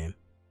beats this game.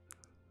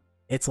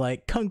 It's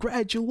like,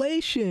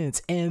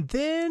 congratulations, and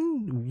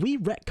then we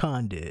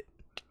retconned it.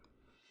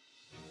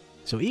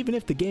 So even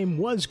if the game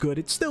was good,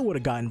 it still would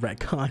have gotten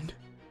retconned.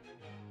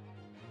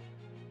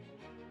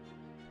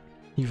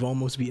 You've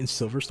almost beaten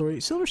Silver Story?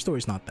 Silver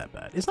Story's not that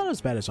bad. It's not as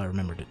bad as I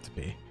remembered it to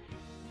be.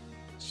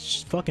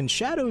 Fucking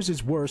Shadows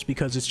is worse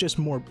because it's just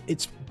more...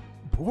 it's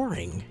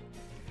boring.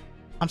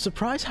 I'm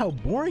surprised how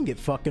boring it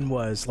fucking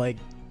was. Like,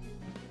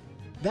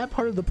 that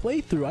part of the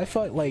playthrough, I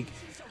felt like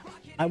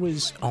I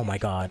was... oh my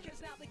god.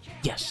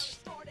 Yes!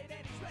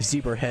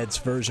 Zebrahead's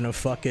version of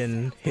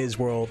fucking his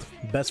world.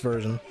 Best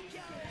version.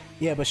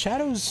 Yeah, but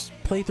Shadow's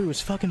playthrough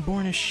was fucking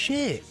boring as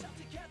shit.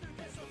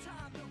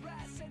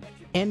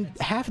 And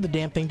half of the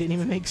damn thing didn't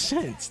even make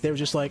sense. They were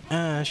just like,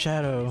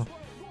 Shadow,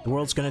 the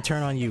world's gonna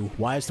turn on you.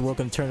 Why is the world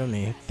gonna turn on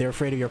me? They're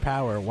afraid of your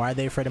power. Why are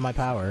they afraid of my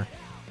power?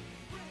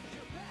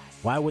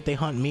 Why would they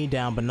hunt me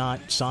down but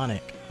not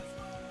Sonic?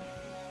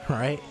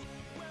 Right?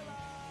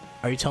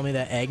 Are you telling me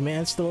that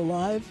Eggman's still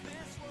alive?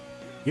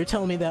 You're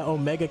telling me that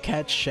Omega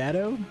catch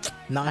Shadow?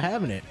 Not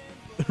having it.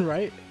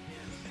 Right?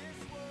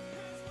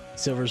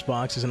 Silver's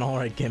box is an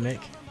alright gimmick.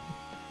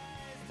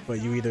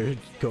 But you either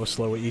go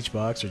slow with each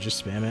box or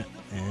just spam it.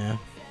 Yeah.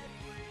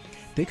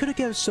 They could have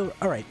given Silver...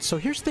 alright, so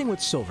here's the thing with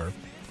Silver.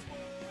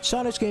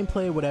 Sonic's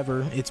gameplay,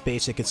 whatever, it's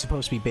basic, it's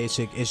supposed to be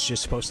basic, it's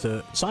just supposed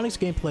to... Sonic's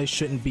gameplay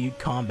shouldn't be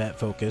combat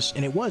focused,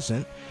 and it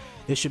wasn't.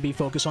 It should be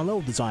focused on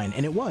level design,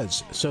 and it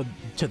was. So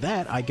to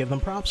that, I give them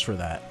props for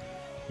that.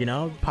 You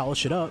know,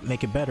 polish it up,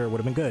 make it better, would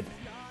have been good.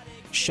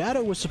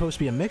 Shadow was supposed to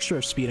be a mixture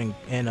of speed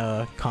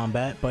and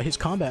combat, but his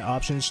combat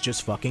options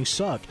just fucking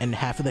suck, and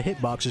half of the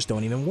hitboxes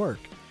don't even work.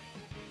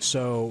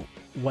 So,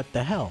 what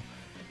the hell?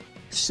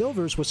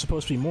 Silver's was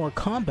supposed to be more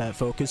combat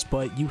focused,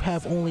 but you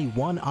have only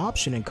one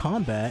option in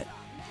combat,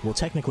 well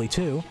technically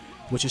two,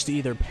 which is to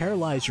either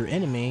paralyze your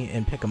enemy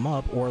and pick them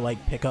up, or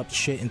like pick up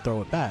shit and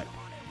throw it back.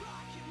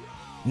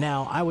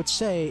 Now, I would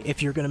say,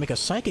 if you're gonna make a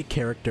psychic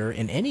character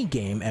in any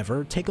game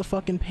ever, take a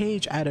fucking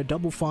page out of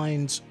Double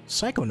Fine's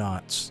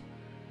Psychonauts.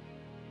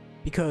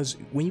 Because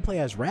when you play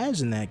as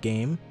Raz in that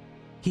game,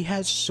 he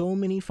has so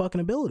many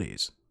fucking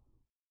abilities.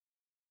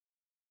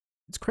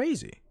 It's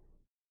crazy.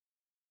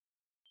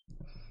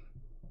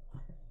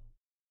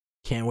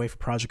 Can't wait for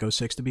Project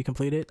 06 to be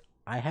completed.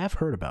 I have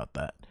heard about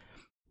that.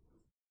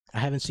 I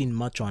haven't seen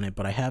much on it,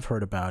 but I have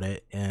heard about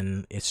it,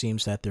 and it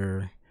seems that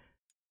they're...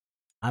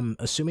 I'm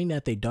assuming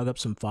that they dug up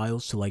some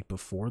files to like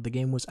before the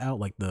game was out,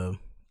 like the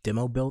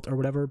demo build or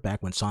whatever,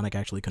 back when Sonic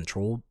actually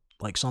controlled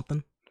like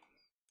something.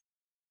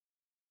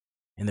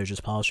 And they're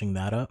just polishing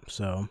that up,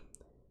 so...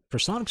 For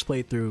Sonic's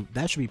playthrough,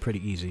 that should be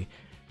pretty easy.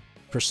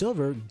 For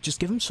Silver, just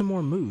give him some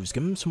more moves,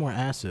 give him some more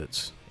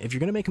assets. If you're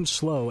gonna make him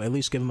slow, at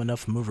least give him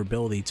enough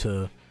maneuverability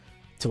to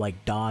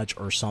like dodge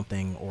or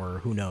something, or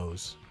who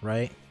knows,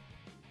 right?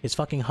 His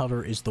fucking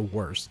hover is the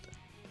worst.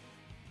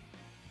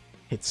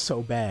 It's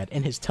so bad,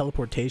 and his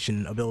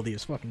teleportation ability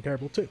is fucking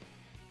terrible too.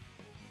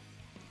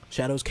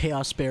 Shadow's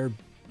Chaos Bear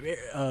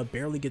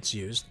barely gets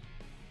used.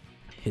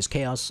 His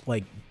chaos,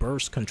 like,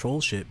 burst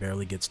control shit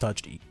barely gets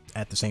touched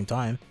at the same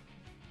time.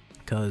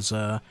 Because,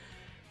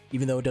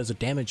 even though it does a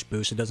damage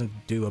boost, it doesn't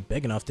do a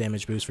big enough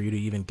damage boost for you to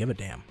even give a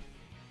damn.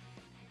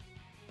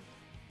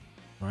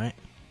 Right?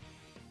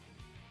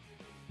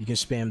 You can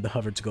spam the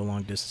hover to go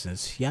long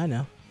distances. Yeah, I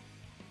know.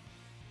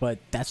 But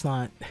that's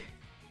not...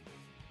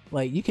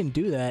 Like, you can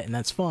do that, and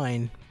that's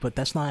fine, but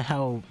that's not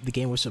how the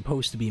game was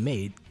supposed to be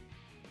made.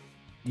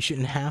 You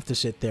shouldn't have to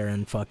sit there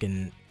and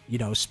fucking, you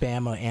know,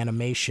 spam an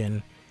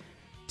animation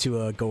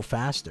to go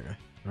faster,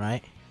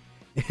 right?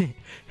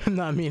 I'm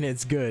not mean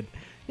it's good.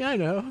 Yeah, I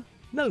know.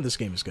 None of this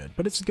game is good,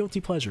 but it's a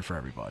guilty pleasure for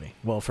everybody.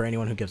 Well, for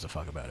anyone who gives a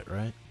fuck about it,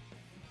 right?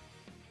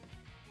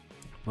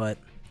 But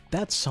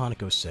that's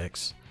Sonic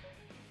 06.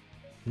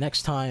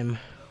 Next time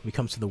we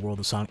come to the world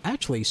of Sonic...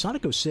 Actually,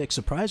 Sonic 06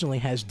 surprisingly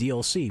has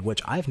DLC,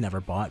 which I've never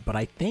bought, but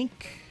I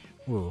think...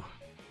 Ooh,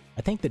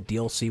 I think the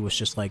DLC was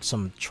just like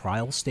some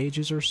trial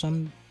stages or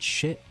some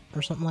shit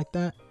or something like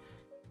that.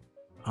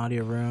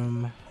 Audio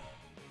room...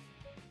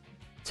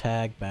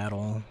 Tag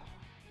battle...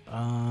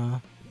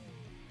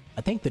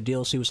 I think the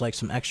DLC was like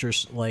some extra,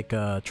 like,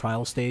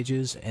 trial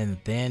stages, and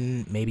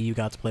then maybe you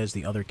got to play as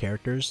the other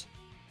characters.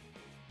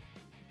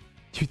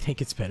 Do you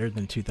think it's better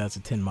than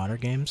 2010 modern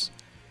games?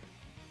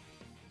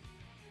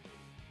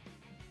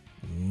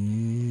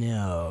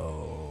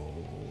 No.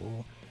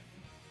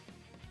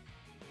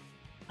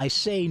 I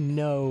say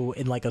no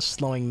in like a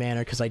slowing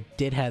manner because I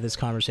did have this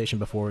conversation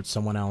before with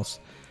someone else.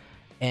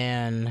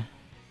 And...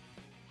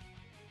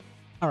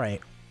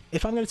 Alright,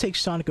 if I'm going to take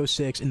Sonic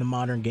 06 in the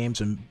modern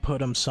games and put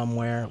them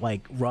somewhere,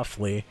 like,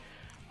 roughly,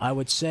 I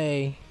would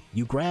say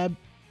you grab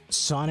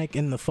Sonic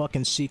in the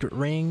fucking Secret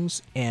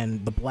Rings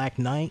and the Black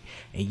Knight,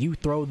 and you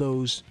throw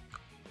those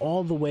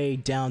all the way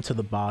down to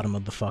the bottom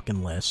of the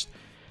fucking list.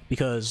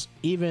 Because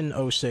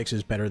even 06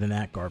 is better than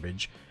that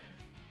garbage.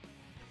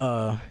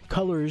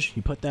 Colors,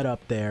 you put that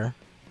up there.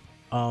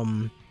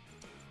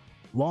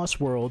 Lost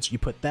Worlds, you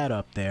put that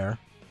up there.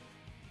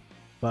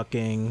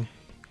 Fucking...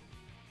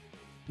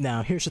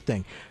 Now, here's the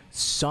thing.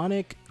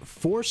 Sonic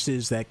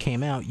Forces that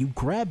came out, you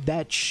grab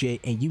that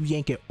shit and you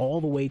yank it all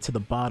the way to the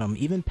bottom,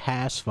 even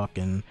past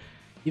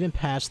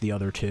the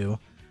other two.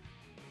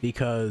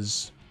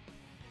 Because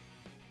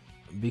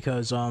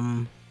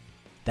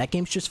that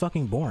game's just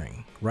fucking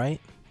boring,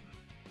 right?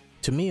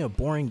 To me, a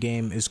boring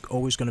game is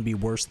always going to be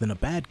worse than a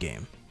bad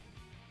game.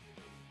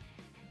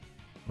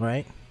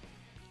 Right?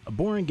 A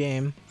boring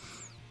game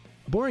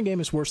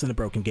is worse than a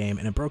broken game,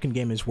 and a broken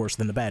game is worse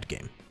than a bad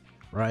game.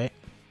 Right?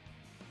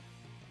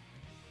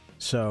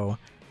 So,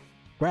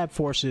 grab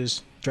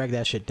Forces, drag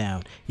that shit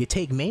down. You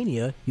take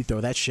Mania, you throw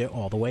that shit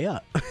all the way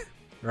up.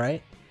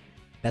 Right?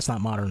 That's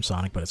not modern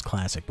Sonic, but it's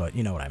classic, but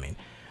you know what I mean.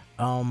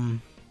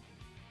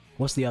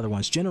 What's the other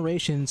ones?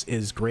 Generations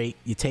is great.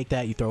 You take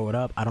that, you throw it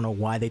up. I don't know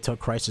why they took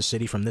Crisis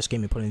City from this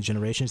game and put it in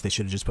Generations. They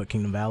should have just put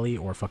Kingdom Valley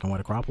or fucking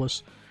White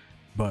Acropolis.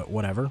 But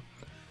whatever.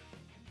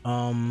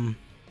 What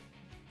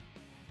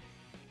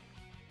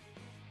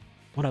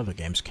other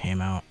games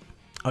came out?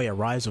 Oh yeah,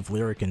 Rise of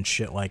Lyric and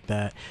shit like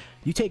that.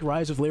 You take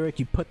Rise of Lyric,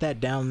 you put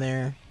that down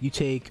there. You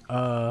take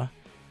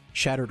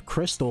Shattered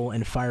Crystal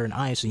and Fire and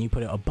Ice and you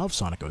put it above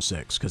Sonic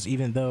 06. Because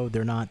even though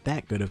they're not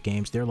that good of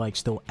games, they're like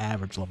still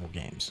average level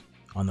games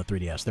on the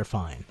 3DS. They're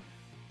fine.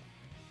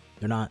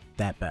 They're not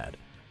that bad.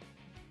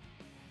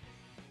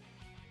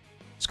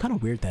 It's kind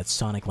of weird that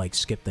Sonic like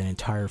skipped an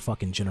entire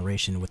fucking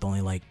generation with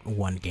only like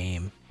one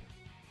game.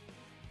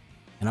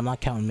 And I'm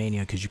not counting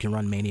Mania because you can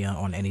run Mania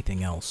on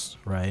anything else,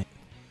 right?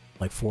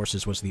 Like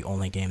Forces was the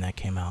only game that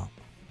came out.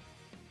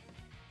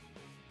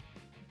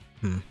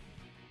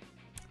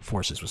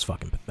 Forces was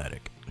fucking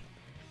pathetic.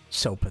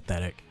 So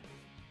pathetic.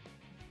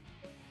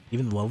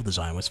 Even the level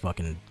design was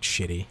fucking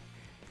shitty.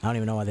 I don't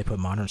even know why they put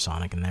Modern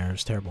Sonic in there.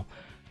 It's terrible.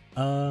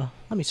 Let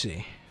me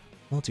see.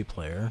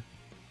 Multiplayer.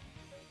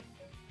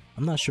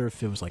 I'm not sure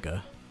if it was like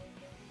a...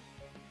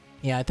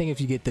 Yeah, I think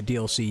if you get the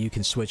DLC, you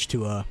can switch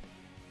to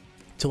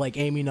like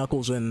Amy,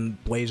 Knuckles,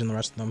 and Blaze and the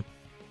rest of them.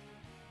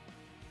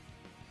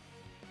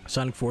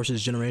 Sonic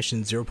Forces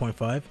Generation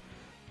 0.5.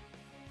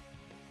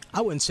 I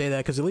wouldn't say that,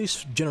 because at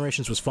least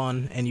Generations was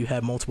fun, and you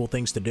had multiple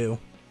things to do.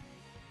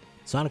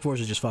 Sonic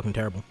Forces is just fucking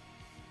terrible.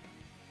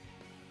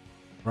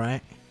 Right?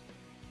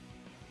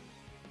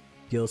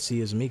 DLC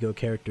is Amigo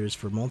characters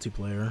for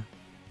multiplayer.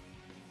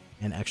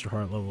 And extra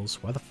heart levels.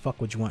 Why the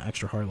fuck would you want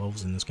extra heart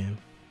levels in this game?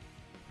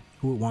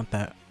 Who would want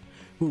that?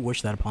 Who would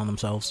wish that upon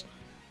themselves?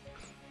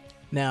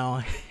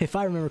 Now, if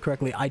I remember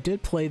correctly, I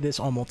did play this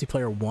on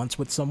multiplayer once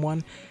with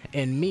someone,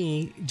 and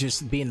me,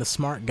 just being the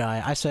smart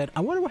guy, I said, I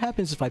wonder what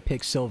happens if I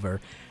pick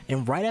Silver.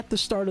 And right at the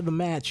start of the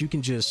match, you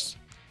just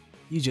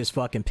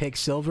fucking pick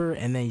Silver,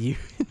 and then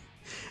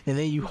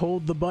you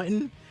hold the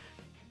button,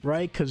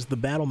 right? Because the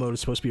battle mode is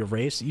supposed to be a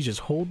race. You just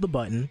hold the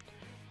button,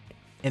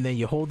 and then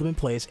you hold them in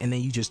place, and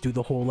then you just do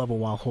the whole level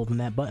while holding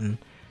that button.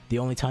 The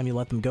only time you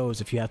let them go is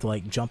if you have to,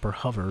 like, jump or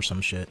hover or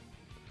some shit.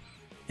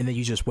 And then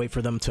you just wait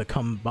for them to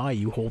come by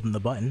you holding the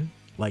button.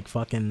 Like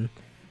fucking...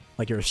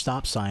 like you're a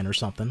stop sign or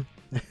something.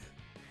 And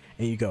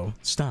and you go,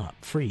 stop,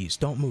 freeze,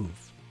 don't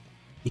move.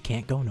 You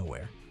can't go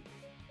nowhere.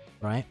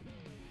 Right?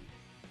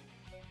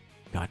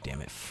 God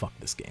damn it, fuck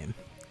this game.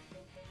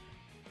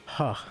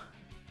 Huh.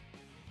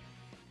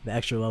 The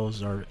extra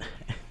levels are...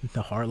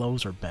 the hard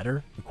levels are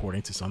better,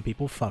 according to some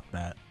people. Fuck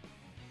that.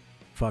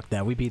 Fuck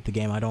that. We beat the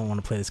game. I don't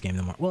want to play this game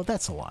no more. Well,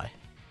 that's a lie.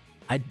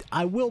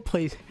 I will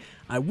play...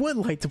 I would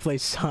like to play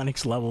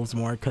Sonic's levels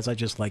more, because I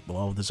just like the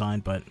level design,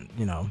 but,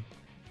 you know,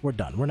 we're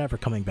done. We're never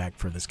coming back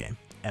for this game.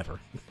 Ever.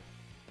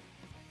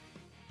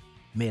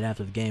 Made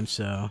after the game,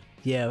 so...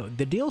 Yeah,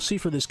 the DLC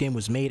for this game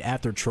was made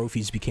after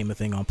trophies became a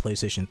thing on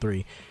PlayStation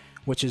 3,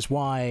 which is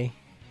why...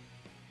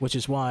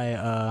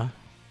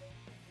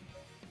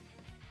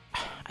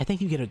 I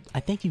think you get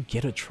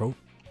a trophy.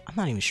 I'm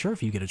not even sure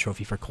if you get a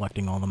trophy for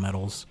collecting all the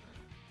medals.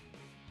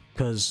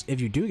 Because if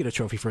you do get a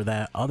trophy for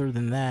that, other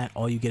than that,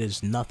 all you get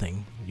is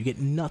nothing. You get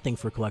nothing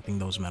for collecting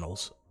those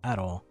medals at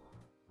all.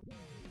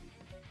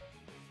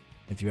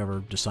 If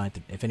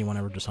anyone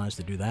ever decides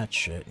to do that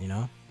shit, you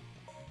know?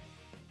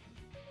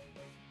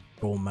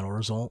 Gold medal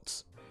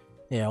results.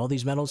 Yeah, all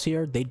these medals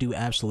here, they do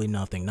absolutely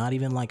nothing. Not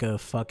even like a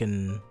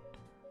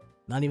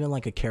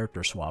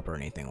character swap or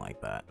anything like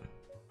that.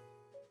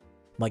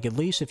 Like, at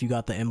least if you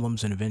got the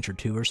emblems in Adventure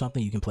 2 or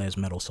something, you can play as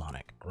Metal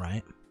Sonic,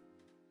 right?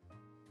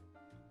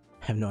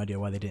 I have no idea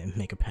why they didn't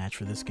make a patch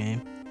for this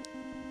game.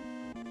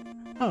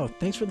 Oh,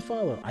 thanks for the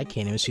follow. I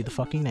can't even see the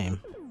fucking name.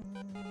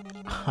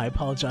 I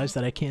apologize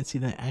that I can't see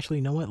that. Actually,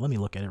 you know what? Let me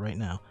look at it right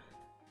now.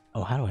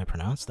 Oh, how do I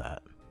pronounce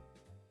that?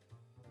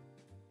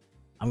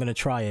 I'm gonna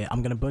try it.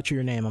 I'm gonna butcher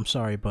your name. I'm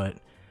sorry, but...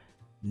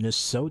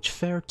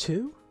 Nasochfair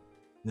 2?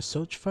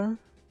 Nasochfair?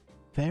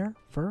 Fair?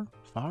 Fur?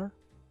 Far?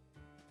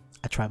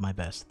 I tried my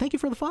best. Thank you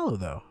for the follow,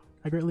 though.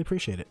 I greatly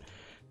appreciate it.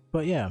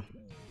 But yeah.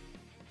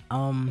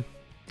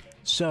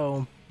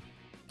 So,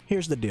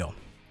 here's the deal.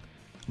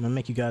 I'm gonna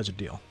make you guys a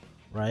deal,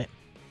 right?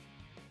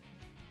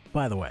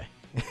 By the way.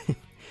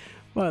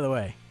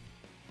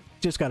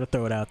 Just gotta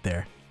throw it out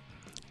there.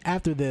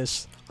 After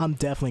this, I'm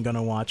definitely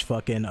gonna watch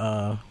fucking,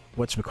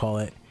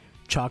 whatchamacallit,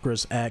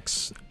 Chakras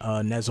X,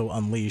 Nezo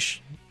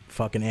Unleash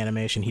fucking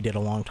animation he did a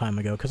long time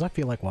ago, because I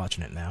feel like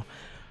watching it now.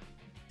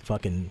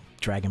 Fucking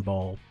Dragon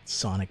Ball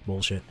Sonic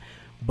bullshit.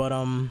 But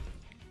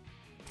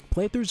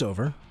playthrough's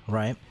over,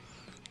 right?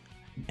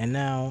 And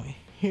now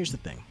here's the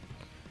thing.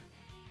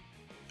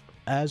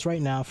 As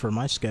right now for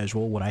my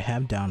schedule, what I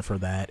have down for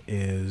that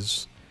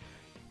is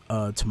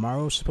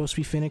tomorrow's supposed to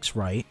be Phoenix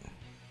Wright,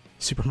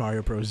 Super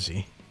Mario Bros.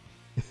 Z.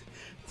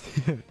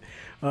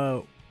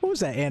 What was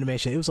that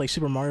animation? It was like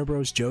Super Mario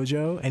Bros.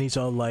 JoJo, and he's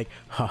all like,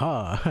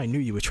 haha, I knew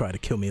you would try to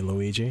kill me,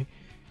 Luigi.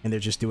 And they're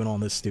just doing all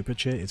this stupid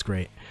shit. It's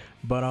great.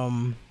 But,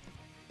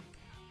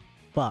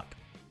 fuck.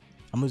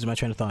 I'm losing my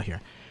train of thought here.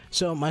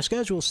 So, my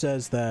schedule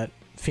says that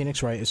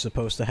Phoenix Wright is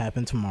supposed to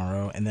happen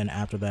tomorrow, and then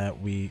after that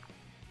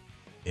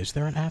is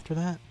there an after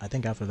that? I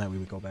think after that we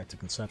would go back to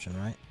Conception,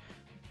 right?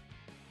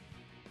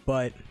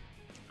 But,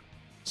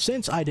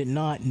 since I did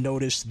not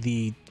notice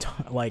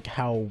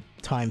how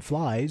time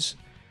flies,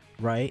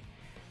 right?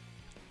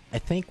 I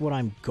think what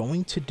I'm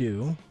going to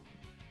do,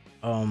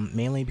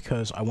 mainly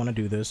because I want to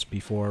do this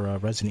before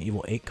Resident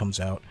Evil 8 comes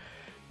out,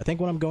 I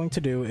think what I'm going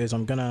to do is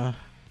I'm gonna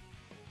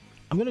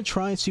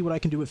try and see what I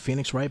can do with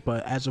Phoenix Wright,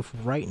 but as of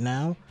right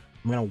now,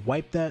 I'm gonna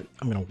wipe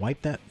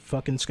that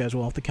fucking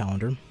schedule off the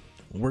calendar.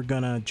 We're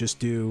just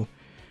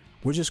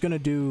gonna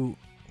do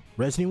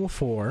Resident Evil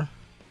 4,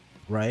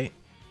 right?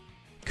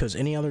 Because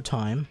any other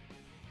time.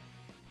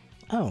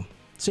 Oh,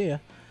 see ya.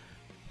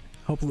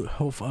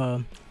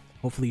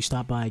 Hopefully you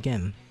stop by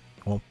again.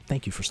 Well,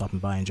 thank you for stopping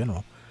by in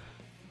general.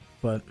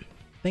 But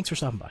thanks for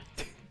stopping by.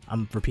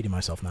 I'm repeating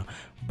myself now.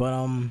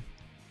 But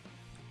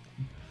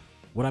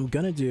what I'm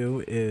gonna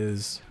do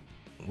is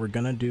we're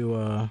gonna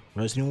do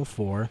Resident Evil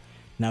 4.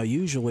 Now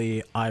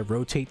usually I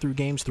rotate through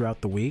games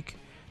throughout the week,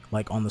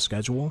 like on the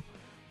schedule,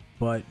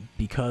 but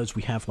because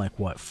we have like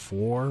what,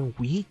 4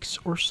 weeks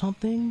or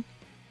something,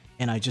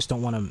 and I just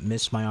don't want to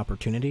miss my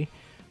opportunity.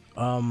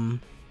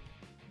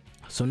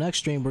 So next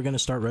stream we're gonna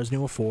start Resident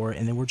Evil 4,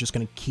 and then we're just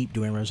gonna keep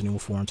doing Resident Evil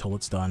 4 until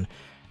it's done.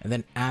 And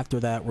then after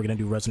that, we're gonna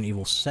do Resident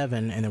Evil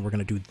 7, and then we're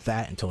gonna do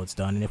that until it's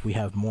done. And if we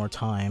have more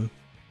time,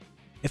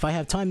 if I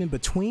have time in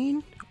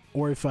between,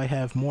 or if I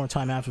have more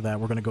time after that,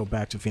 we're gonna go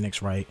back to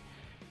Phoenix Wright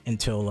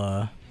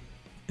until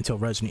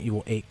Resident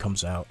Evil 8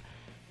 comes out,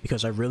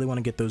 because I really want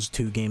to get those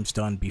 2 games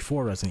done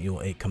before Resident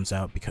Evil 8 comes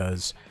out,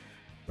 because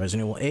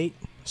Resident Evil 8,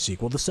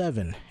 sequel to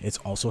 7, it's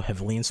also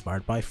heavily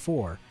inspired by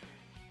 4.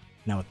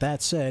 Now with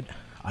that said,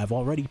 I've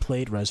already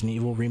played Resident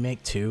Evil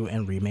Remake 2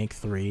 and Remake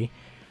 3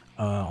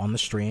 on the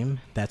stream.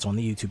 That's on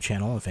the YouTube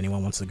channel if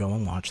anyone wants to go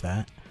and watch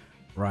that,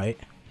 right?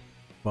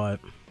 But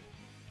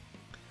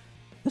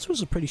this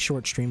was a pretty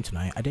short stream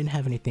tonight. I didn't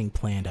have anything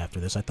planned after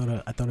this. I thought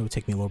it would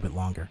take me a little bit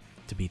longer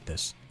to beat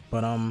this.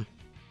 But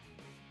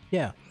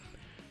yeah.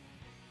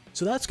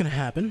 So that's gonna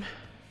happen.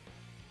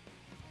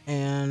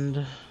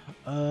 And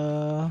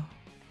yeah,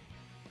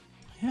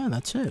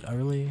 that's it.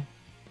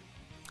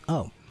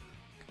 Oh,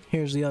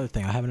 here's the other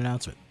thing. I have an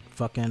announcement.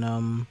 Fucking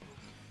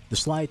the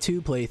Sly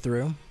 2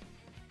 playthrough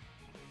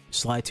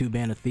Sly 2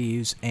 Band of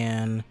Thieves,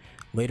 and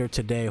later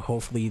today,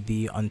 hopefully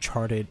the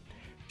Uncharted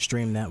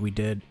stream that we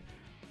did,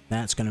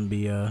 that's gonna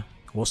be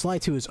well, Sly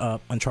 2 is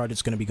up,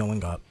 Uncharted's gonna be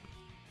going up,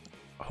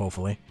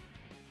 hopefully.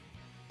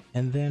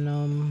 And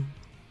then,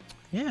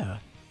 yeah,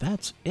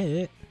 that's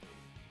it.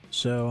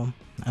 So,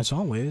 as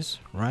always,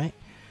 right?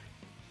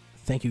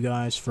 Thank you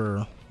guys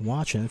for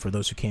watching. For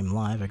those who came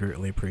live, I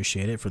greatly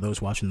appreciate it. For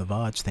those watching the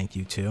VODs, thank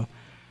you too.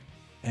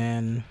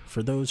 And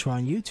for those who are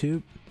on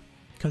YouTube,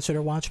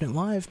 consider watching it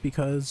live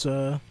because,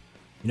 you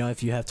know,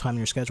 if you have time in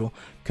your schedule,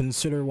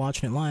 consider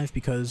watching it live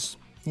because,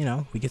 you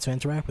know, we get to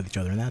interact with each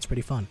other and that's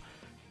pretty fun.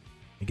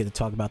 We get to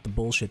talk about the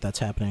bullshit that's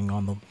happening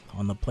on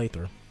the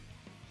playthrough.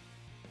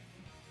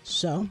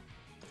 So,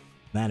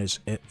 that is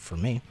it for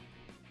me.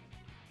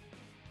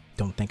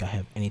 Don't think I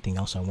have anything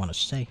else I want to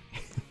say.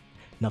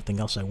 Nothing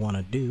else I want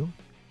to do.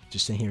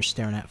 Just sitting here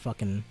staring at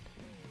fucking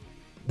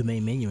the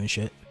main menu and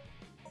shit.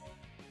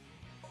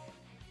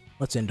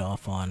 Let's end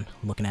off on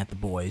looking at the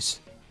boys.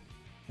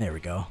 There we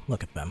go.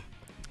 Look at them.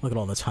 Look at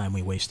all the time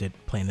we wasted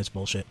playing this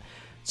bullshit.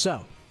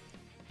 So,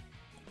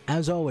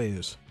 as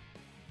always,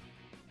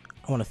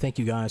 I want to thank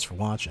you guys for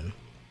watching.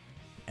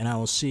 And I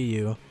will see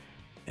you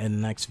in the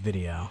next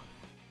video.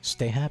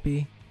 Stay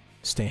happy,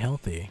 stay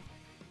healthy,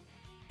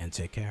 and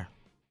take care.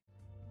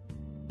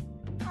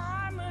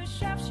 I'm a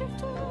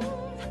sharpshooter.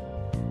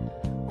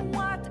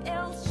 What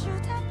else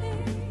should I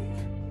be?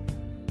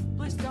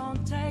 Please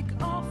don't take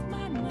off